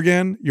over and over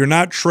again, you're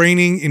not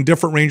training in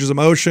different ranges of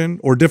motion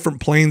or different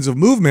planes of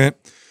movement,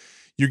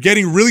 you're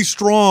getting really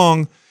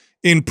strong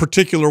in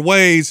particular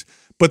ways,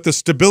 but the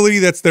stability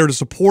that's there to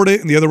support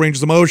it and the other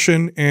ranges of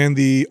motion and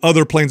the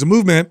other planes of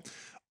movement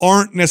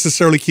aren't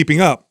necessarily keeping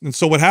up. And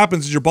so what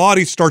happens is your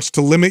body starts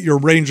to limit your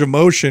range of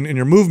motion and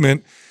your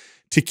movement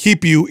to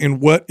keep you in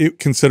what it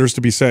considers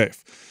to be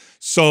safe.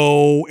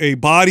 So a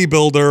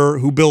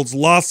bodybuilder who builds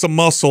lots of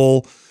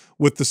muscle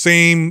with the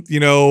same,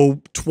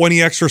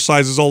 20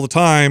 exercises all the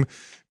time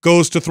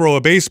goes to throw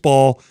a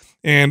baseball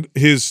and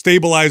his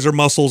stabilizer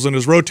muscles and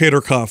his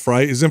rotator cuff,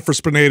 right, his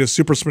infraspinatus,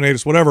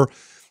 supraspinatus, whatever,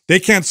 they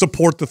can't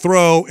support the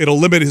throw. It'll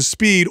limit his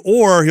speed,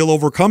 or he'll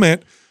overcome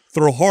it,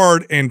 throw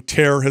hard, and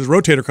tear his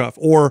rotator cuff,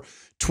 or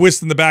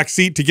twist in the back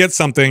seat to get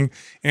something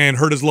and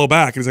hurt his low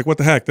back. And he's like, what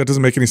the heck? That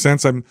doesn't make any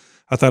sense.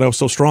 I thought I was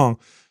so strong.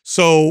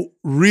 So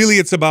really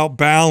it's about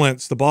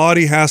balance. The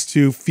body has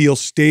to feel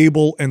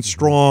stable and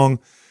strong,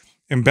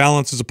 and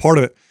balance is a part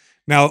of it.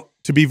 Now,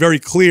 to be very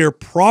clear,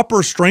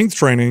 proper strength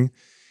training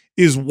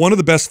is one of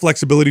the best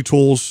flexibility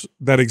tools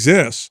that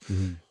exists.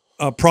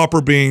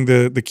 Proper being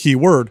the key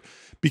word,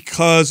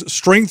 because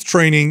strength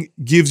training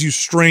gives you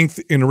strength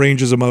in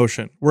ranges of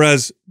motion,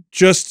 whereas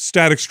just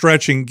static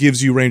stretching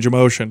gives you range of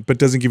motion, but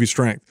doesn't give you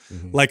strength.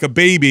 Like a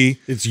baby.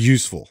 It's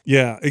useful.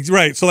 Yeah,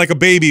 right. So like a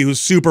baby who's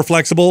super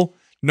flexible,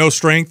 no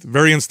strength,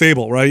 very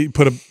unstable, right? You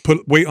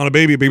put weight on a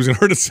baby's gonna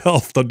hurt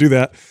itself. Don't do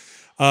that.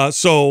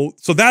 So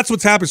that's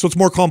what's happening. So it's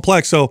more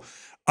complex. So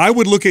I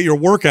would look at your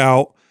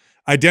workout,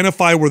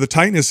 identify where the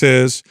tightness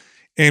is,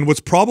 And what's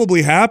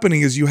probably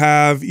happening is you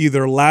have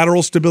either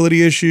lateral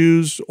stability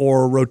issues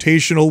or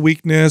rotational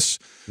weakness,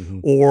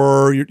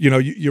 or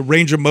your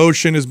range of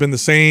motion has been the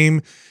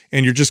same,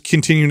 and you're just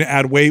continuing to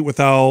add weight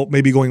without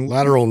maybe going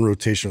lateral and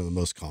rotation are the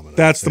most common.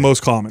 That's the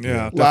most common.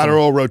 Yeah.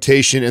 Lateral,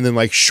 rotation, and then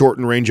like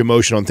shortened range of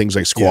motion on things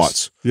like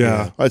squats. Yes.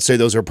 Yeah. I'd say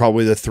those are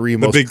probably the three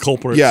most big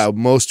culprits. Yeah,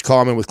 most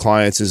common with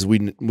clients is we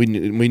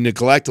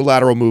neglect the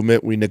lateral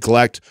movement, we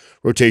neglect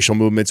rotational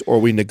movements,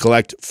 or we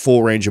neglect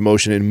full range of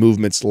motion and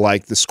movements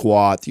like the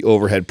squat, the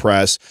overhead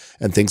press,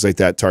 and things like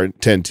that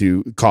tend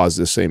to cause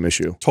the same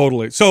issue.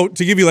 Totally. So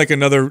to give you like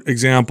another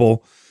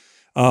example,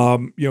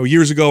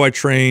 years ago I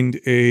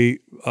trained a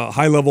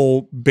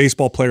high-level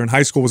baseball player in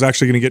high school. Was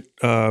actually going to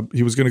get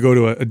he was going to go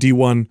to a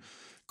D1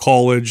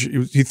 college.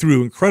 He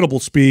threw incredible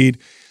speed.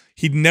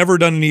 He'd never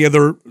done any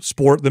other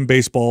sport than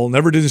baseball,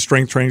 never did his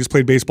strength training, just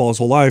played baseball his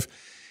whole life.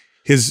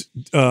 His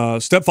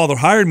stepfather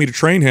hired me to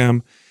train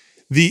him.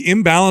 The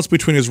imbalance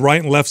between his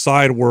right and left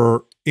side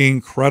were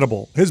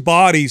incredible. His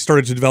body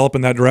started to develop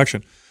in that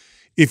direction.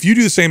 If you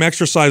do the same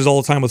exercise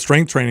all the time with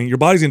strength training, your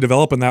body's going to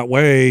develop in that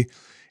way,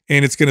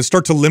 and it's going to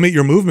start to limit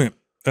your movement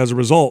as a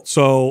result.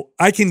 So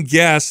I can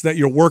guess that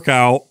your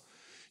workout,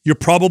 you're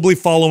probably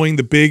following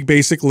the big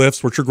basic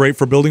lifts, which are great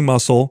for building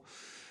muscle,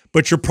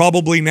 but you're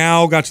probably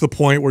now got to the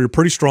point where you're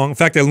pretty strong. In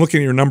fact, I'm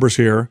looking at your numbers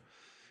here.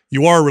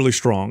 You are really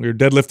strong. You're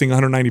deadlifting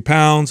 190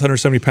 pounds,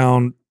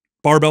 170-pound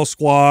barbell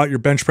squat. You're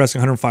bench pressing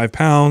 105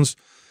 pounds.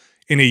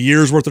 In a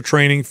year's worth of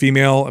training,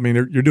 female, I mean,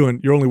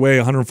 you're only weigh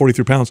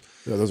 143 pounds.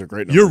 Yeah, those are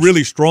great numbers. You're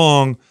really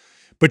strong,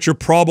 but you're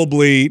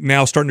probably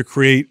now starting to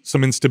create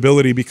some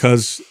instability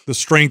because the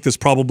strength is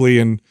probably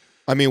in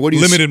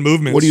limited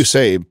movements. What do you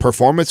say?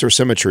 Performance or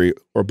symmetry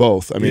or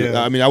both? I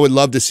mean, I would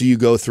love to see you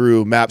go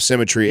through MAP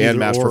symmetry and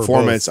MAPS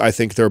performance. I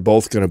think they're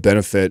both going to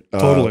benefit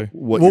totally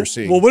what you're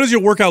seeing. Well, what does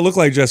your workout look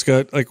like,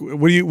 Jessica? Like,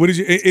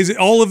 is it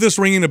all of this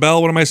ringing a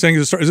bell? What am I saying?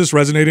 Is this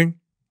resonating?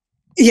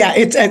 Yeah,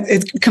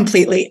 it's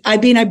completely. I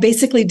mean, I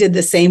basically did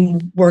the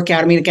same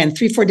workout. I mean, again,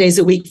 3-4 days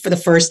a week for the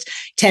first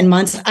 10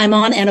 months. I'm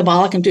on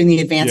anabolic. I'm doing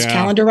the advanced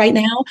calendar right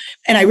now.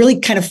 And I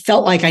really kind of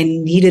felt like I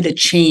needed a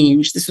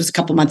change. This was a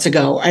couple months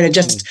ago. And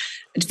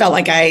it felt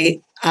like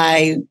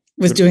I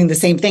was doing the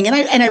same thing. And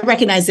I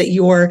recognize that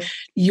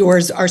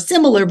yours are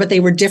similar, but they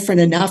were different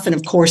enough. And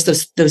of course,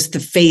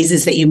 the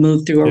phases that you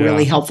move through are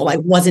really helpful. I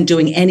wasn't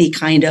doing any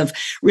kind of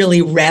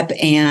really rep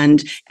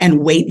and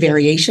weight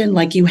variation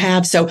like you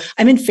have. So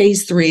I'm in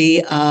phase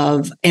 3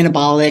 of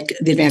anabolic,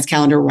 the advanced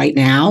calendar right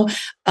now.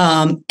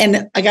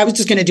 And like, I was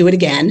just going to do it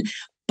again,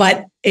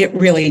 but it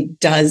really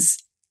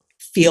does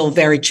feel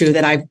very true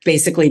that I've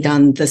basically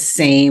done the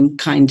same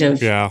kind of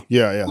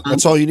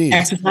that's all you need.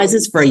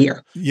 Exercises for a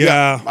year.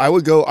 I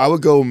would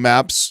go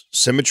MAPS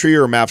symmetry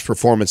or MAPS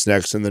performance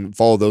next, and then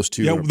follow those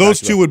two. Yeah, those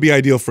two would be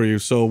ideal for you.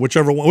 So which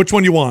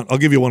one you want, I'll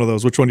give you one of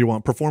those. Which one do you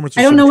want? Performance.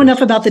 Or I don't symmetry? know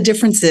enough about the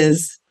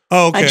differences.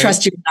 Oh, okay. I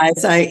trust you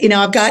guys.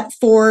 I've got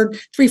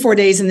 3-4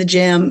 days in the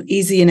gym,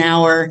 easy an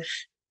hour.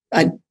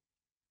 And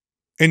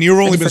you've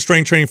only been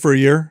strength training for a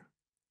year?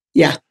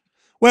 Yeah.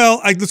 Well,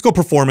 let's go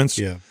performance.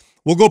 Yeah.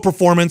 We'll go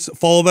performance,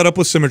 follow that up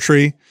with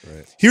symmetry.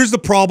 Right. Here's the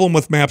problem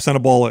with MAPS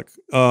Anabolic.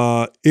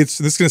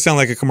 This is going to sound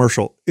like a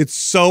commercial. It's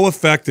so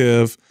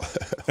effective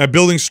at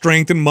building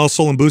strength and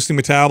muscle and boosting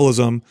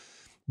metabolism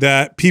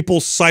that people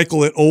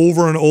cycle it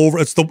over and over.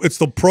 It's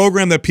the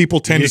program that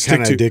people tend to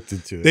stick to.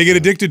 Addicted to it. They get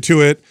addicted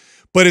to it,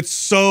 but it's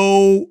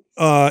so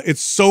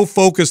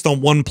focused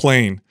on one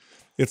plane.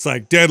 It's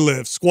like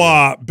deadlift,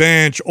 squat,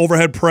 bench,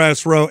 overhead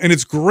press, row, and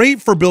it's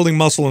great for building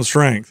muscle and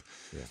strength.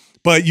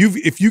 But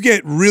if you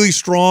get really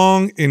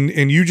strong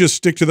and you just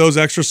stick to those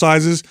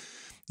exercises,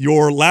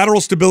 your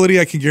lateral stability,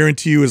 I can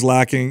guarantee you, is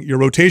lacking. Your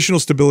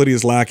rotational stability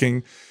is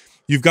lacking.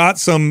 You've got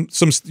some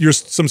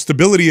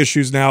stability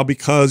issues now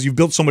because you've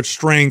built so much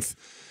strength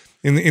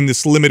in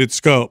this limited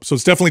scope. So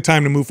it's definitely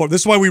time to move forward.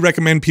 This is why we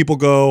recommend people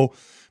go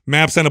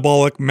MAPS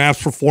Anabolic,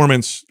 MAPS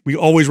Performance. We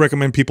always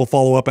recommend people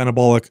follow up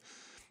anabolic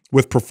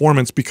with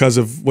performance because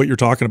of what you're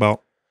talking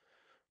about.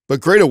 But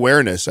great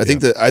awareness. I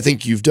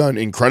think you've done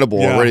incredible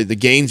already. The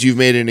gains you've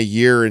made in a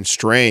year in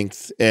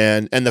strength,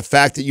 and the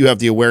fact that you have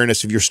the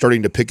awareness of you're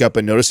starting to pick up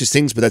and notice these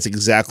things. But that's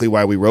exactly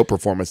why we wrote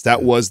Performance.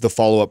 That was the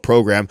follow-up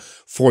program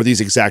for these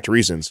exact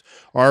reasons.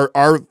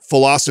 Our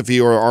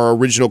philosophy or our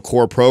original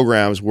core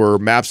programs were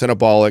MAPS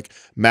Anabolic,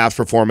 MAPS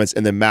Performance,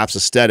 and then MAPS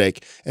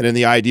Aesthetic. And in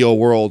the ideal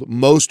world,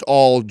 most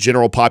all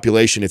general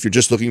population, if you're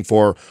just looking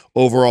for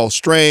overall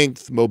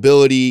strength,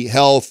 mobility,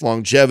 health,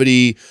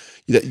 longevity,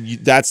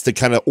 that's the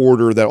kind of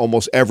order that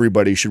almost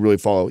everybody should really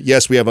follow.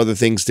 Yes, we have other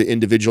things to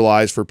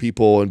individualize for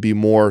people and be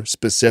more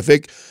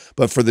specific,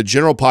 but for the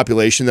general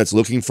population that's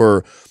looking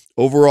for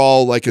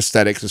overall like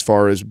aesthetics as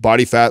far as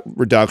body fat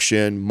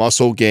reduction,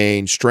 muscle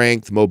gain,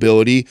 strength,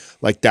 mobility,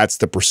 like that's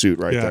the pursuit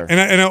right there.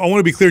 And I want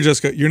to be clear,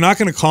 Jessica, you're not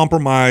going to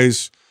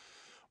compromise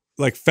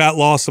like fat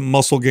loss and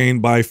muscle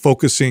gain by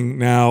focusing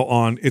now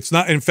on, it's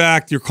not, in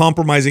fact, you're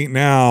compromising it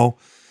now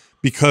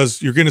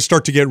because you're going to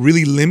start to get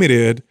really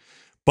limited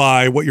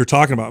by what you're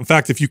talking about. In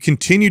fact, if you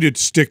continue to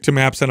stick to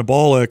MAPS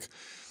Anabolic,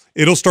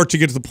 it'll start to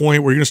get to the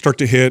point where you're going to start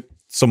to hit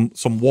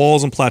some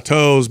walls and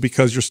plateaus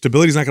because your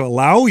stability is not going to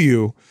allow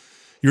you,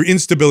 your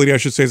instability, I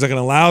should say, is not going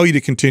to allow you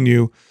to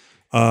continue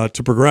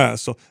to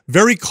progress. So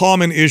very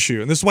common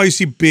issue. And this is why you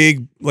see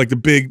big, like the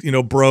big,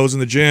 bros in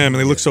the gym and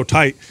they look so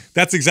tight.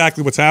 That's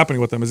exactly what's happening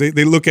with them is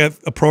they look at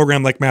a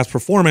program like Mass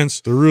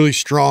Performance. They're really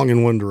strong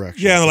in one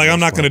direction. Yeah. They're like,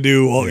 I'm not going to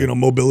do all,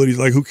 mobilities.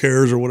 Like who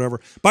cares or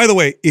whatever. By the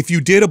way, if you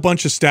did a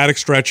bunch of static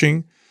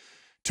stretching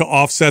to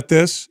offset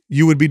this,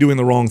 you would be doing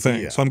the wrong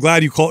thing. Yeah. So I'm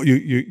glad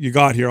you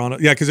got here on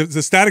it. Yeah. Cause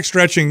the static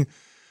stretching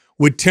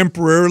would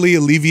temporarily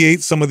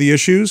alleviate some of the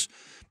issues,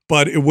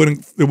 but it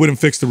wouldn't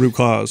fix the root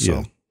cause. So.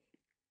 Yeah.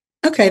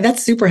 Okay,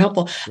 that's super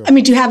helpful. Sure. I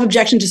mean, do you have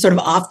objection to sort of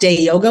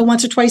off-day yoga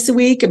once or twice a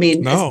week? I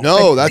mean,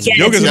 no, that's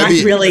yoga's not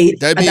really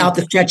about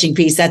the stretching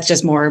piece. That's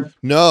just more.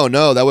 No,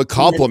 that would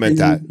complement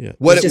that. Yeah.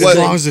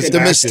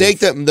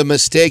 The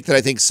mistake that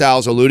I think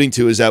Sal's alluding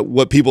to is that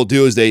what people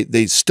do is they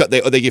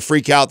get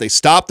freak out, they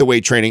stop the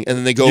weight training, and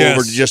then they go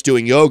over to just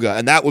doing yoga,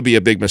 and that would be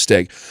a big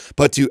mistake.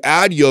 But to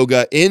add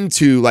yoga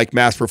into like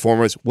Mass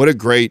Performance, what a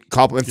great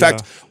compliment. In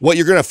fact, what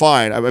you're going to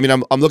find, I mean,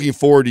 I'm looking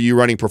forward to you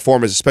running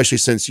Performance, especially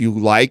since you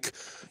like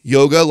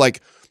yoga.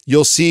 Like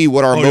you'll see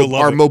what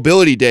our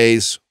mobility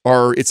days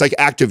are. It's like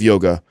active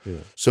yoga. Yeah.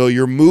 So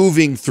you're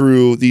moving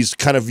through these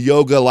kind of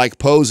yoga like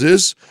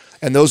poses,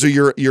 and those are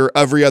your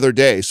every other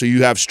day. So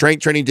you have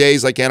strength training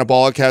days like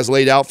Anabolic has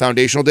laid out,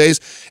 foundational days,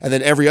 and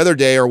then every other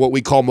day are what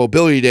we call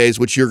mobility days,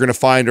 which you're going to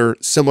find are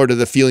similar to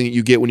the feeling that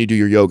you get when you do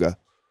your yoga.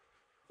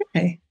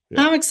 Okay.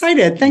 Yeah. I'm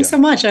excited. Thanks so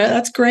much.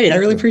 That's great. I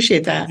really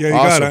appreciate that. Yeah, you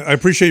got it. I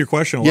appreciate your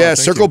question a lot. Yeah,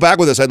 circle back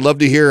with us. I'd love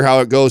to hear how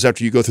it goes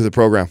after you go through the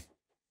program.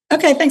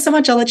 Okay, thanks so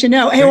much. I'll let you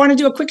know. Hey, I want to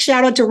do a quick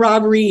shout out to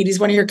Rob Reed. He's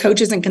one of your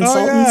coaches and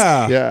consultants.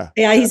 Yeah,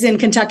 he's in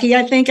Kentucky,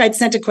 I think. I'd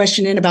sent a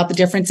question in about the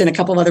difference in a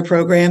couple of other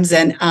programs,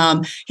 and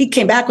he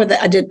came back with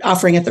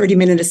offering a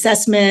 30-minute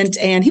assessment,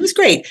 and he was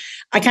great.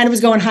 I kind of was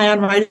going high on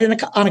right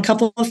on a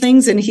couple of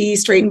things, and he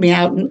straightened me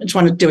out, and just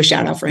wanted to do a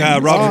shout out for him. Yeah,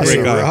 Rob's a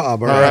great guy.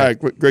 Rob, all right.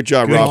 Great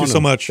job, Rob. Thank you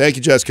so much. Thank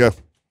you, Jessica.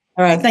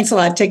 All right, thanks a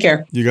lot. Take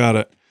care. You got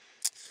it.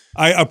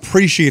 I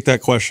appreciate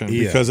that question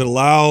because it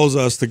allows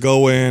us to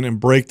go in and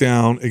break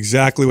down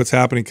exactly what's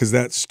happening because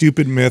that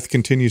stupid myth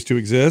continues to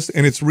exist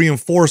and it's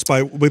reinforced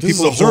by what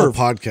people observe.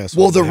 Podcast.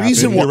 Well, the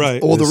reason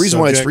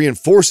why it's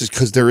reinforced is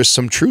because there is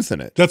some truth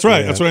in it. That's right.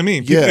 Yeah. That's what I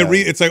mean.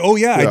 It's like,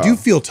 I do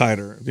feel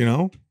tighter,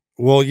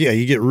 Well, yeah,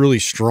 you get really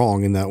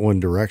strong in that one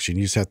direction.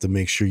 You just have to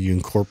make sure you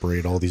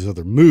incorporate all these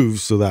other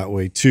moves so that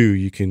way too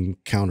you can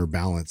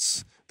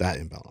counterbalance that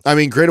imbalance. I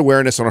mean, great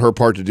awareness on her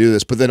part to do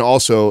this, but then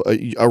also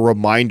a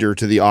reminder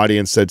to the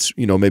audience that's,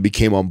 maybe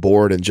came on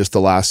board in just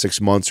the last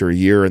 6 months or a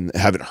year and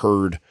haven't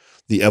heard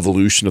the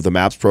evolution of the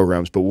MAPS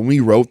programs. But when we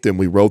wrote them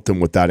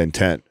with that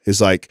intent.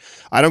 It's like,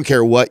 I don't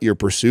care what your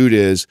pursuit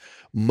is.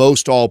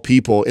 Most all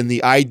people in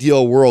the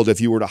ideal world, if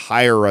you were to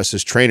hire us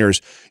as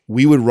trainers,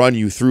 we would run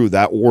you through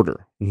that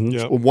order.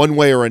 So one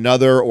way or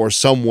another, or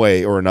some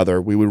way or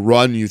another, we would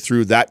run you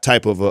through that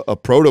type of a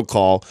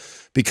protocol.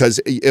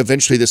 Because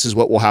eventually this is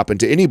what will happen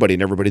to anybody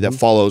and everybody that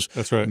follows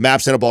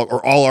MAPS, Anabolic,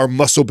 or all our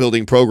muscle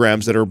building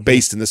programs that are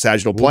based in the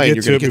sagittal plane.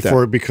 You're going to get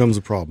before it becomes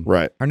a problem.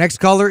 Right. Our next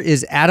caller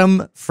is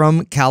Adam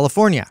from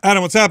California.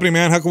 Adam, what's happening,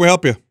 man? How can we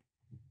help you?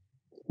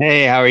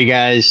 Hey, how are you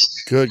guys?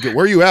 Good.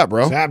 Where are you at,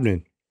 bro? What's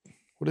happening?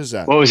 What is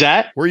that? What was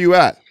that? Where are you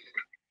at?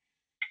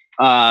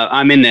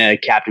 I'm in the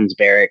captain's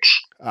barracks.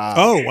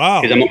 Oh,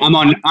 wow. Because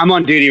I'm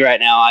on duty right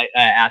now. I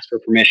asked for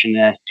permission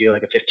to do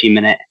like a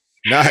 15-minute.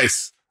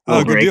 Nice.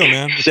 Oh, good deal,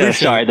 man. So,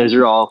 sorry, those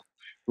are all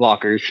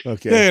lockers.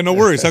 Okay. Yeah, no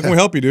worries. How can we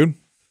help you, dude?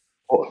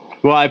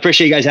 Well, I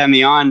appreciate you guys having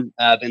me on.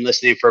 I've been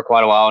listening for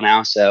quite a while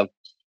now, so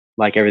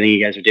like everything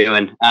you guys are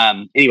doing.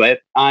 Anyway,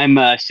 I'm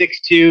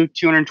 6'2",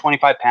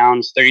 225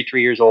 pounds,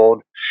 33 years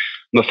old.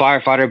 I'm a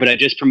firefighter, but I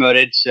just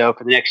promoted. So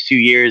for the next 2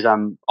 years,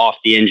 I'm off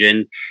the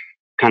engine,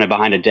 kind of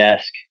behind a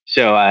desk.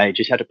 So I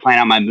just have to plan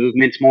out my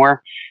movements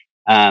more.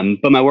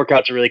 But my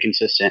workouts are really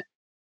consistent.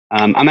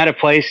 I'm at a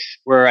place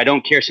where I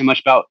don't care so much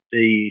about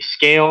the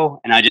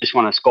scale and I just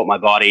want to sculpt my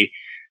body.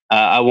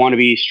 I want to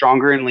be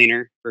stronger and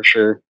leaner for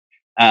sure.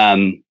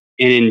 And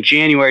in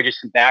January, just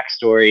some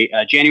backstory,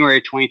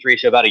 January 23,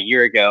 so about a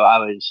year ago, I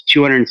was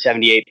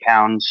 278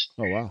 pounds.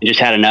 Oh, wow. And just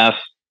had enough.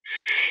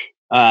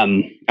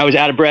 I was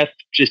out of breath,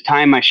 just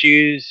tying my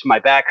shoes. My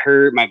back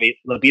hurt. My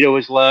libido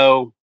was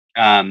low.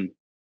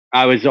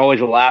 I was always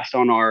the last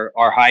on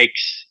our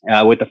hikes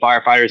with the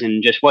firefighters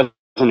and just wasn't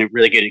a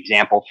really good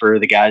example for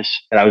the guys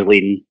that I was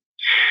leading.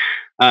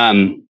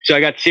 So I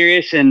got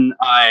serious and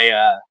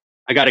I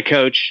got a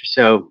coach.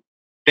 So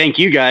thank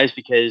you guys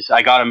because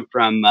I got him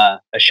from a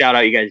shout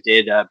out you guys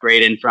did,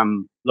 Braden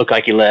from Look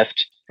Like You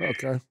Lift.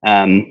 Okay.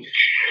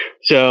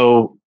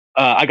 So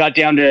I got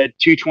down to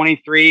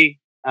 223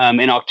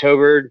 in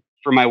October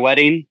for my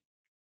wedding.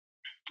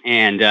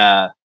 And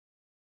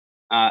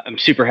I'm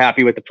super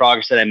happy with the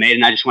progress that I made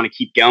and I just want to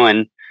keep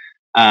going.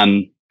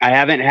 I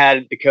haven't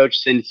had the coach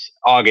since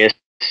August,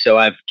 so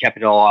I've kept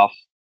it all off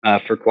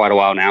for quite a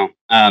while now.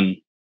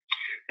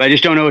 But I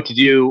just don't know what to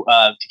do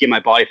to get my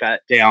body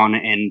fat down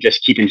and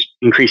just keep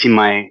increasing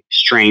my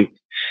strength.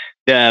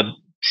 The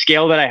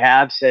scale that I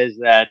have says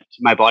that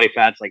my body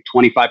fat's like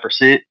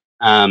 25%.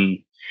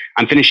 I'm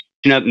finishing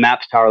up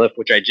MAPS Powerlift,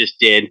 which I just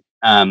did.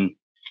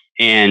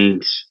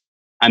 And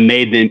I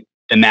made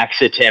the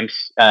max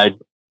attempts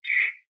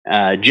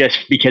just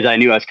because I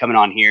knew I was coming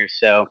on here.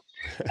 So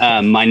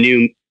my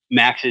new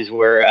maxes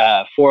were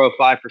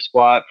 405 for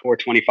squat,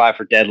 425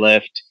 for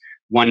deadlift,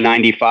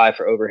 195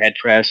 for overhead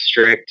press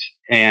strict,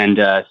 and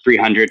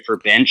 300 for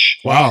bench.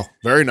 Wow,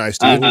 very nice,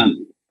 dude.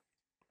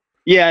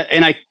 Yeah,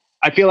 and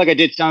I feel like I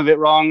did some of it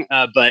wrong,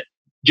 but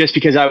just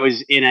because I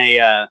was in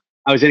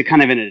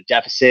kind of in a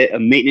deficit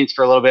of maintenance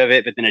for a little bit of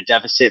it, but then a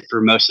deficit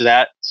for most of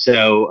that.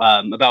 So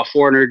about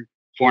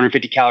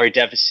 450 calorie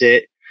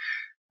deficit.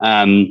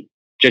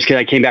 Just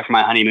because I came back from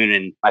my honeymoon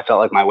and I felt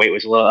like my weight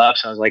was a little up.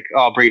 So I was like,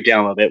 oh, I'll bring it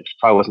down a little bit, which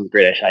probably wasn't the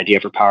greatest idea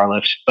for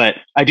powerlift. But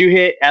I do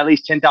hit at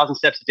least 10,000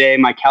 steps a day.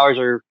 My calories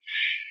are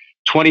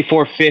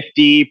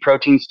 2450,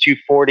 proteins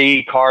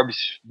 240, carbs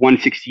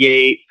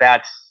 168,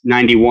 fats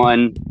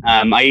 91.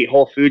 I eat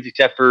whole foods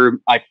except for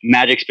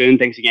Magic Spoon.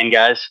 Thanks again,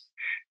 guys.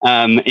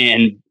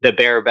 And the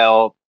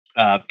Barbell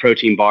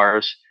protein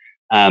bars.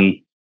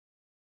 And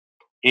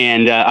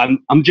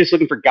I'm just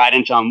looking for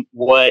guidance on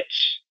what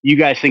you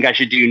guys think I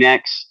should do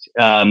next,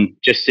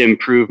 just to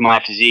improve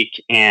my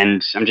physique.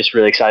 And I'm just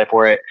really excited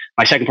for it.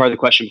 My second part of the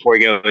question before we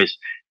go is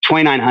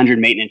 2,900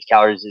 maintenance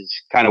calories is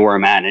kind of where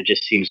I'm at. And it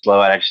just seems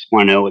low. I just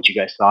want to know what you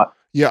guys thought.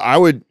 Yeah, I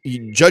would,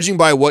 judging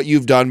by what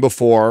you've done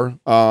before,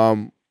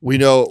 we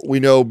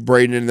know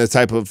Braden and the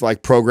type of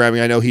like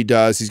programming I know he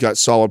does. He's got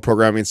solid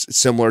programming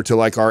similar to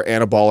like our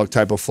anabolic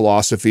type of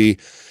philosophy.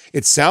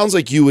 It sounds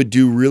like you would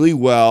do really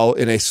well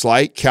in a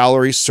slight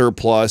calorie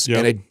surplus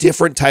and a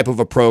different type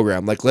of a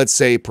program. Like let's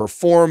say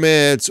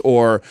performance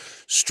or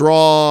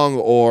strong,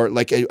 or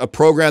like a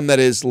program that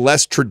is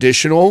less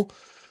traditional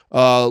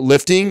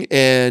lifting,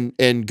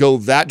 and go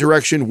that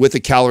direction with a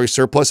calorie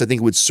surplus. I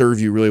think it would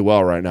serve you really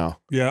well right now.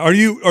 Yeah. Are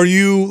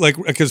you like,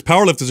 because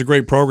powerlift is a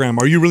great program.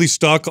 Are you really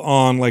stuck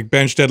on like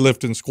bench,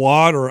 deadlift, and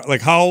squat, or like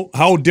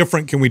how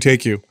different can we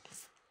take you?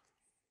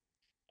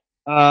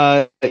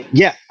 Yeah,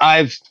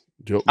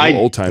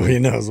 old time.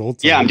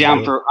 Yeah, I'm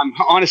down for.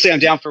 I'm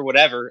down for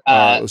whatever.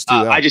 Let's do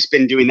that. I just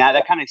been doing that.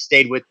 That kind of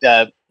stayed with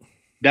that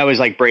was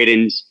like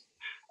Braden's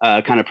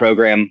kind of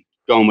program,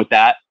 going with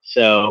that.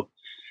 So,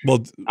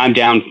 well, I'm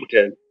down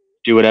to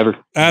do whatever.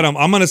 Adam,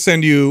 I'm going to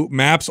send you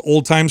MAPS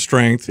Old Time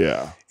Strength.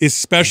 Yeah,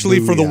 especially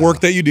for the work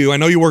that you do. I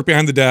know you work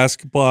behind the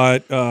desk,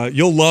 but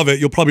you'll love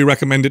it. You'll probably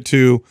recommend it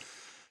to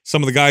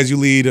some of the guys you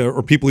lead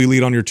or people you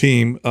lead on your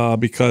team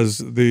because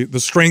the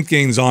strength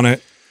gains on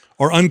it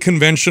are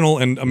unconventional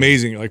and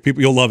amazing. Like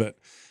people, you'll love it.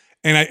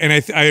 And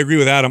I agree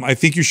with Adam. I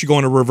think you should go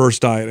on a reverse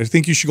diet. I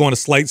think you should go on a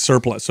slight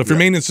surplus. So if your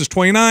maintenance is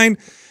 29,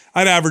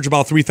 I'd average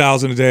about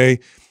 3,000 a day.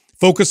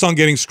 Focus on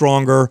getting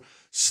stronger.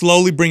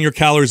 Slowly bring your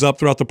calories up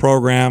throughout the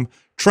program.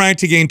 Trying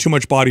to gain too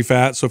much body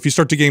fat. So if you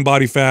start to gain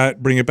body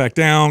fat, bring it back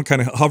down,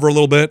 kind of hover a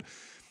little bit.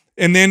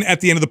 And then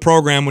at the end of the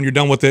program, when you're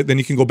done with it, then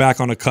you can go back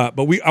on a cut.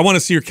 But I want to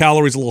see your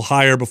calories a little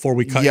higher before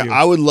we cut you. Yeah,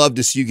 I would love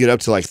to see you get up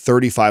to like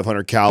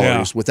 3,500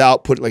 calories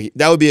without putting, like,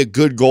 that would be a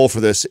good goal for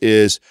this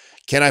is,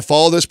 can I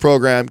follow this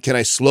program? Can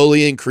I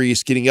slowly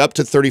increase getting up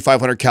to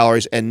 3,500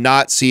 calories and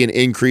not see an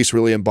increase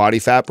really in body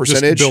fat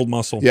percentage? Just build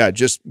muscle. Yeah,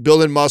 just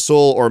building muscle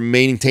or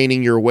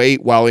maintaining your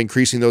weight while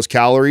increasing those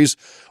calories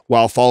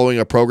while following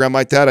a program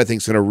like that, I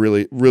think is going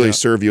to really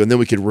serve you. And then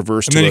we could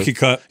reverse. And then you could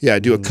cut. Yeah,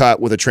 do a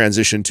cut with a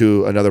transition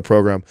to another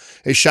program.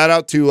 Hey, shout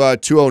out to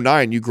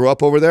 209. You grew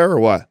up over there or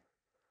what?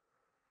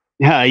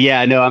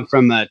 Yeah, no, I'm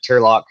from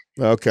Turlock.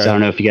 Okay. So I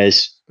don't know if you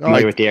guys are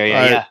familiar with the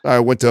area. I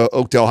went to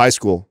Oakdale High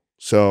School.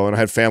 So, and I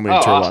had family in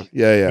Turlock. Awesome.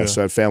 Yeah.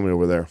 So I had family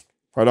over there.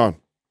 Right on.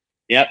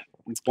 Yep.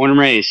 Born and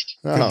raised.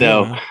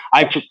 So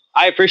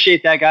I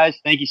appreciate that, guys.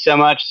 Thank you so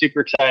much. Super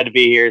excited to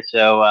be here.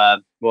 So,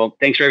 well,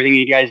 thanks for everything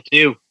you guys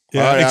do.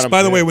 Yeah. Right, Adam,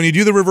 by the way, when you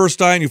do the reverse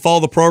diet and you follow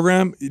the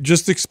program,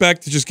 just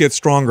expect to just get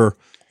stronger.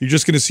 You're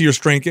just going to see your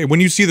strength. When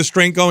you see the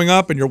strength going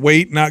up and your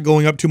weight not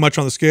going up too much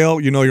on the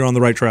scale, you know you're on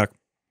the right track.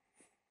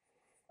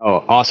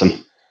 Oh, awesome.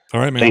 All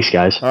right, man. Thanks,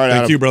 guys. All right,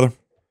 Thank you, brother.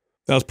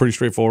 That was pretty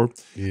straightforward.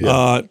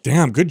 Yeah.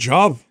 Damn, good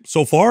job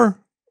so far.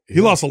 He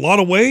lost a lot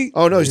of weight.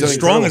 Oh no, he's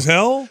strong as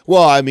hell.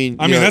 Well, I mean,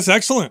 that's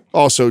excellent.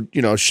 Also,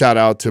 shout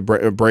out to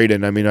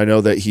Braden. I mean, I know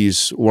that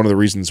he's one of the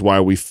reasons why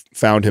we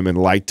found him and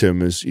liked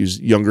him is he's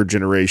younger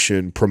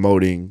generation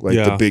promoting like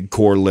the big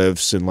core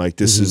lifts and like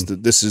this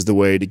is the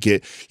way to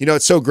get.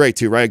 It's so great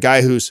too, right? A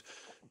guy who's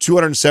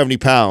 270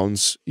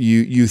 pounds.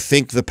 You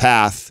think the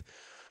path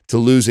to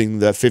losing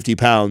the 50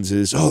 pounds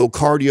is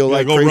cardio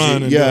like go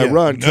crazy.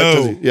 Run.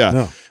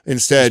 No.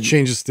 Instead,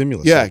 change the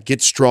stimulus. Yeah,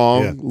 get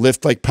strong,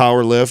 lift like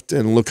power lift,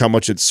 and look how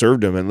much it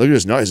served him. And look at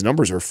his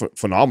numbers are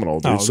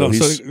phenomenal, dude. So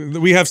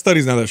we have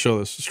studies now that show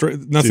this.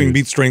 Nothing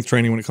beats strength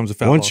training when it comes to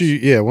fat loss.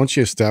 Once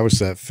you establish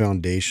that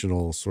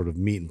foundational sort of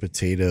meat and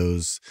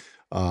potatoes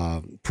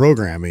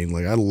programming,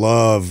 like I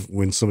love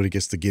when somebody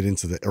gets to get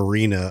into the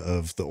arena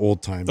of the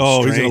old time.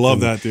 Oh, he's gonna love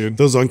that, dude.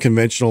 Those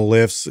unconventional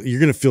lifts, you're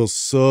gonna feel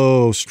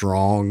so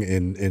strong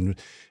and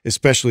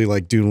especially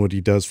like doing what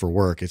he does for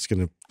work. It's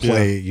going to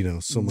play, you know,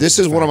 so much. This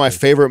is one of my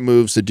favorite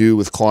moves to do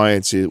with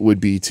clients. It would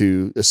be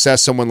to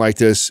assess someone like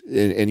this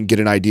and get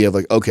an idea of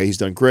like, okay, he's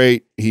done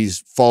great. He's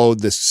followed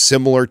this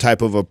similar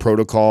type of a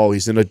protocol.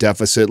 He's in a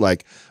deficit,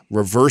 like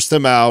reverse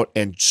them out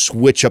and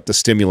switch up the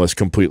stimulus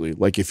completely.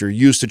 Like if you're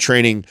used to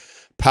training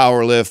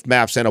power lift,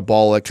 MAPS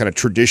anabolic, kind of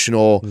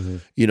traditional,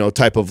 you know,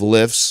 type of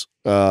lifts,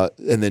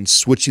 and then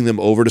switching them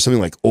over to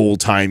something like old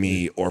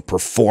timey or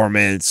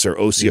performance or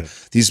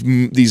OCO.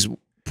 These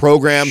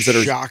programs that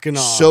are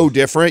so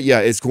different. Yeah,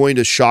 it's going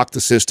to shock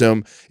the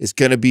system. It's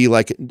going to be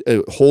like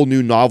a whole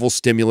new novel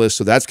stimulus.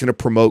 So that's going to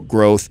promote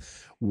growth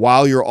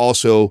while you're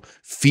also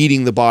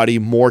feeding the body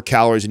more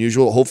calories than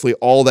usual. Hopefully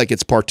all that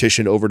gets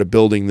partitioned over to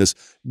building this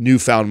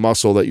newfound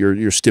muscle that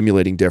you're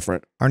stimulating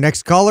different. Our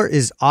next caller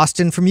is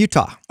Austin from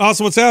Utah.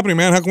 Austin, what's happening,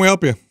 man? How can we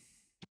help you?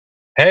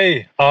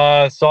 Hey,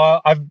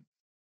 so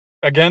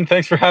again,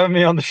 thanks for having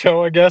me on the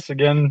show, I guess.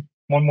 Again,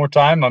 one more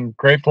time, I'm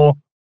grateful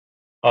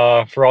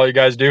for all you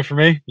guys do for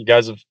me. You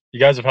guys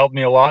have helped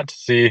me a lot to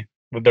see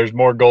that there's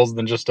more goals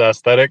than just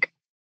aesthetic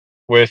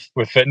with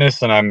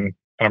fitness, and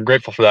I'm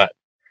grateful for that.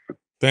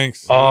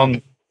 Thanks.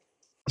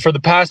 For the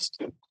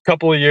past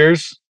couple of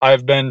years,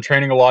 I've been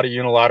training a lot of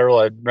unilateral.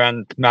 I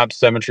ran MAPS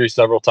Symmetry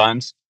several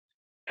times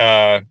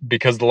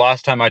because the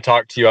last time I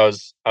talked to you,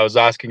 I was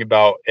asking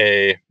about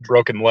a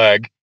broken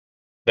leg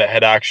that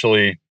had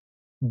actually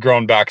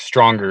grown back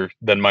stronger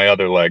than my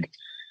other leg.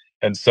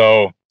 And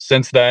so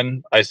since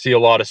then, I see a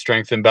lot of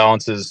strength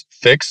imbalances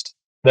fixed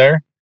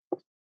there.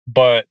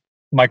 But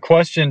my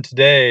question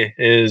today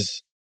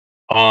is,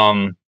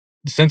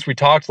 since we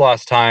talked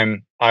last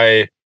time,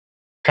 I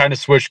kind of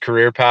switched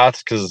career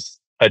paths because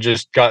I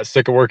just got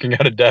sick of working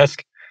at a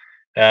desk,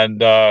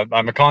 and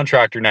I'm a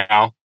contractor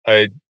now.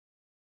 I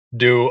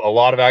do a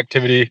lot of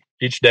activity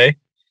each day.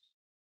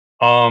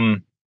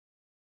 And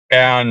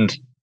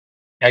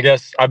I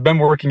guess I've been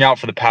working out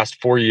for the past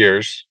 4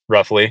 years,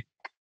 roughly,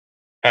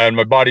 and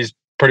my body's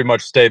pretty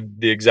much stayed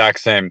the exact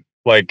same.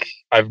 Like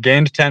I've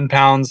gained 10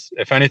 pounds.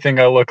 If anything,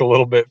 I look a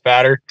little bit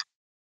fatter.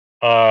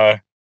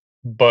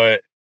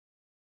 But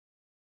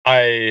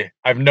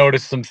I've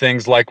noticed some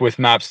things like with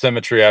MAPS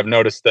Symmetry. I've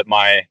noticed that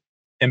my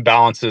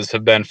imbalances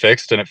have been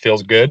fixed and it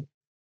feels good.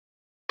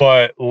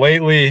 But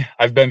lately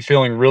I've been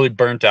feeling really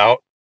burnt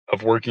out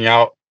of working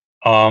out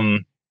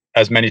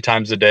as many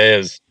times a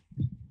day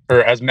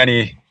or as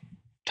many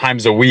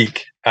times a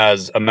week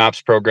as a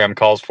MAPS program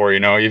calls for, you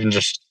know, even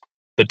just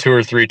the 2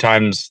 or 3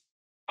 times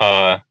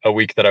a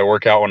week that I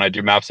work out when I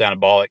do MAPS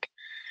anabolic.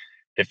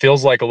 It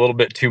feels like a little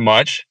bit too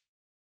much.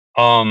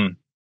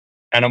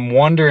 And I'm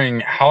wondering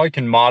how I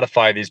can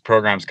modify these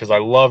programs because I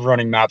love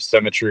running MAPS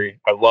Symmetry.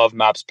 I love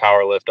MAPS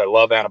Powerlift. I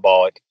love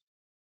anabolic.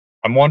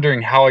 I'm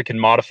wondering how I can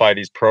modify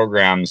these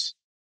programs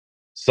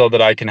so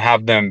that I can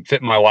have them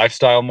fit my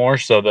lifestyle more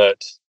so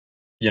that,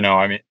 you know,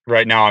 I mean,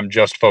 right now I'm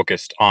just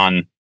focused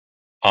on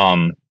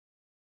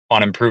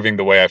improving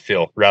the way I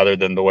feel rather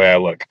than the way I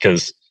look.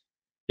 Because,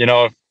 you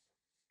know,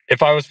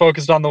 if I was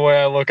focused on the way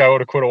I look, I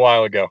would have quit a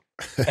while ago.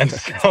 And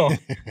so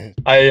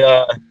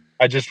I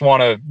just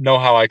want to know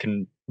how I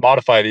can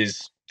modify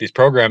these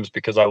programs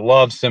because I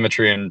love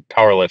symmetry and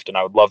powerlift and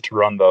I would love to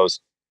run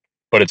those,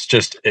 but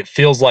it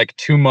feels like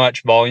too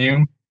much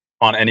volume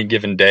on any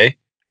given day.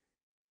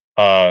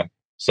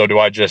 So do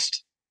I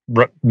just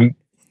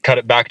cut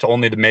it back to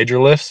only the major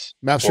lifts,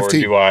 MAPS or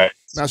 15. do I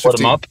split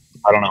them up?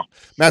 I don't know.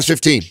 MAPS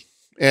 15.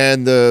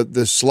 And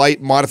the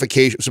slight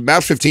modification. So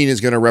MAPS 15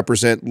 is going to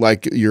represent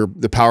like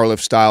the power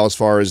lift style as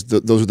far as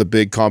those are the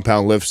big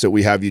compound lifts that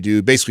we have you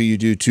do. Basically, you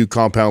do 2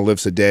 compound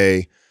lifts a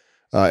day,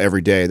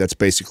 every day. That's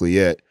basically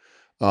it.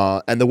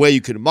 And the way you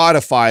can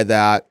modify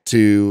that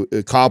to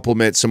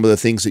complement some of the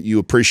things that you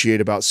appreciate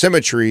about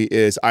symmetry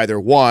is either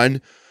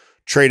one,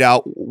 trade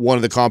out one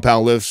of the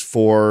compound lifts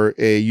for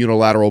a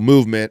unilateral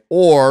movement,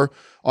 or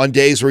on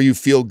days where you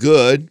feel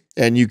good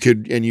and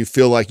you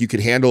feel like you could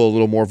handle a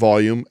little more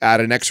volume, add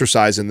an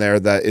exercise in there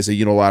that is a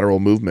unilateral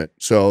movement.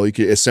 So you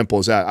could, as simple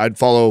as that. I'd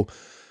follow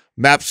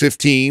MAPS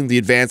 15, the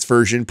advanced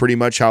version, pretty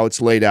much how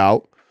it's laid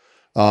out.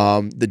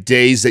 The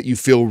days that you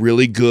feel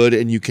really good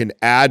and you can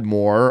add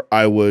more,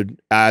 I would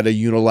add a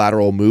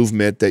unilateral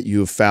movement that you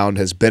have found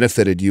has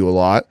benefited you a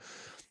lot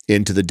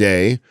into the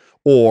day,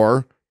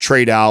 or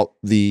trade out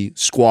the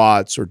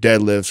squats or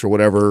deadlifts or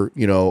whatever,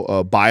 you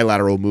know,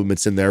 bilateral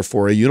movements in there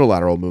for a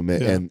unilateral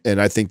movement. Yeah.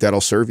 And I think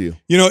that'll serve you.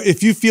 You know,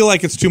 if you feel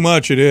like it's too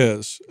much, it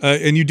is.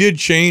 And you did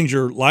change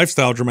your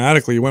lifestyle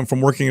dramatically. You went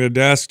from working at a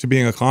desk to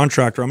being a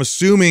contractor. I'm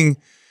assuming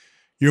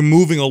you're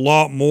moving a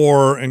lot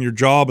more and your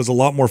job is a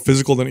lot more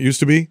physical than it used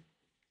to be.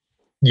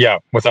 Yeah,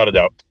 without a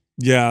doubt.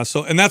 Yeah.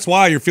 So, and that's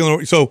why you're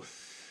feeling, so,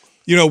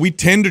 you know, we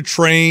tend to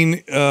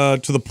train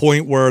to the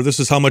point where this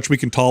is how much we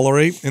can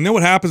tolerate. And then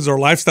what happens is our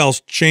lifestyle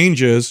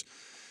changes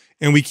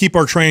and we keep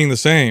our training the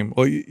same.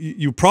 Well,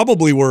 you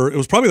probably it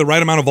was probably the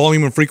right amount of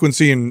volume and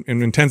frequency and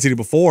intensity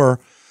before,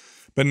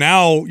 but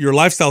now your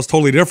lifestyle is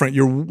totally different.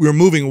 You're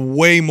moving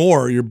way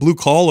more. You're blue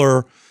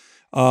collar.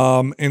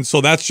 And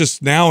so that's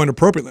just now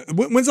inappropriate.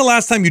 When's the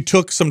last time you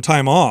took some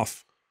time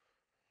off?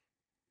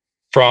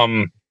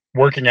 From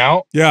working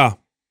out. Yeah.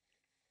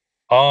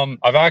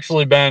 I've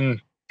actually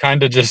been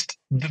kind of just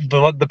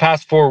the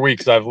past 4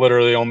 weeks, I've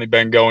literally only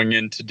been going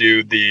in to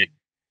do the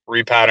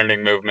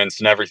repatterning movements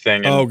and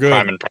everything and good.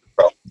 prime and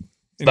prep.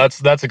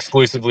 That's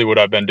exclusively what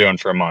I've been doing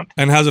for a month.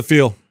 And how's it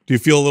feel? Do you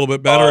feel a little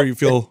bit better? Or you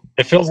feel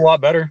it feels a lot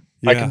better.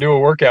 Yeah. I can do a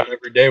workout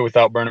every day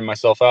without burning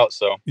myself out.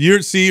 So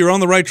you're on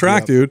the right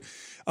track, dude.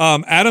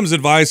 Adam's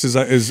advice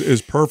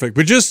is perfect.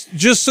 But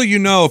just so you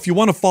know, if you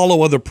want to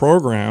follow other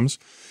programs,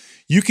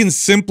 you can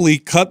simply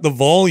cut the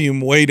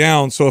volume way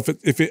down. So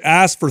if it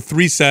asks for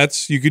 3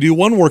 sets, you could do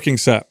 1 working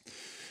set.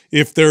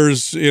 If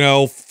there's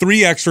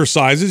 3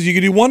 exercises, you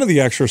could do 1 of the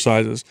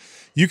exercises.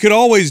 You could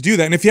always do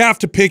that. And if you have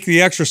to pick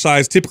the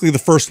exercise, typically the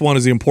first one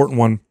is the important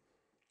one,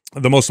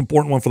 the most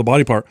important one for the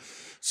body part.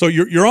 So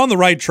you're on the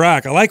right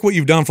track. I like what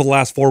you've done for the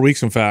last 4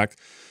 weeks, in fact.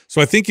 So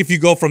I think if you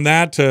go from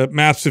that to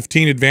MAPS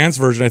 15 advanced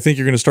version, I think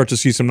you're going to start to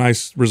see some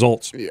nice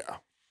results. Yeah.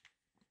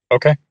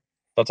 Okay.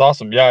 That's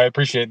awesome. Yeah, I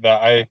appreciate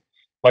that.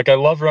 I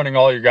love running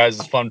all your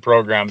guys' fun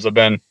programs. I've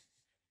been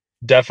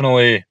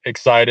definitely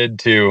excited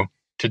to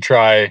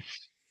try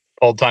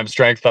Old Time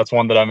Strength. That's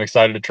one that I'm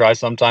excited to try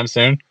sometime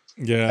soon.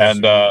 Yeah.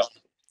 And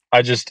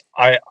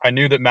I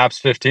knew that MAPS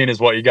 15 is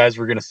what you guys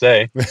were going to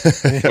say, which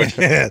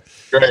is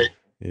great.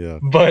 Yeah.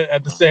 But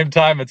at the same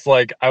time, it's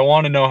like, I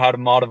want to know how to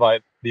modify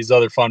these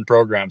other fun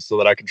programs so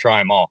that I can try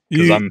them all.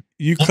 You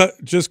cut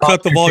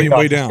the volume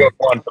way down. For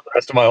the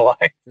rest of my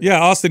life. Yeah,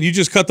 Austin, you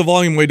just cut the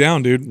volume way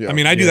down, dude. Yeah. I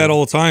mean, I do that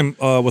all the time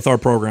with our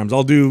programs.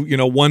 I'll do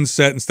 1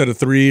 set instead of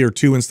 3 or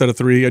 2 instead of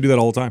 3. I do that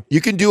all the time. You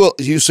can do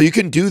you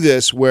can do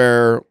this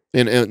where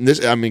and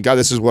this, I mean, God,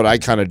 this is what I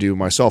kind of do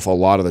myself a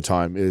lot of the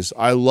time. Is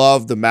I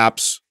love the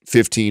MAPS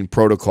 15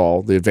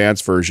 protocol, the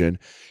advanced version,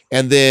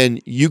 and then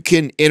you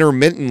can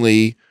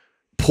intermittently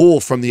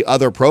pull from the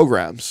other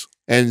programs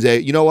and say,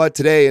 you know what,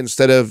 today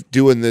instead of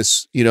doing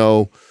this,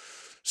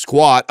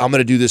 squat, I'm going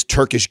to do this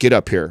Turkish get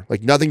up here.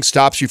 Like nothing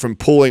stops you from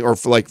pulling or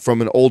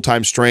from an old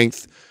time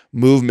strength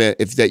movement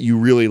that you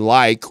really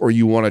like or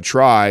you want to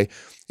try,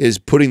 is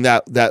putting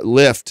that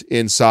lift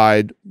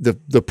inside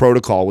the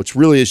protocol, which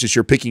really is just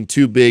you're picking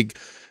 2 big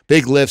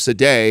lifts a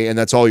day, and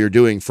that's all you're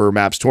doing for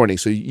MAPS 20.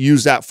 So you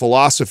use that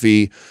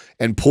philosophy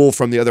and pull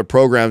from the other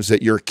programs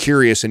that you're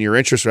curious and you're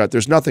interested at.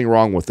 There's nothing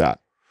wrong with that.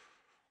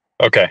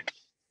 Okay.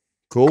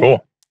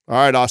 Cool. All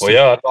right, Austin. Well,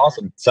 yeah, that's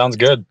awesome. Sounds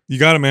good. You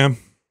got it, man.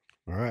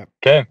 All right.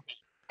 Okay.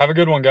 Have a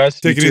good one, guys.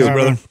 Take it easy,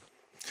 brother.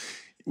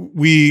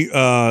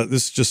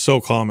 This is just so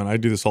common. I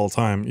do this all the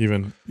time.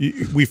 Even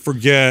we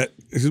forget.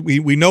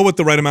 We know what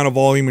the right amount of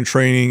volume and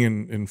training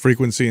and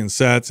frequency and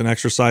sets and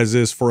exercise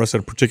is for us at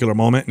a particular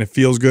moment, and it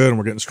feels good, and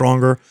we're getting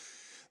stronger.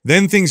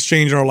 Then things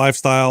change in our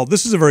lifestyle.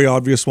 This is a very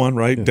obvious one,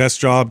 right? Yeah. Desk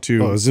job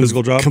to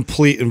physical job.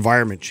 Complete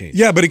environment change.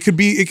 Yeah, but it could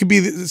be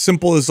as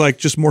simple as like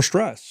just more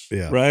stress,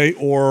 right?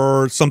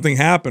 Or something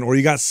happened, or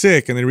you got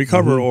sick and then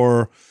recover,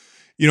 or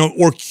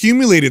or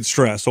accumulated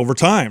stress over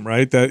time,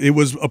 right? That it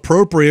was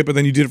appropriate, but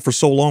then you did it for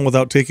so long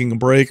without taking a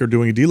break or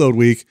doing a deload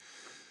week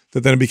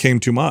that then it became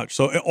too much.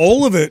 So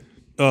all of it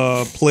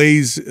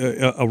plays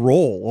a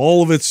role.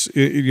 All of it's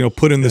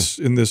put in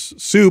this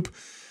soup.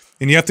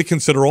 And you have to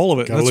consider all of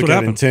it. That's what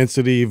happens.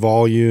 Intensity,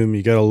 volume.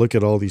 You got to look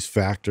at all these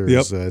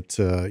factors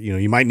that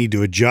you might need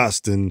to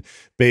adjust, and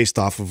based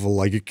off of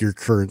like your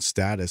current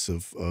status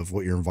of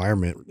what your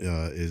environment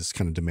is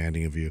kind of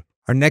demanding of you.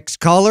 Our next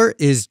caller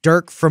is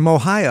Dirk from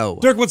Ohio.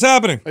 Dirk, what's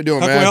happening? How you doing,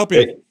 man? How can we help you?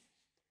 Hey,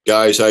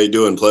 guys, how you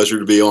doing? Pleasure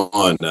to be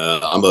on.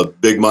 I'm a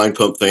big Mind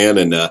Pump fan,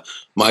 and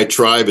my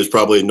tribe is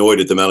probably annoyed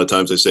at the amount of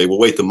times I say, well,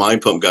 wait, the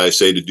Mind Pump guys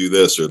say to do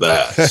this or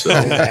that.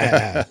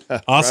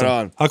 So awesome.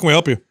 Right, how can we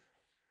help you?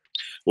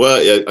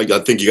 Well, I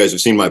think you guys have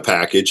seen my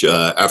package.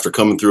 After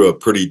coming through a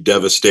pretty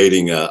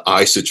devastating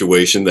eye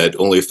situation that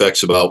only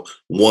affects about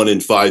 1 in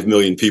 5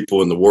 million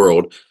people in the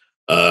world,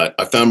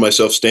 I found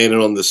myself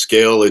standing on the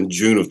scale in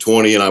June of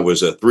 20, and I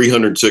was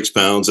 306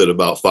 pounds at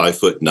about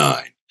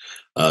 5'9".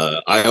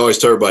 I always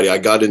tell everybody I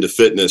got into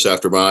fitness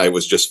after my eye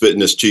was just fitting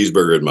this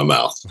cheeseburger in my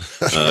mouth.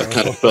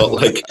 Kind of felt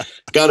like,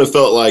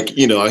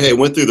 hey, I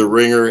went through the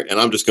ringer and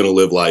I'm just going to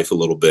live life a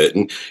little bit.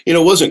 And,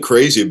 wasn't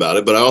crazy about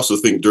it, but I also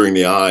think during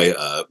the eye,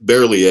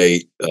 barely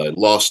ate,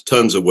 lost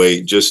tons of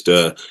weight. Just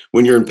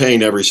when you're in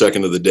pain every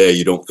second of the day,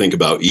 you don't think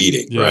about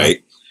eating,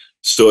 right?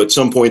 So at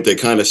some point they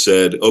kind of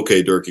said,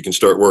 okay, Dirk, you can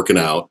start working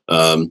out.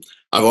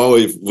 I've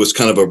always was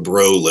kind of a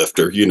bro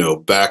lifter,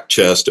 back,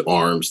 chest,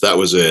 arms. That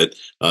was it.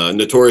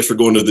 Notorious for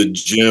going to the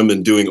gym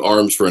and doing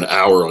arms for an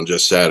hour on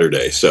just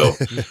Saturday. So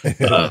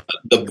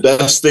the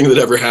best thing that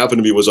ever happened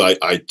to me was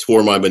I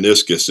tore my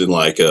meniscus in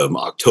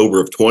October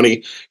of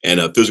 20, and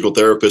a physical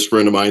therapist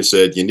friend of mine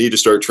said, you need to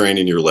start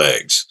training your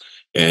legs.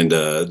 And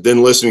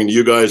then listening to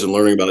you guys and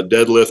learning about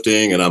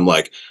deadlifting, and I'm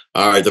like,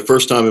 all right, the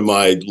first time in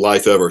my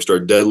life ever, I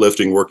started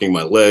deadlifting, working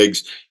my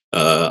legs.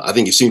 I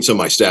think you've seen some of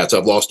my stats.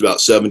 I've lost about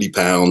 70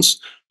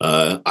 pounds.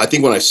 I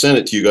think when I sent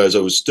it to you guys, I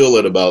was still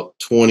at about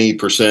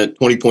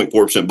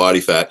 20.4% body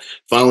fat.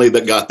 Finally,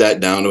 that got that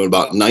down to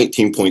about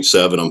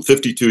 19.7. I'm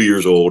 52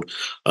 years old.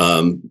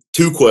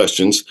 2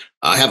 questions.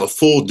 I have a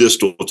full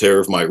distal tear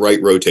of my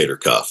right rotator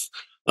cuff.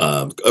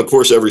 Of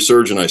course, every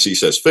surgeon I see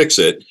says fix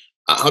it.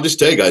 I'll just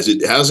tell you guys,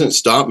 it hasn't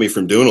stopped me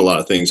from doing a lot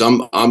of things.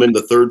 I'm in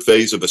the third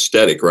phase of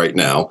aesthetic right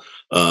now.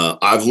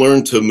 I've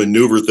learned to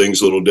maneuver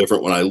things a little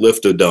different when I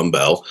lift a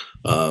dumbbell.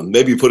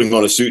 Maybe putting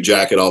on a suit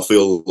jacket, I'll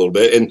feel a little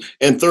bit.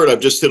 And third, I've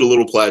just hit a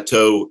little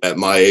plateau at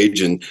my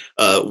age. And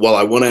while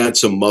I want to add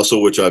some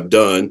muscle, which I've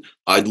done,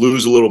 I'd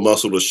lose a little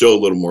muscle to show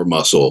a little more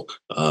muscle.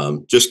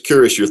 Just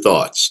curious your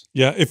thoughts.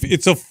 Yeah, if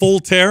it's a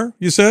full tear,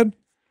 you said?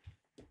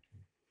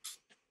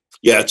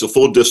 Yeah, it's a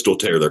full distal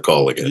tear, they're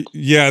calling it.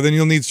 Yeah, then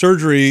you'll need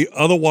surgery.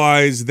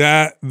 Otherwise,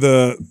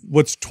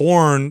 what's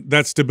torn,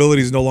 that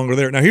stability is no longer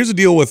there. Now, here's the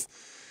deal with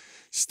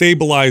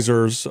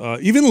stabilizers,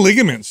 even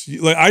ligaments.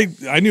 Like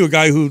I knew a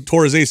guy who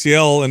tore his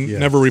ACL and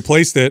never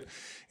replaced it,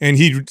 and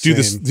he'd do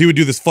this. He would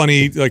do this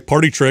funny like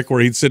party trick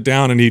where he'd sit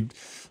down and he'd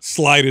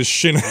slide his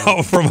shin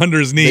out from under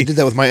his knee. They did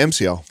that with my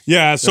MCL.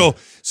 Yeah, so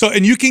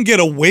and you can get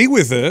away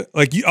with it.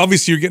 Like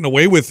obviously you're getting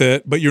away with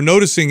it, but you're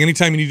noticing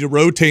anytime you need to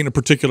rotate in a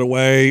particular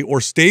way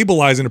or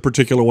stabilize in a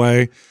particular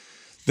way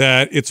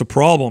that it's a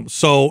problem.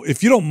 So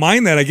if you don't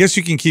mind that, I guess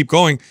you can keep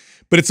going,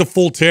 but it's a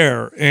full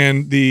tear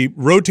and the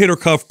rotator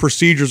cuff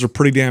procedures are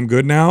pretty damn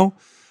good now.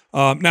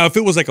 Now, if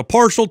it was like a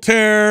partial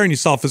tear and you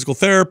saw a physical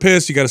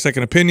therapist, you got a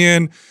second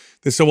opinion,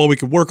 they said, well, we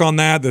could work on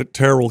that. The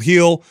tear will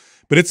heal.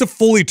 But it's a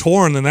fully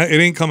torn, then it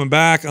ain't coming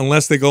back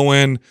unless they go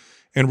in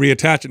and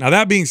reattach it. Now,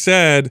 that being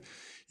said,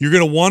 you're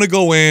going to want to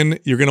go in.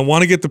 You're going to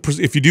want to get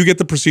if you do get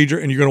the procedure,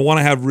 and you're going to want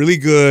to have really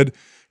good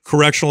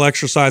correctional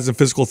exercise and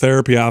physical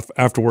therapy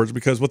afterwards.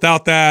 Because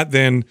without that,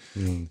 then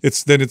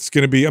it's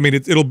going to be. I mean,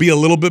 it'll be a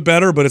little bit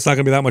better, but it's not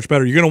going to be that much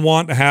better. You're going to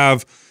want to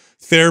have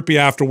therapy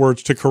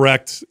afterwards to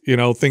correct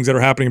things that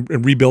are happening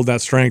and rebuild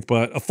that strength.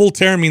 But a full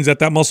tear means that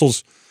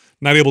muscle's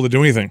not able to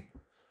do anything.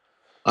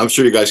 I'm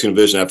sure you guys can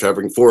envision after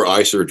having 4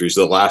 eye surgeries,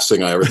 the last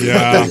thing I ever did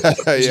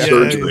was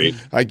surgery.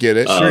 I get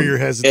it. Sure, you're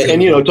hesitant.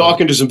 And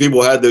talking to some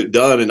people who had that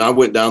done, and I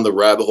went down the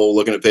rabbit hole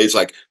looking at pages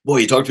like, boy,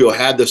 you talk to people who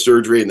had the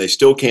surgery and they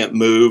still can't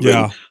move.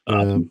 Yeah.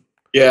 And,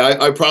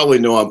 I probably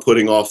know I'm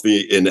putting off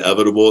the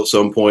inevitable at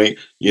some point.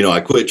 I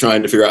quit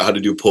trying to figure out how to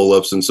do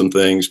pull-ups and some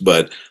things,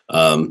 but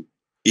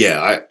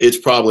it's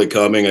probably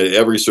coming.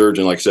 Every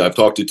surgeon, like I said, I've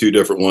talked to 2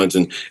 different ones,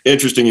 and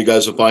interesting, you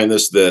guys will find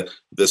this.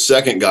 The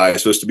second guy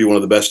is supposed to be one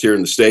of the best here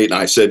in the state, and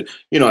I said,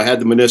 I had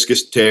the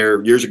meniscus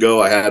tear years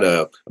ago.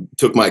 I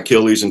took my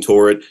Achilles and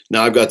tore it.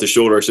 Now I've got the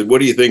shoulder. I said,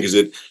 what do you think?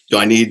 Do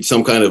I need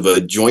some kind of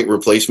a joint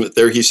replacement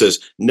there? He says,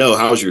 no.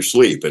 How's your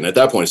sleep? And at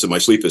that point, I said, my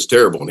sleep is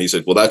terrible. And he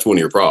said, well, that's one of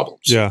your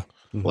problems. Yeah,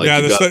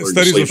 the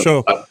studies will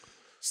show.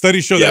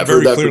 Studies show that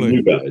very clearly. From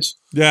you guys.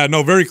 Yeah,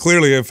 no, very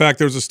clearly. In fact,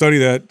 there was a study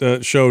that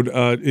showed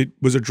it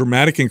was a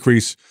dramatic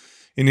increase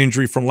in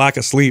injury from lack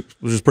of sleep,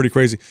 which is pretty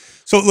crazy.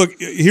 So look,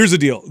 here's the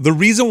deal. The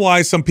reason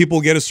why some people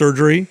get a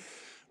surgery,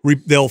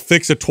 they'll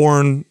fix a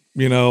torn,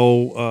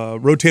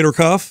 rotator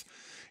cuff,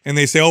 and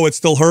they say, oh, it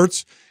still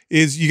hurts,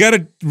 is you got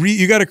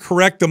to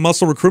correct the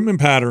muscle recruitment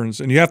patterns,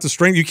 and you have to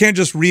strengthen. You can't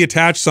just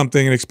reattach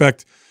something and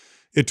expect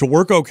it to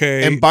work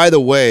okay. And by the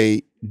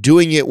way,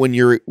 doing it when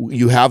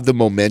you have the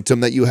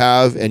momentum that you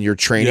have and you're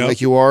training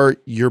like you are,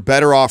 you're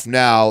better off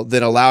now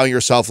than allowing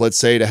yourself, let's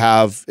say, to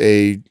have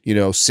a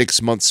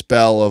 6-month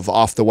spell of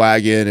off the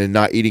wagon and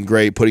not eating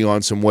great, putting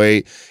on some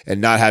weight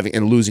and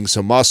losing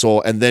some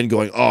muscle, and then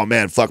going, oh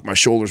man, fuck, my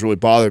shoulder's really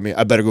bothering me.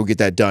 I better go get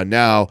that done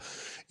now.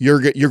 You're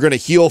going to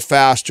heal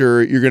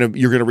faster. You're going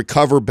to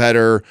recover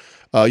better.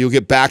 You'll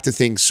get back to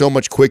things so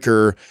much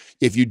quicker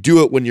if you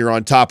do it when you're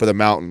on top of the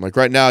mountain. Like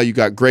right now, you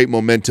got great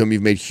momentum.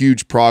 You've made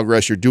huge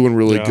progress. You're doing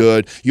really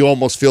good. You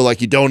almost feel like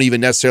you don't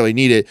even necessarily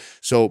need it.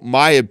 So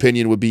my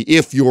opinion would be,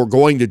 if you're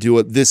going to do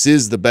it, this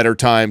is the better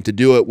time to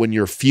do it when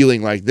you're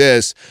feeling like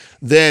this,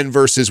 then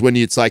versus when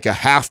it's like a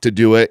have to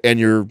do it and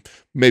you're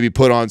maybe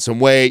put on some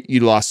weight, you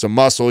lost some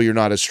muscle, you're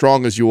not as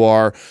strong as you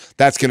are.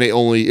 It's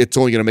only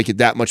going to make it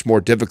that much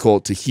more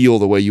difficult to heal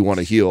the way you want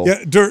to heal.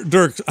 Yeah,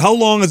 Dirk, how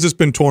long has this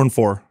been torn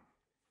for?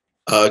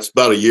 It's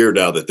about a year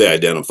now that they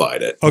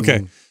identified it.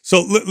 Okay.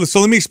 So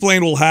let me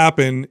explain what will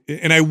happen.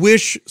 And I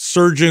wish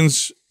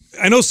surgeons,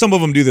 I know some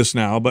of them do this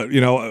now, but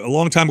a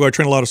long time ago, I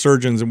trained a lot of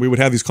surgeons and we would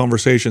have these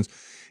conversations,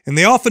 and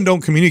they often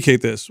don't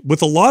communicate this.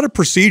 With a lot of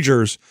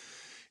procedures,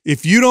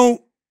 if you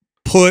don't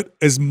put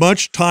as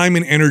much time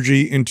and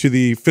energy into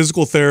the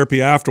physical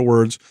therapy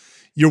afterwards,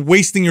 you're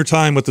wasting your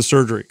time with the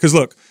surgery. Because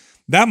look,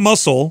 that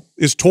muscle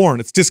is torn,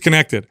 it's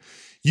disconnected.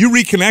 You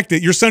reconnect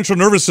it, your central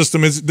nervous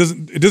system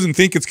doesn't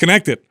think it's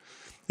connected.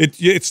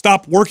 It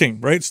stopped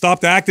working, right? It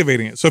stopped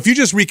activating it. So if you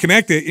just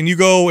reconnect it and you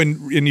go and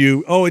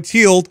it's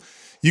healed,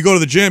 you go to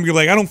the gym, you're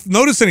like, I don't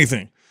notice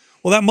anything.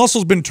 Well, that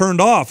muscle's been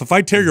turned off. If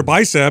I tear your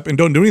bicep and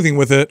don't do anything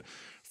with it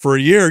for a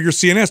year, your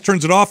CNS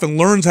turns it off and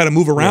learns how to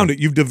move around it.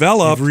 You've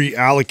developed. You've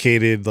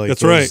reallocated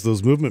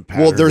those movement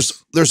Well,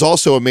 patterns. there's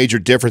also a major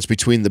difference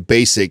between the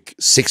basic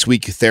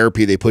 6-week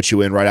therapy they put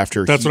you in right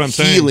after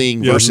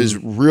healing versus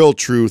real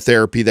true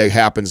therapy that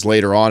happens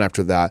later on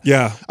after that.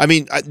 Yeah. I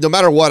mean, no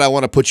matter what, I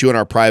want to put you in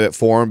our private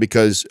forum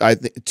because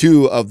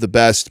 2 of the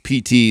best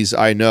PTs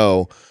I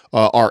know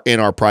are in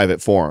our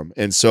private forum.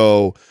 And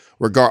so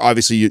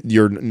Obviously, you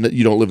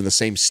don't live in the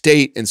same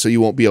state, and so you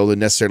won't be able to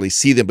necessarily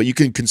see them, but you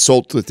can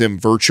consult with them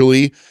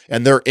virtually,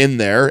 and they're in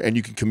there, and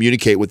you can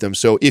communicate with them.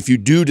 So if you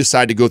do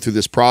decide to go through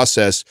this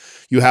process,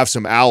 you have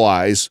some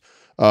allies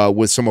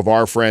with some of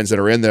our friends that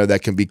are in there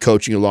that can be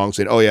coaching along,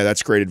 saying, "Oh yeah,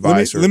 that's great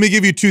advice." Let me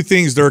give you 2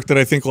 things, Dirk, that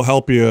I think will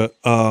help you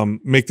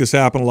make this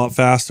happen a lot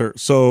faster.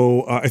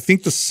 So I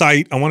think the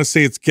site, I want to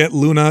say it's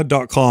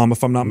getluna.com,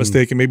 if I'm not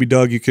mistaken. Maybe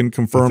Doug, you can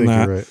confirm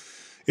that. Right.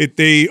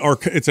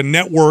 It's a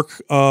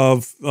network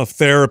of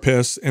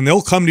therapists, and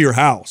they'll come to your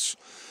house.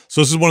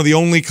 So this is one of the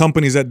only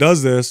companies that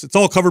does this. It's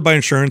all covered by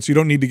insurance. You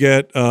don't need to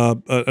get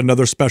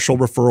another special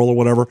referral or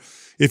whatever.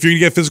 If you're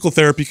going to get physical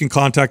therapy, you can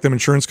contact them.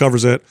 Insurance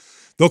covers it.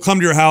 They'll come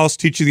to your house,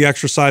 teach you the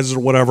exercises or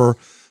whatever.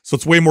 So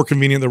it's way more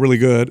convenient. They're really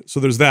good. So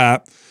there's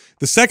that.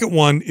 The second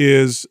one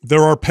is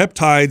there are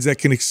peptides that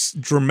can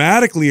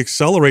dramatically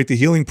accelerate the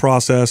healing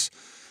process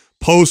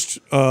post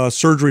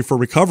surgery for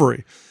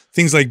recovery.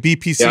 Things like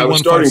BPC 157. Yeah, I was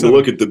starting to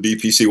look at the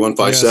BPC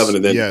 157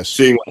 and then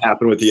seeing what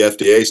happened with the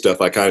FDA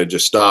stuff, I kind of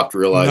just stopped,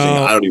 realizing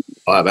I don't even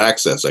have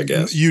access, I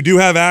guess. You do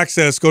have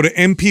access. Go to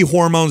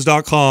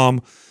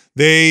mphormones.com.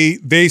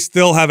 They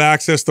still have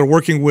access. They're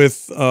working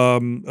with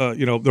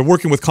they're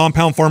working with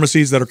compound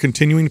pharmacies that are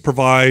continuing to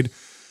provide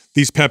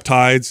these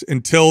peptides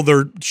until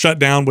they're shut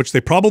down, which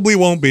they probably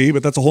won't be,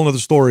 but that's a whole nother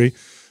story.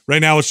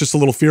 Right now it's just a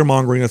little fear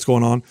mongering that's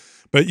going on.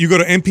 But you go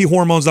to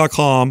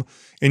mphormones.com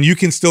and you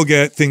can still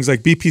get things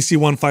like BPC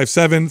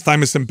 157,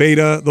 thymosin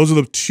beta. Those are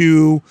the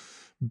 2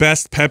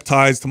 best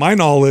peptides to my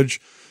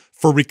knowledge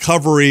for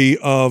recovery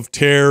of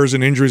tears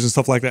and injuries and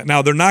stuff like that.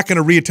 Now they're not going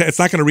to reattach. It's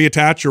not going to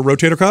reattach your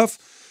rotator cuff.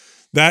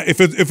 That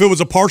if it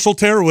was a partial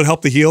tear, it would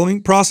help the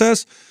healing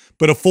process.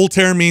 But a full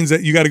tear means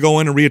that you got to go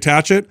in and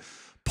reattach it.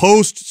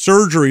 Post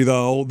surgery,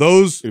 though,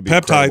 those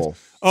peptides. Incredible.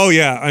 Oh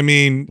yeah, I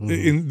mean,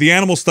 in the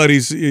animal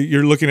studies,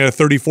 you're looking at a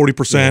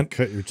 30–40%.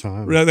 Cut your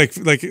time. Well,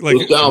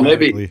 Sal,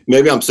 maybe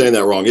I'm saying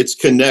that wrong. It's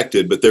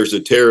connected, but there's a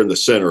tear in the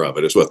center of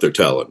it, is what they're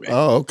telling me.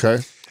 Oh, okay.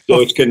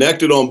 So it's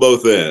connected on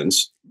both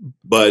ends,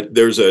 but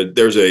there's a I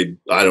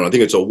don't know, I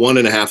think it's a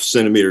 1.5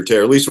 centimeter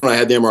tear. At least when I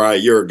had the MRI a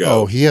year ago.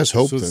 Oh, he has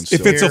hope then.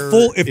 If it's a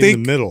full, if they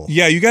in the middle,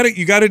 yeah, you got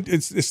to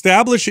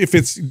establish if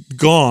it's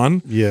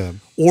gone, yeah,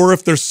 or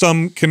if there's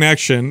some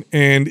connection,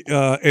 and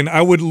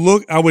I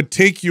would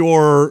take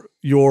your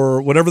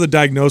whatever the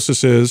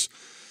diagnosis is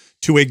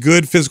to a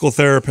good physical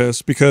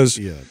therapist, because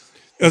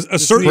a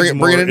certain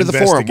bring it into the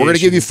forum. We're going to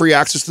give you free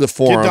access to the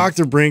forum. Get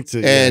Dr. Brink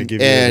to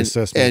give you an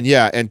assessment.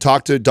 And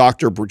talk to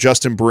Dr.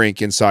 Justin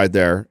Brink inside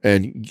there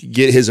and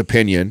get his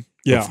opinion.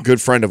 Yeah, a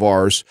good friend of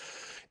ours.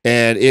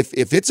 And if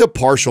it's a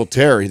partial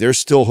tear, there's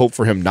still hope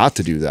for him not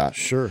to do that.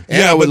 Sure.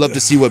 And I would love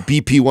to see what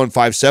BP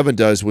 157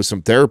 does with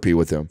some therapy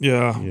with him.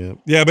 Yeah.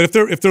 But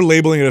if they're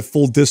labeling it a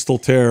full distal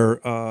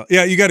tear,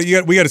 we got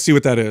to see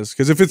what that is,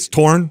 because if it's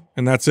torn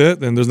and that's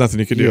it, then there's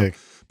nothing you can do.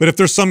 But if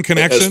there's some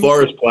connection,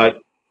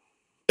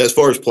 as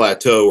far as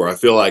plateau, where I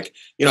feel like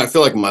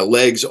my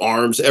legs,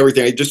 arms,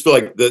 everything, I just feel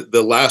like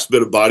the last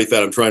bit of body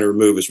fat I'm trying to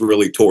remove is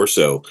really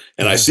torso.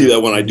 And I see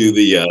that when I do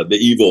the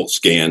EVOLT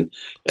scan.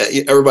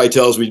 Everybody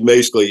tells me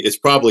basically it's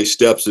probably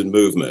steps and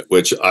movement,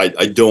 which I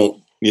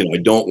don't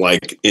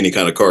like any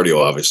kind of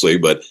cardio, obviously,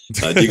 but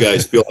do you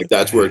guys feel like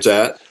that's where it's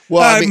at?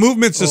 Well, I mean,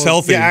 movement's just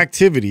healthy. Yeah,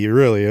 activity,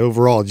 really,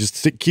 overall.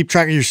 Just keep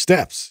track of your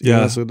steps.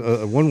 Yeah. That's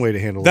one way to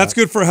handle that's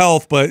good for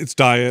health, but it's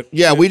diet.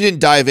 Yeah, we didn't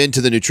dive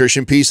into the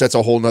nutrition piece. That's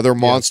a whole nother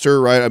monster,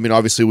 right? I mean,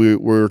 obviously,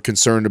 we're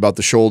concerned about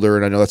the shoulder,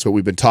 and I know that's what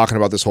we've been talking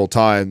about this whole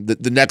time.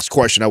 The next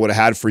question I would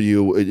have had for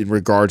you in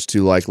regards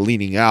to like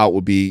leaning out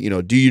would be,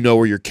 do you know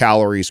where your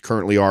calories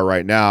currently are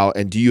right now?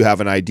 And do you have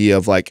an idea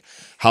of like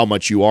how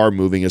much you are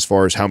moving as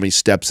far as how many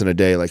steps in a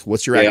day? Like,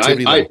 what's your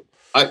activity level?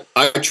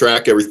 I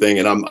track everything,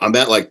 and I'm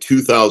at like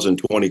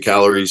 2,020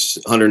 calories,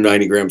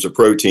 190 grams of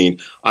protein.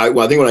 I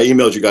think when I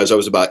emailed you guys, I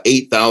was about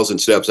 8,000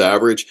 steps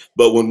average.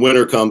 But when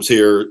winter comes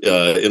here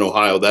in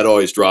Ohio, that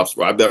always drops.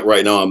 I bet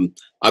right now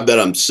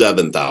I'm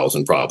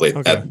 7,000 probably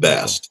at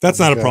best. That's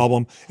not a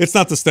problem. It's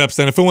not the steps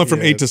then. If it went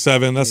from 8 to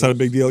 7, that's not a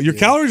big deal. Your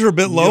calories are a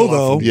bit low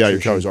though. Yeah, your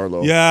calories are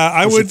low. Yeah,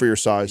 I would for your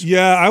size.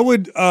 Yeah, I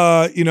would.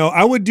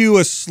 I would do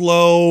a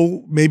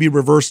slow, maybe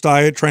reverse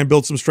diet, try and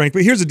build some strength.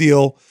 But here's the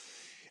deal.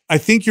 I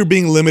think you're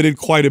being limited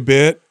quite a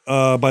bit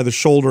by the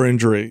shoulder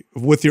injury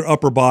with your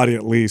upper body,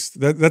 at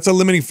least. That's a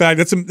limiting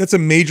factor. That's a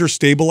major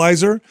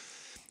stabilizer.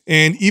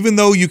 And even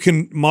though you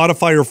can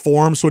modify your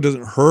form so it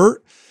doesn't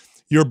hurt,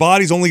 your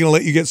body's only going to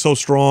let you get so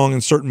strong in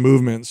certain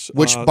movements.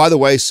 Which, by the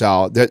way,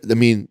 Sal,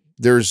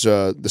 there's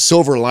the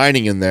silver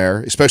lining in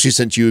there, especially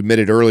since you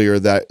admitted earlier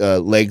that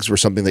legs were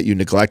something that you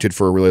neglected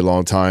for a really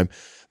long time.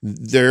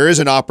 There is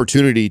an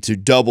opportunity to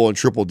double and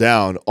triple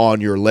down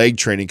on your leg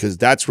training, because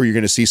that's where you're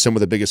going to see some of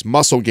the biggest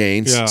muscle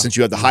gains, since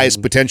you have the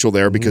highest potential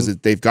there, because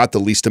they've got the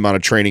least amount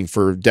of training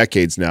for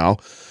decades now.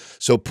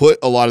 So put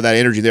a lot of that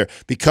energy there.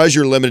 Because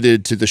you're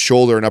limited to the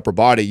shoulder and upper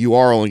body, you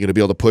are only going to be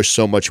able to push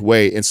so much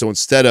weight. And so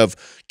instead of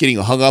getting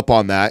hung up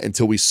on that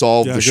until we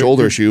solve the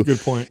shoulder issue,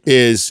 good point.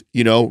 is,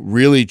 you know,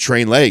 really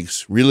train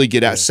legs, really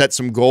get out, set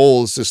some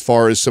goals as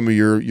far as some of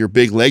your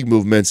big leg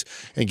movements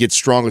and get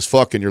strong as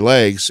fuck in your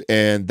legs.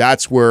 And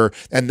that's where,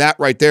 and that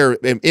right there,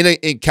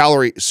 in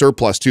calorie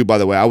surplus too, by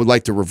the way, I would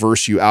like to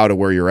reverse you out of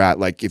where you're at.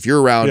 Like if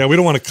you're around, yeah, we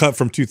don't want to cut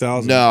from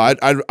 2,000. No,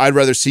 I'd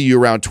rather see you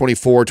around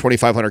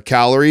 2,500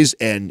 calories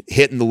and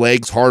hitting the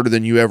legs harder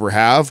than you ever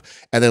have.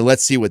 And then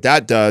let's see what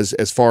that does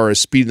as far as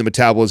speeding the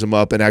metabolism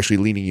up and actually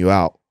leaning you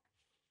out.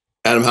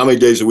 Adam, how many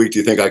days a week do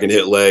you think I can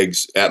hit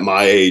legs at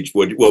my age?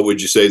 What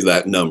would you say is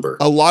that number?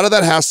 A lot of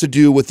that has to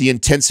do with the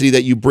intensity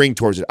that you bring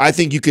towards it. I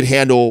think you could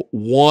handle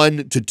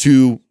 1 to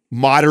 2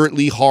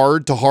 moderately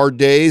hard to hard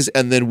days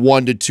and then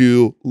 1 to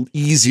 2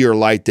 easier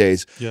light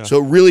days. Yeah.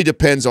 So it really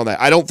depends on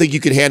that. I don't think you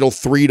could handle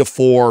 3 to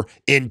 4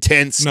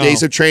 intense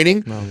days of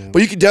training,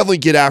 but you can definitely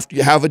get after,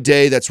 you have a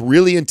day that's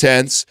really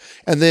intense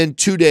and then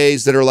 2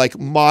 days that are like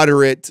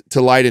moderate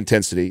to light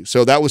intensity.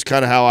 So that was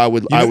kind of how I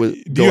would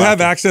Do you have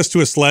access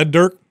to a sled,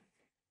 Dirk?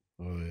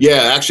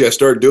 Yeah, actually, I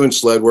started doing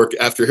sled work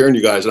after hearing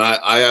you guys, and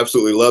I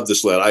absolutely love the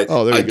sled.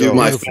 I do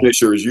my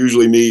finisher is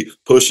usually me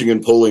pushing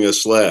and pulling a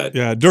sled.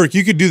 Yeah, Dirk,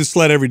 you could do the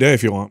sled every day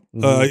if you want.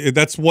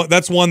 That's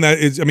one that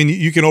is. I mean,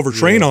 you can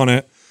overtrain on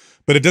it,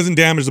 but it doesn't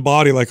damage the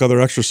body like other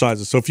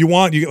exercises. So if you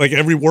want, you like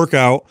every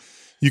workout,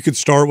 you could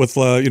start with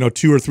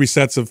 2 or 3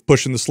 sets of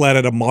pushing the sled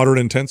at a moderate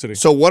intensity.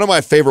 So one of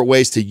my favorite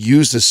ways to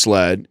use the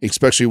sled,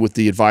 especially with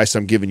the advice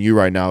I'm giving you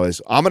right now,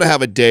 is I'm going to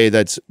have a day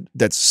that's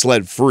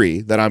sled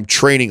free, that I'm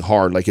training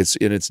hard, like it's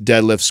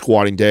deadlift,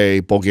 squatting day,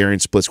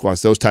 Bulgarian split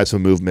squats, those types of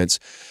movements.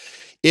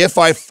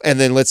 And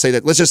then let's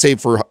just say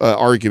for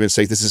argument's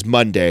sake, this is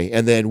Monday,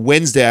 and then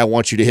Wednesday I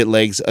want you to hit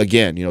legs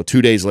again,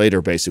 2 days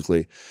later,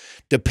 basically.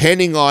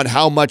 Depending on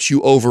how much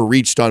you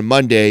overreached on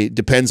Monday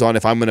depends on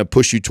if I'm going to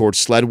push you towards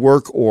sled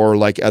work or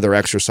like other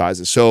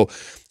exercises. So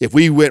if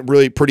we went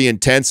really pretty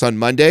intense on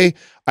Monday,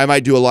 I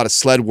might do a lot of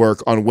sled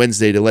work on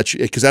Wednesday to let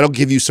you, because that'll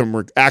give you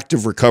some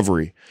active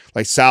recovery.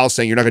 Like Sal's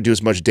saying, you're not going to do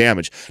as much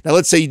damage. Now,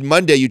 let's say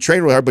Monday you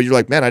train really hard, but you're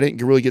like, man, I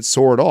didn't really get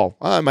sore at all.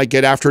 I might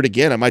get after it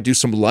again. I might do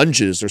some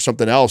lunges or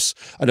something else,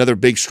 another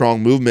big,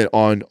 strong movement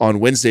on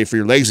Wednesday for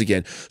your legs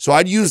again. So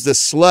I'd use the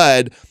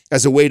sled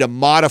as a way to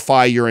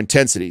modify your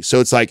intensity. So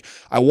it's like,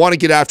 I want to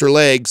get after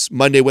legs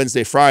Monday,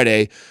 Wednesday,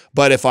 Friday,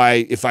 but if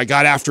I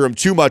got after them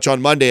too much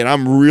on Monday and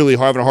I'm really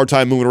having a hard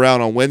time moving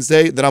around on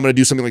Wednesday, then I'm going to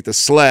do something like the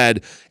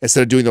sled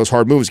instead of doing those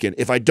hard moves again.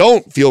 If I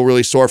don't feel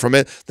really sore from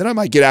it, then I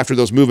might get after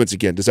those movements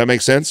again. Does that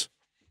make sense?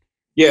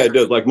 Yeah, it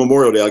does. Like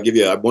Memorial Day,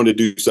 I wanted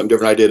to do something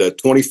different. I did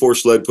 24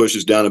 sled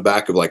pushes down and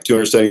back of like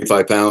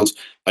 275 pounds.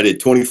 I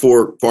did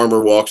 24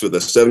 farmer walks with a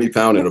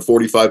 70-pound and a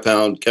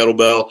 45-pound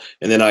kettlebell.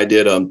 And then I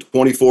did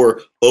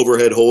 24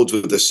 overhead holds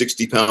with a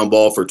 60-pound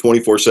ball for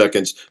 24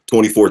 seconds,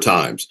 24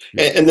 times.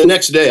 And the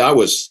next day I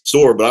was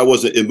sore, but I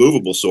wasn't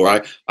immovable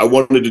sore. I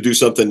wanted to do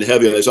something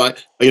heavy. And as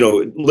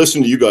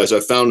listening to you guys, I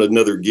found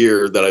another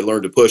gear that I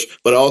learned to push,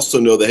 but I also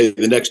know that, hey,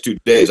 the next 2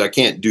 days, I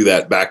can't do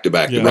that back to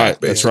back to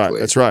back. That's right.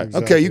 That's right.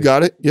 Exactly. Okay. You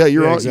got it. Yeah,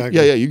 you're on.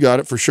 Exactly. Yeah, you got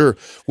it for sure.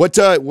 What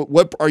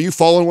are you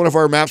following one of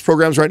our MAPS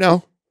programs right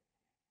now?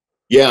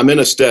 Yeah, I'm in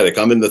aesthetic.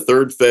 I'm in the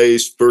third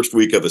phase, first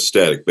week of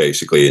aesthetic,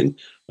 basically. And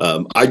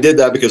I did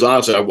that because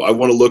honestly, I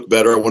want to look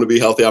better. I want to be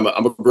healthy. I'm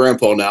a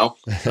grandpa now,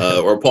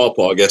 or a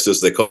pawpaw, I guess,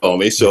 as they call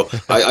me. So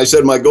I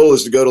said my goal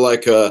is to go to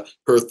like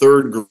her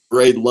third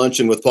grade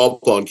luncheon with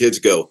pawpaw, and kids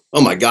go,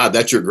 "Oh my God,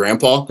 that's your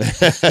grandpa."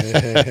 That's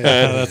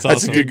awesome.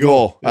 That's a good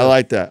goal. Yeah. I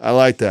like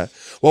that.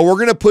 Well, we're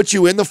gonna put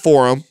you in the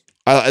forum.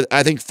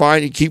 I think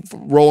fine. You keep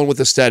rolling with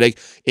aesthetic.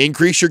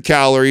 Increase your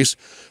calories.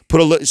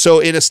 So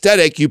in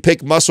aesthetic, you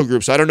pick muscle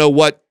groups. I don't know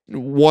what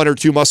 1 or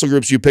 2 muscle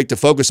groups you pick to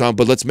focus on,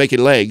 but let's make it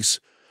legs.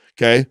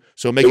 Okay,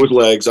 so it was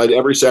legs.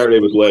 Every Saturday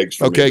was legs.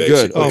 For me,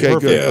 good. Okay,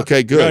 good. Yeah.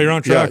 Okay, good. Yeah, you're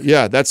on track.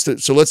 Yeah.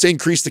 So let's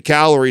increase the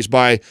calories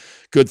by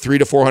good 300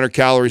 to 400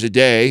 calories a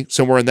day,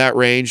 somewhere in that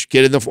range.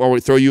 Or we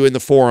throw you in the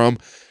forum,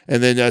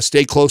 and then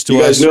stay close to us.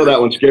 You guys know that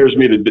one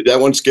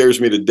scares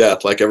me to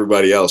death, like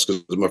everybody else,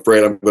 because I'm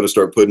afraid I'm going to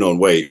start putting on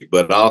weight.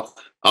 But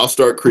I'll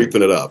start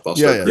creeping it up.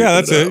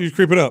 That's it. You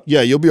creep it up.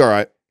 Yeah, you'll be all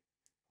right.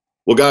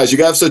 Well, guys,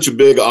 you have such a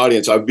big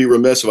audience. I'd be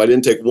remiss if I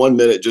didn't take 1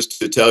 minute just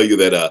to tell you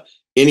that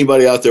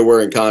anybody out there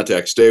wearing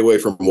contacts, stay away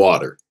from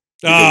water,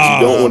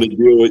 because you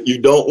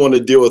don't want to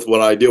deal with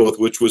what I deal with,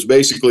 which was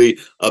basically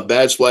a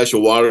bad splash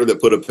of water that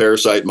put a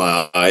parasite in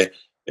my eye,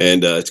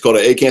 and it's called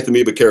an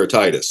acanthamoeba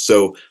keratitis.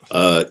 So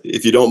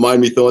if you don't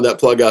mind me throwing that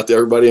plug out to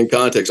everybody in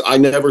contacts, I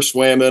never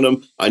swam in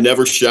them. I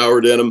never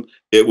showered in them.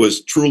 It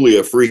was truly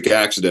a freak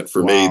accident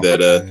for me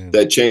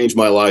that changed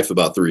my life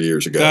about 3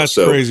 years ago. That's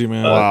crazy,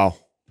 man. Wow.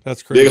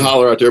 That's crazy. Big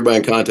holler out there, everybody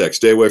in contact.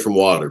 Stay away from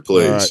water,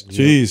 please. All right.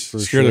 Jeez,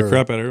 scared the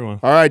crap out of everyone.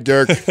 All right,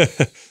 Dirk.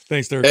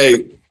 Thanks, Dirk.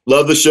 Hey,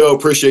 love the show.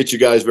 Appreciate you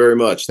guys very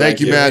much. Thank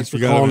you, man. Thanks for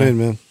calling in,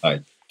 man. All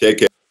right. Take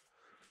care.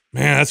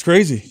 Man, that's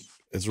crazy.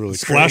 It's really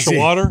Splash crazy.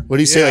 of water. What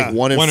do you say? Like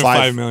 1 in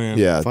 5 million.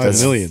 Yeah,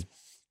 5 million.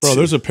 Bro,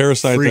 there's a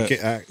parasite.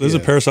 There's a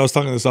yeah. parasite. I was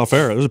talking this off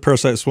air. There's a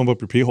parasite that swim up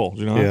your pee hole.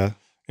 You know? Yeah.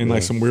 In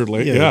like some weird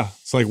lake. Yeah. Yeah.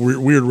 It's like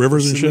weird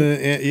rivers and It's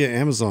shit. yeah,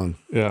 Amazon.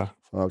 Yeah.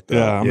 Fuck that.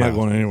 Yeah, I'm not Yeah.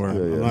 going anywhere. Yeah,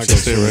 yeah. I'm not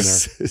just gonna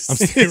stay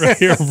swim right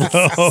there. I'm staying right here,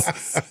 bro.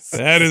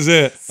 That is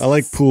it. I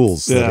like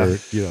pools that Yeah. are,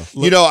 you know.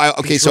 You know,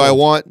 okay, so I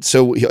want,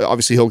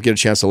 obviously he'll get a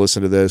chance to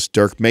listen to this.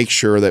 Dirk, make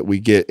sure that we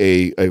get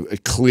a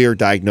clear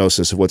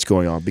diagnosis of what's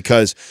going on,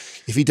 because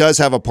if he does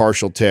have a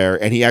partial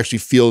tear and he actually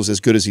feels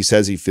as good as he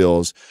says he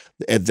feels,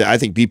 I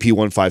think BP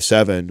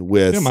 157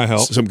 with It might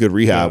help. some good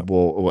rehab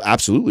will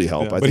absolutely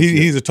help. Yeah, I but think he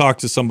needs to talk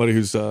to somebody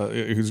who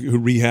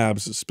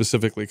rehabs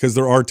specifically, because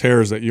there are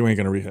tears that you ain't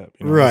going to rehab.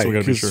 You know? Right. So we got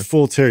to be Because sure.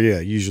 full tear,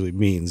 usually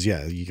means, you're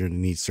going to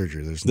need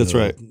surgery. There's That's no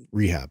right.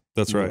 rehab.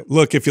 That's right.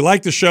 Look, if you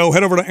like the show,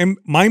 head over to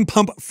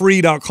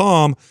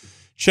mindpumpfree.com.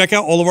 Check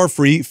out all of our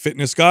free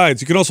fitness guides.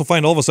 You can also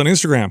find all of us on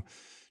Instagram.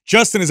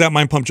 Justin is at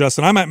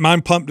mindpumpjustin. I'm at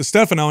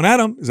mindpumpdestefano, and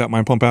Adam is at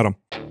mindpumpadam.